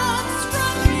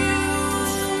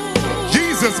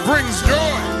 Jesus brings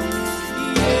joy.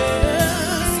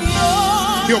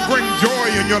 He'll bring joy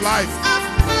in your life.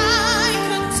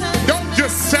 Don't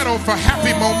just settle for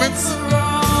happy moments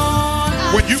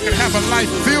when you can have a life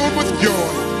filled with joy.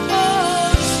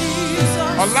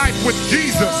 A life with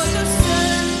Jesus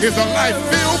is a life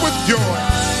filled with joy.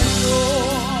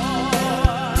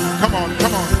 Come on,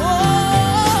 come on.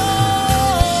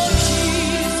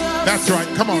 That's right.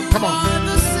 Come on, come on.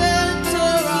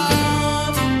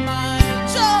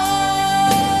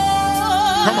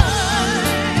 Come on.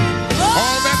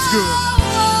 All that's good.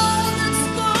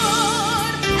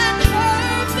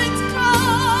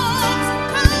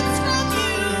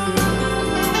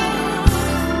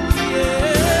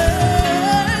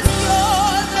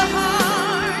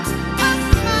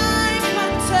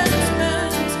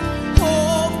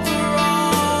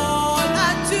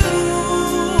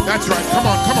 That's right. Come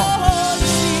on, come on.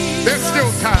 There's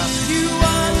still time.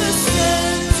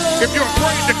 If you're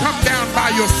afraid to come down by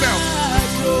yourself,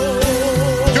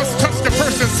 just touch the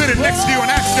person sitting next to you and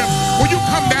ask them, will you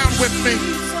come down with me?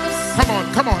 Come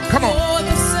on, come on, come on.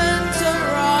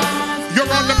 You're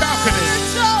on the balcony.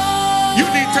 You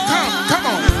need to come. Come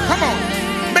on, come on.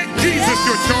 Make Jesus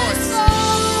your choice.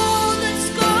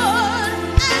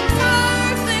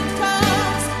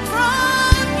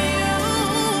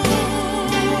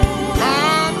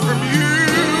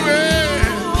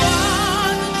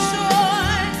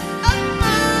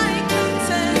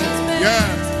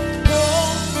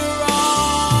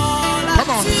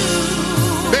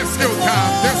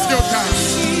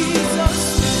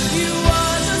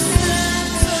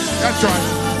 That's right.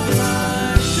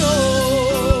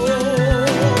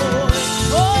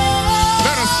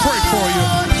 Let us pray for you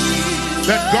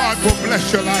that God will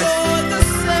bless your life,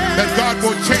 that God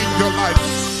will change your life,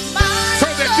 so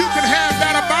that you can have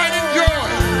that abiding joy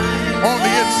on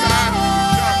the inside.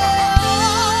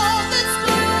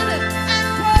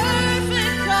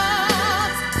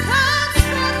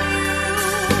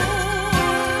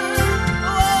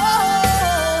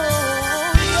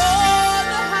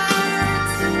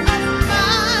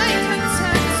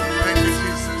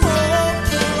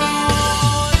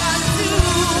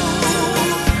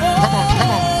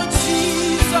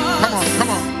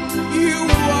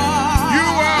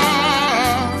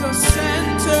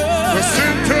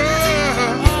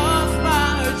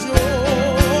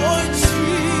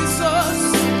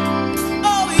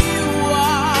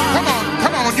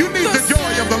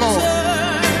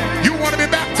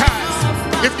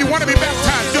 If you want to be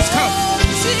baptized, just come.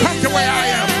 Come to where I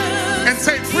am and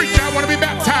say, preacher, I want to be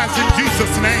baptized in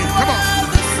Jesus' name. Come on.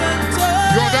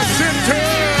 You're the center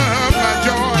of my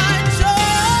joy.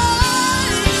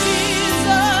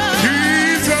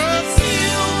 Jesus,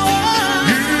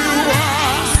 you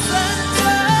are.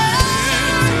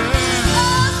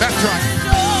 That's right.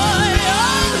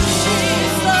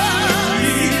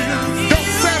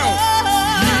 Don't settle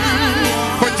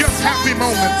for just happy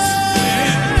moments.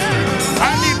 I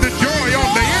need the joy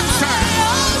on the inside.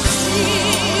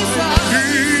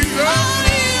 Jesus.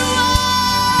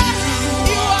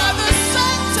 You are the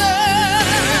center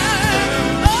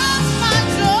of my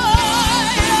joy.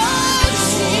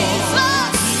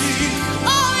 Jesus.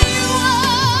 Oh, you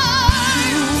are.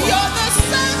 You're the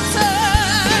center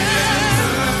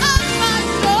of my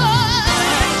joy.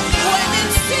 When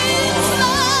it seems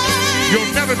like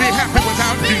you'll never be happy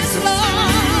without Jesus.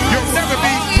 You'll never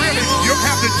be really, you'll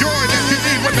have the joy that you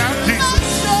need without Jesus.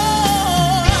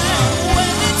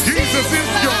 Jesus is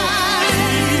joy.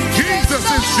 Jesus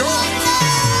is joy.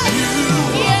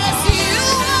 Yes, you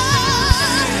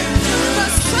are the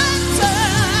center.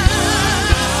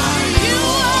 You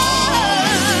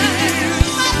are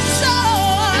my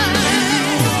joy.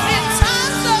 In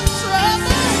times of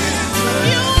trouble,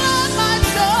 you are my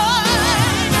joy.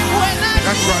 When I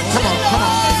That's right. Come on, come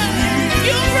on.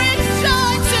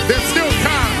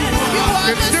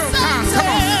 It's still time. Come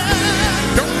on.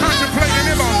 Don't contemplate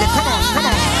any longer. Come on, come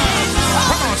on.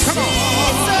 Come on, come on.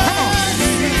 Come on.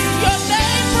 Your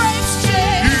name breaks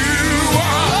chains. You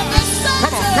are.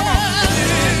 Come on, come on.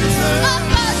 Of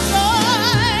my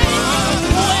joy.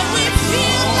 When we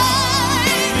feel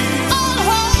like all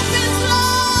hope is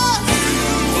lost,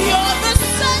 you're the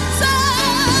center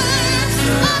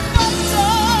of my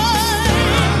joy.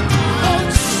 Oh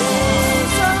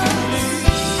Jesus,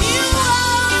 you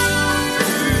are the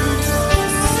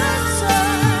center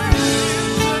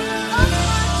of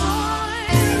my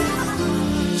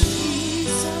joy.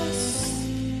 Jesus,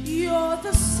 you're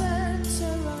the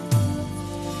center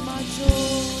of my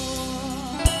joy.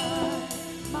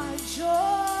 My joy.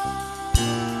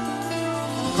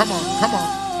 Come on, come on.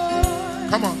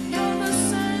 Come on. You're the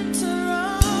center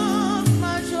of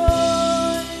my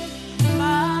joy.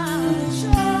 My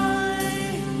joy.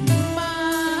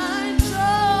 My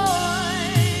joy.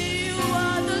 You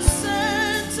are the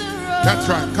center of That's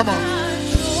right. Come on. my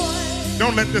joy.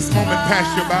 Don't let this moment pass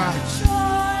you by.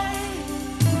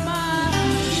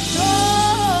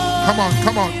 Come on,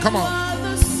 come on, come on.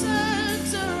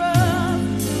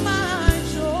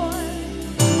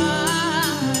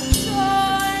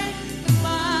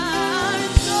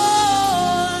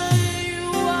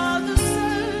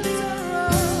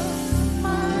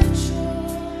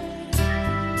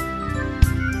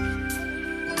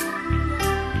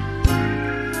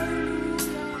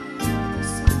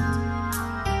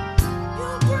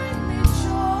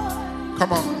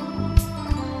 Come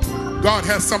on. God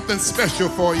has something special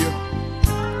for you.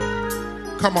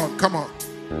 Come on, come on.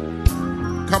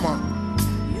 Come on.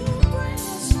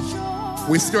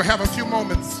 We still have a few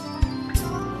moments.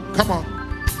 Come on.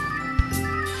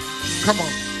 Come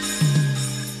on.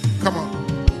 Come on.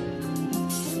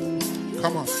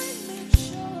 Come on.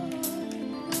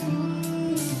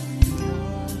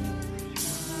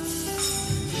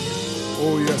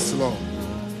 Oh, yes, Lord.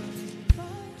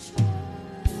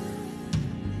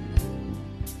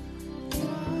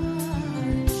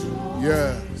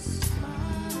 Yes.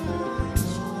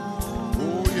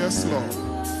 Oh, yes, Lord.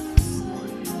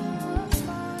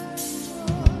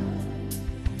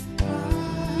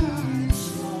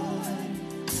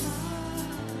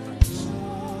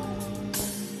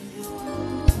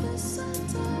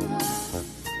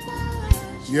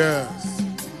 Yes.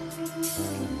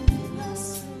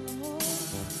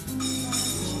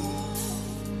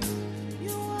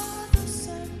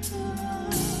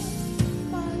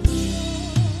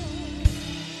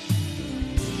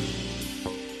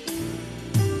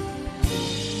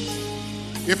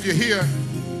 If you're here,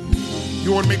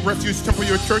 you want to make Refuge Temple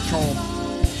your church home.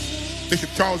 Bishop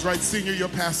Charles Wright Sr., your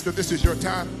pastor, this is your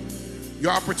time,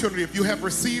 your opportunity. If you have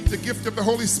received the gift of the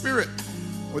Holy Spirit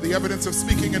or the evidence of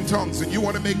speaking in tongues and you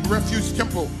want to make Refuge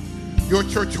Temple your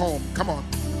church home, come on.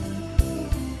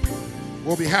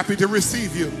 We'll be happy to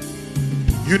receive you.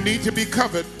 You need to be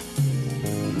covered.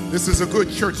 This is a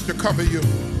good church to cover you.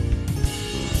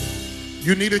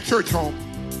 You need a church home.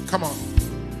 Come on.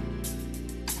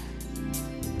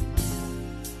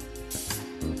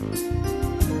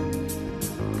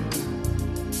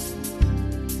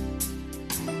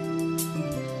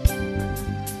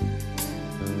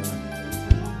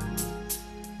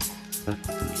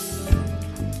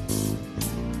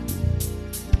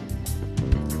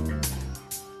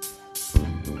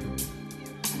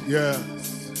 Yes.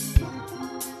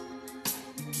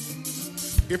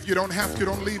 If you don't have to,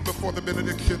 don't leave before the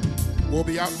benediction. We'll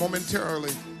be out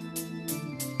momentarily.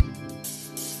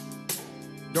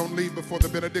 Don't leave before the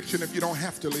benediction if you don't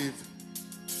have to leave.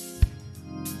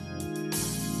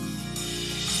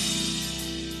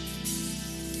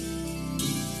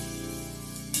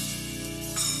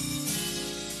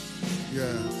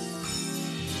 Yes.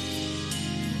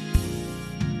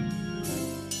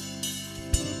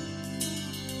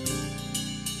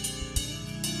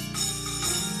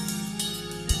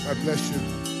 God bless you.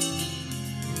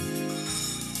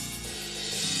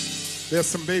 There's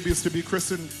some babies to be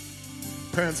christened.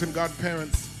 Parents and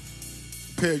godparents,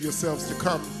 prepare yourselves to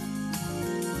come.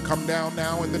 Come down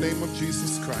now in the name of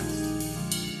Jesus Christ.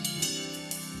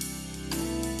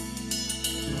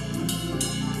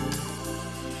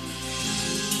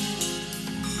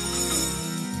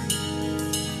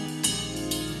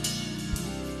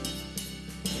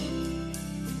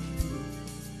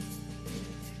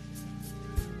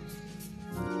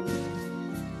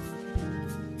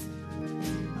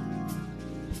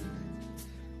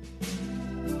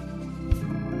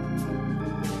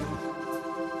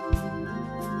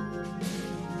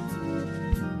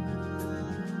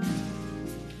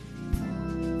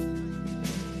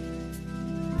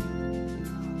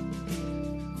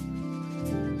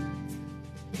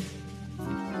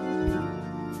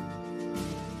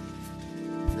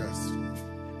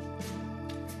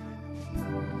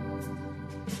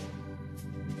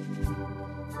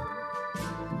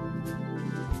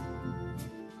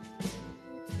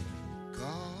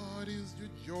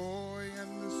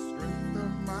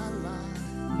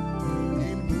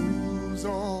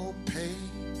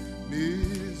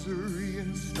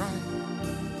 strife.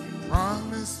 He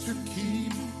promised to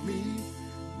keep me,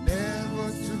 never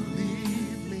to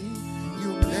leave me.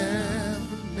 You'll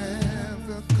never,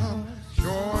 never come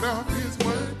short of his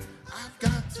word. I've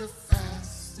got to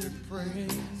fast and pray,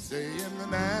 stay in the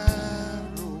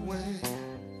narrow way.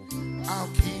 I'll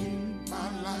keep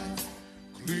my life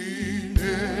clean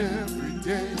every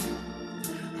day.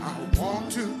 I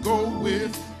want to go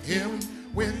with him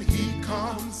when he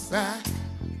comes back.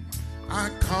 I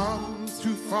come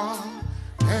too far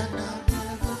and I'll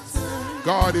never turn.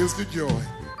 God is the joy.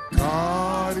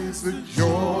 God is the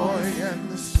joy and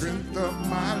the strength of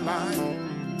my life.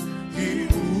 He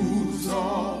moves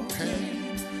all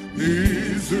pain,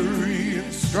 misery,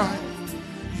 and strife.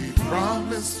 He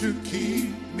promised to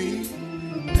keep me,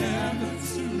 never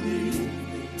to leave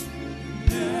me,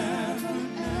 never,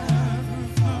 never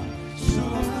come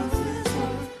short of his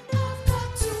word. I've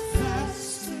got to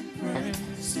fast and pray,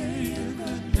 stay in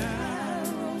the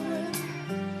narrow way.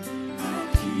 I'll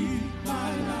keep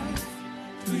my life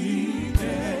clean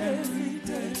every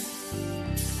day.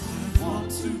 I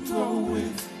want to go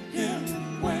with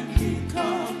him when he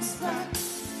comes back.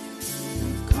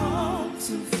 We've come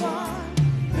too far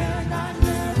and I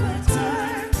never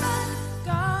turn back.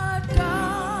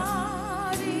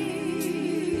 God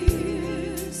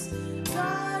is,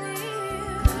 God is,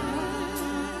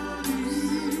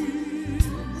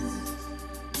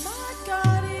 my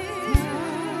God is,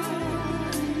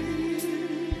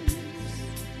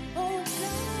 oh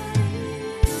God is,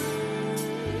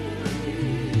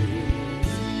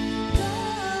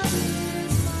 God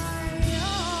is my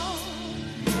own,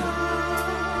 God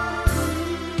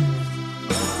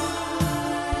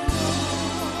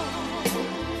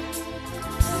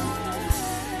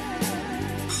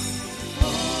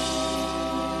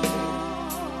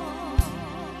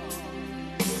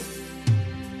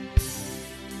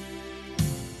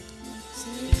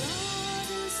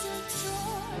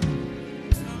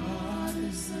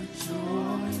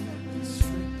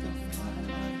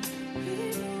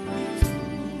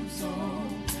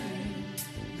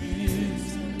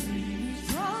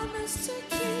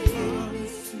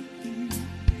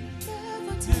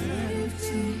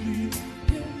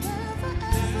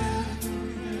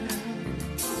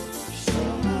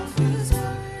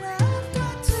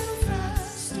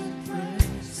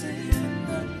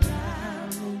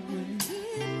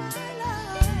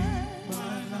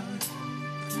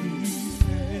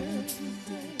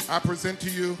I present to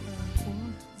you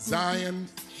Zion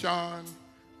Sean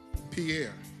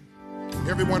Pierre.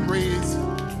 Everyone raise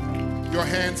your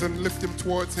hands and lift them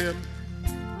towards him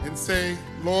and say,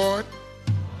 Lord,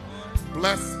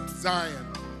 bless Zion.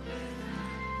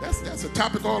 That's a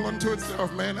topic all unto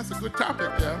itself, man. That's a good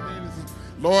topic. Yeah, I mean,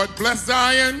 Lord, bless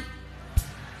Zion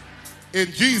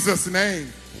in Jesus' name.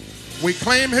 We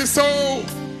claim his soul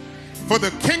for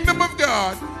the kingdom of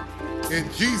God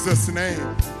in Jesus'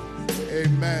 name.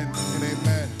 Amen and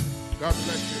amen. God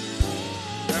bless you.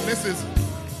 And this is a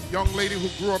young lady who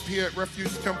grew up here at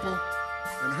Refuge Temple,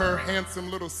 and her handsome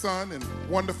little son and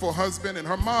wonderful husband and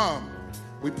her mom.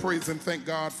 We praise and thank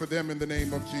God for them in the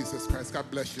name of Jesus Christ. God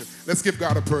bless you. Let's give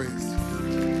God a praise.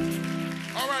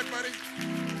 All right, buddy.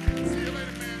 See you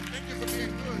later, man. Thank you for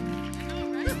being good.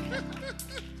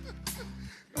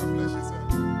 God bless you, son.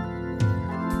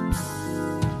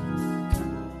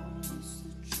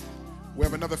 We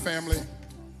have another family.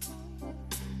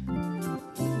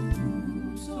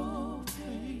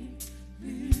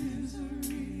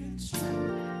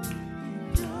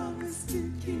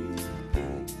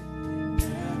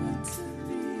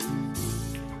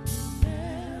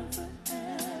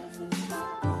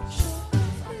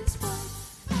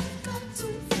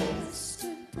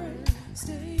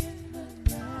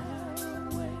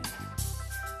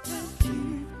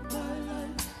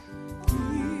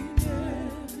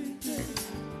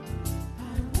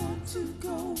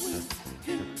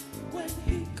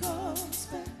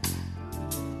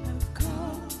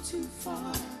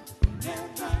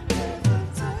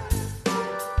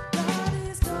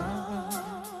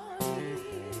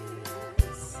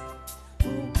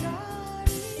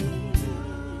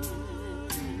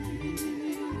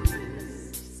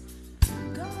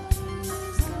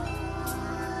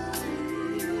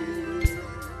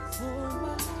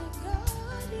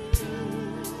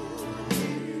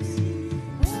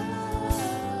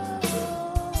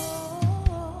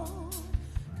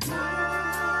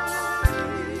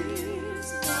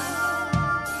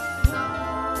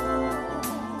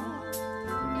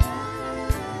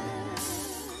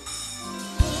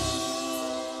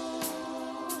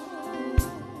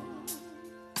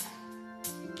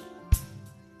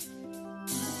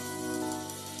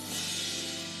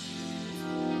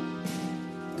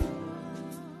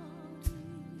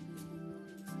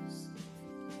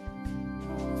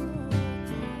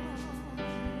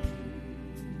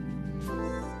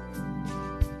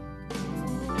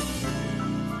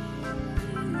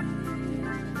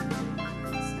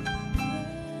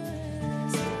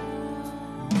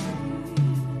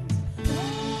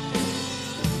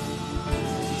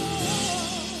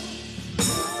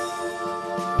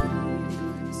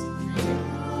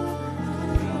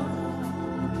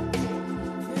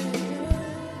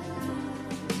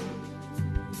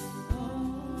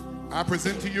 I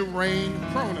present to you Rain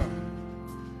Krona.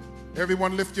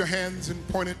 Everyone lift your hands and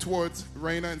point it towards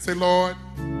Raina and say, Lord,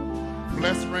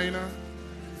 bless Raina.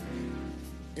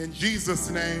 In Jesus'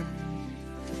 name,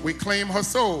 we claim her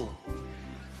soul.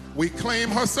 We claim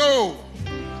her soul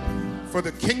for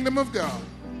the kingdom of God.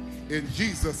 In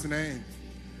Jesus' name,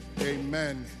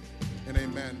 amen and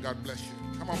amen. God bless you.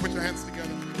 Come on, put your hands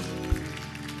together.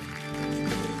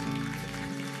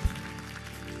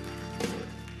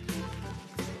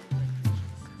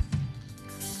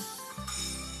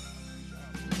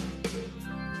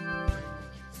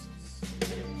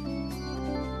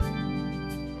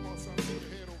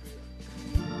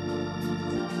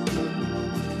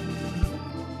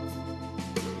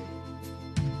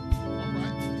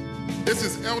 This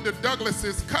is Elder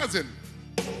Douglas's cousin.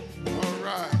 All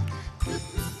right.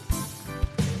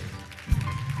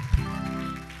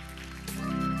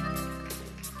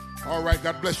 All right,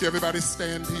 God bless you. Everybody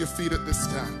stand to your feet at this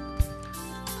time.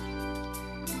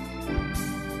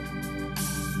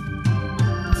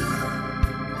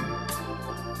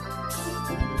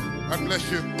 God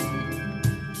bless you.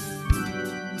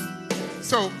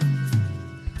 So,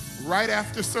 right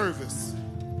after service,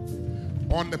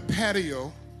 on the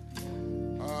patio,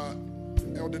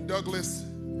 Elder Douglas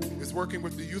is working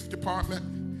with the youth department,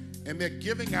 and they're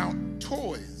giving out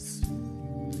toys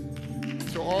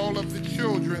to all of the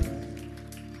children.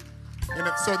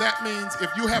 And so that means if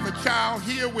you have a child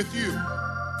here with you,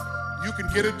 you can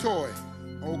get a toy,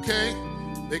 okay?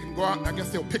 They can go out, and I guess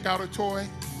they'll pick out a toy,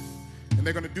 and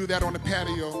they're going to do that on the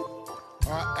patio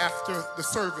after the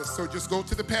service. So just go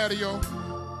to the patio.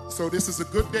 So this is a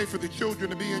good day for the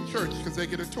children to be in church because they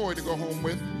get a toy to go home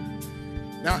with.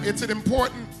 Now, it's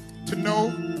important to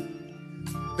know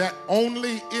that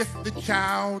only if the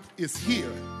child is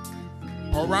here,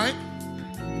 all right?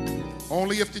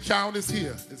 Only if the child is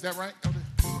here. Is that right, Elder?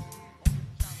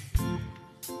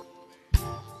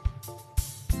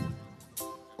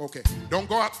 Okay, don't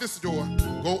go out this door.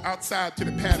 Go outside to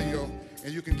the patio,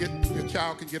 and your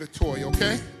child can get a toy,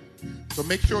 okay? So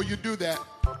make sure you do that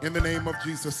in the name of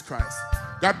Jesus Christ.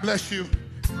 God bless you.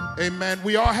 Amen.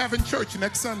 We are having church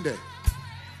next Sunday.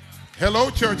 Hello,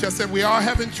 church. I said we are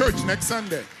having church next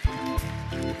Sunday.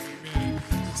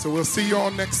 So we'll see you all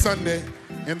next Sunday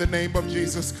in the name of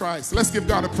Jesus Christ. Let's give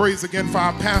God a praise again for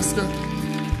our pastor.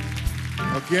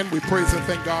 Again, we praise and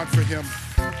thank God for him.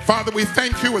 Father, we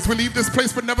thank you as we leave this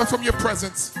place, but never from your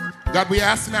presence. God, we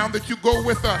ask now that you go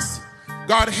with us.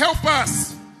 God, help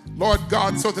us, Lord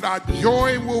God, so that our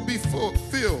joy will be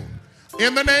fulfilled.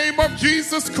 In the name of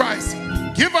Jesus Christ,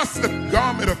 give us the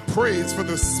garment of praise for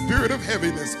the spirit of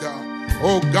heaviness, God.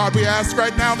 Oh, God, we ask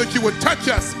right now that you would touch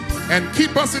us and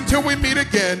keep us until we meet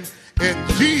again. In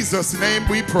Jesus' name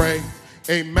we pray.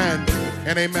 Amen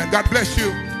and amen. God bless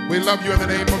you. We love you in the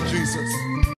name of Jesus.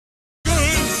 Clap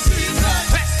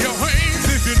your hands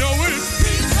if you know it.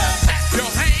 Clap your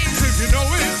hands if you know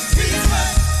it.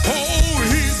 Oh,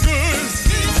 he's good.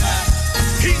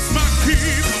 He's my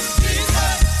keeper.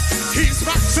 He's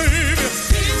my savior.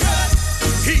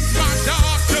 He's my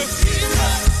doctor.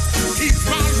 He's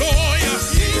my lawyer.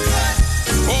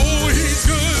 Oh, he's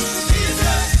good.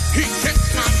 He kept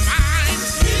my mind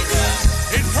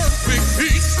in perfect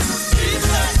peace.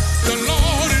 The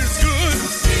Lord is good.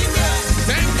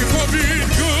 Thank you for being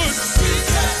good.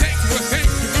 Thank you for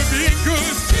being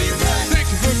good. Thank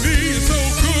you for being so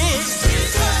good.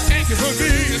 Thank you for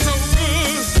being so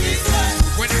good.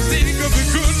 When I think of the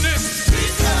goodness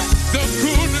of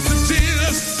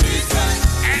Jesus,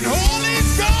 and all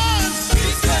he's done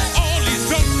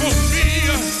for me,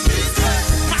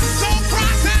 my soul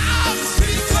cries out,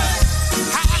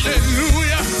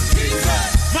 hallelujah.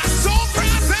 My soul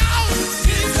cries out,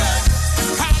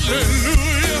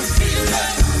 hallelujah.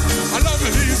 I love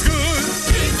him, he's good.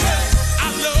 I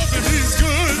love him, he's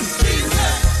good.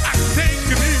 I thank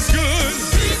him, he's good.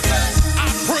 I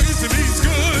praise him, he's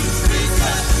good.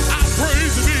 I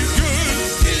praise him, he's good.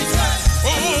 Oh,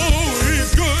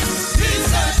 he's good.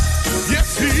 Yes,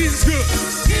 he's good.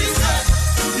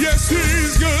 Yes,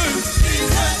 he's good.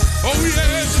 Oh,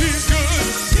 yes, he's good.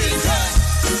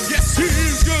 Yes,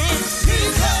 he's good.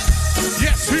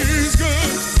 Yes, he's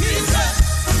good.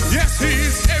 Yes,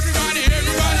 he's every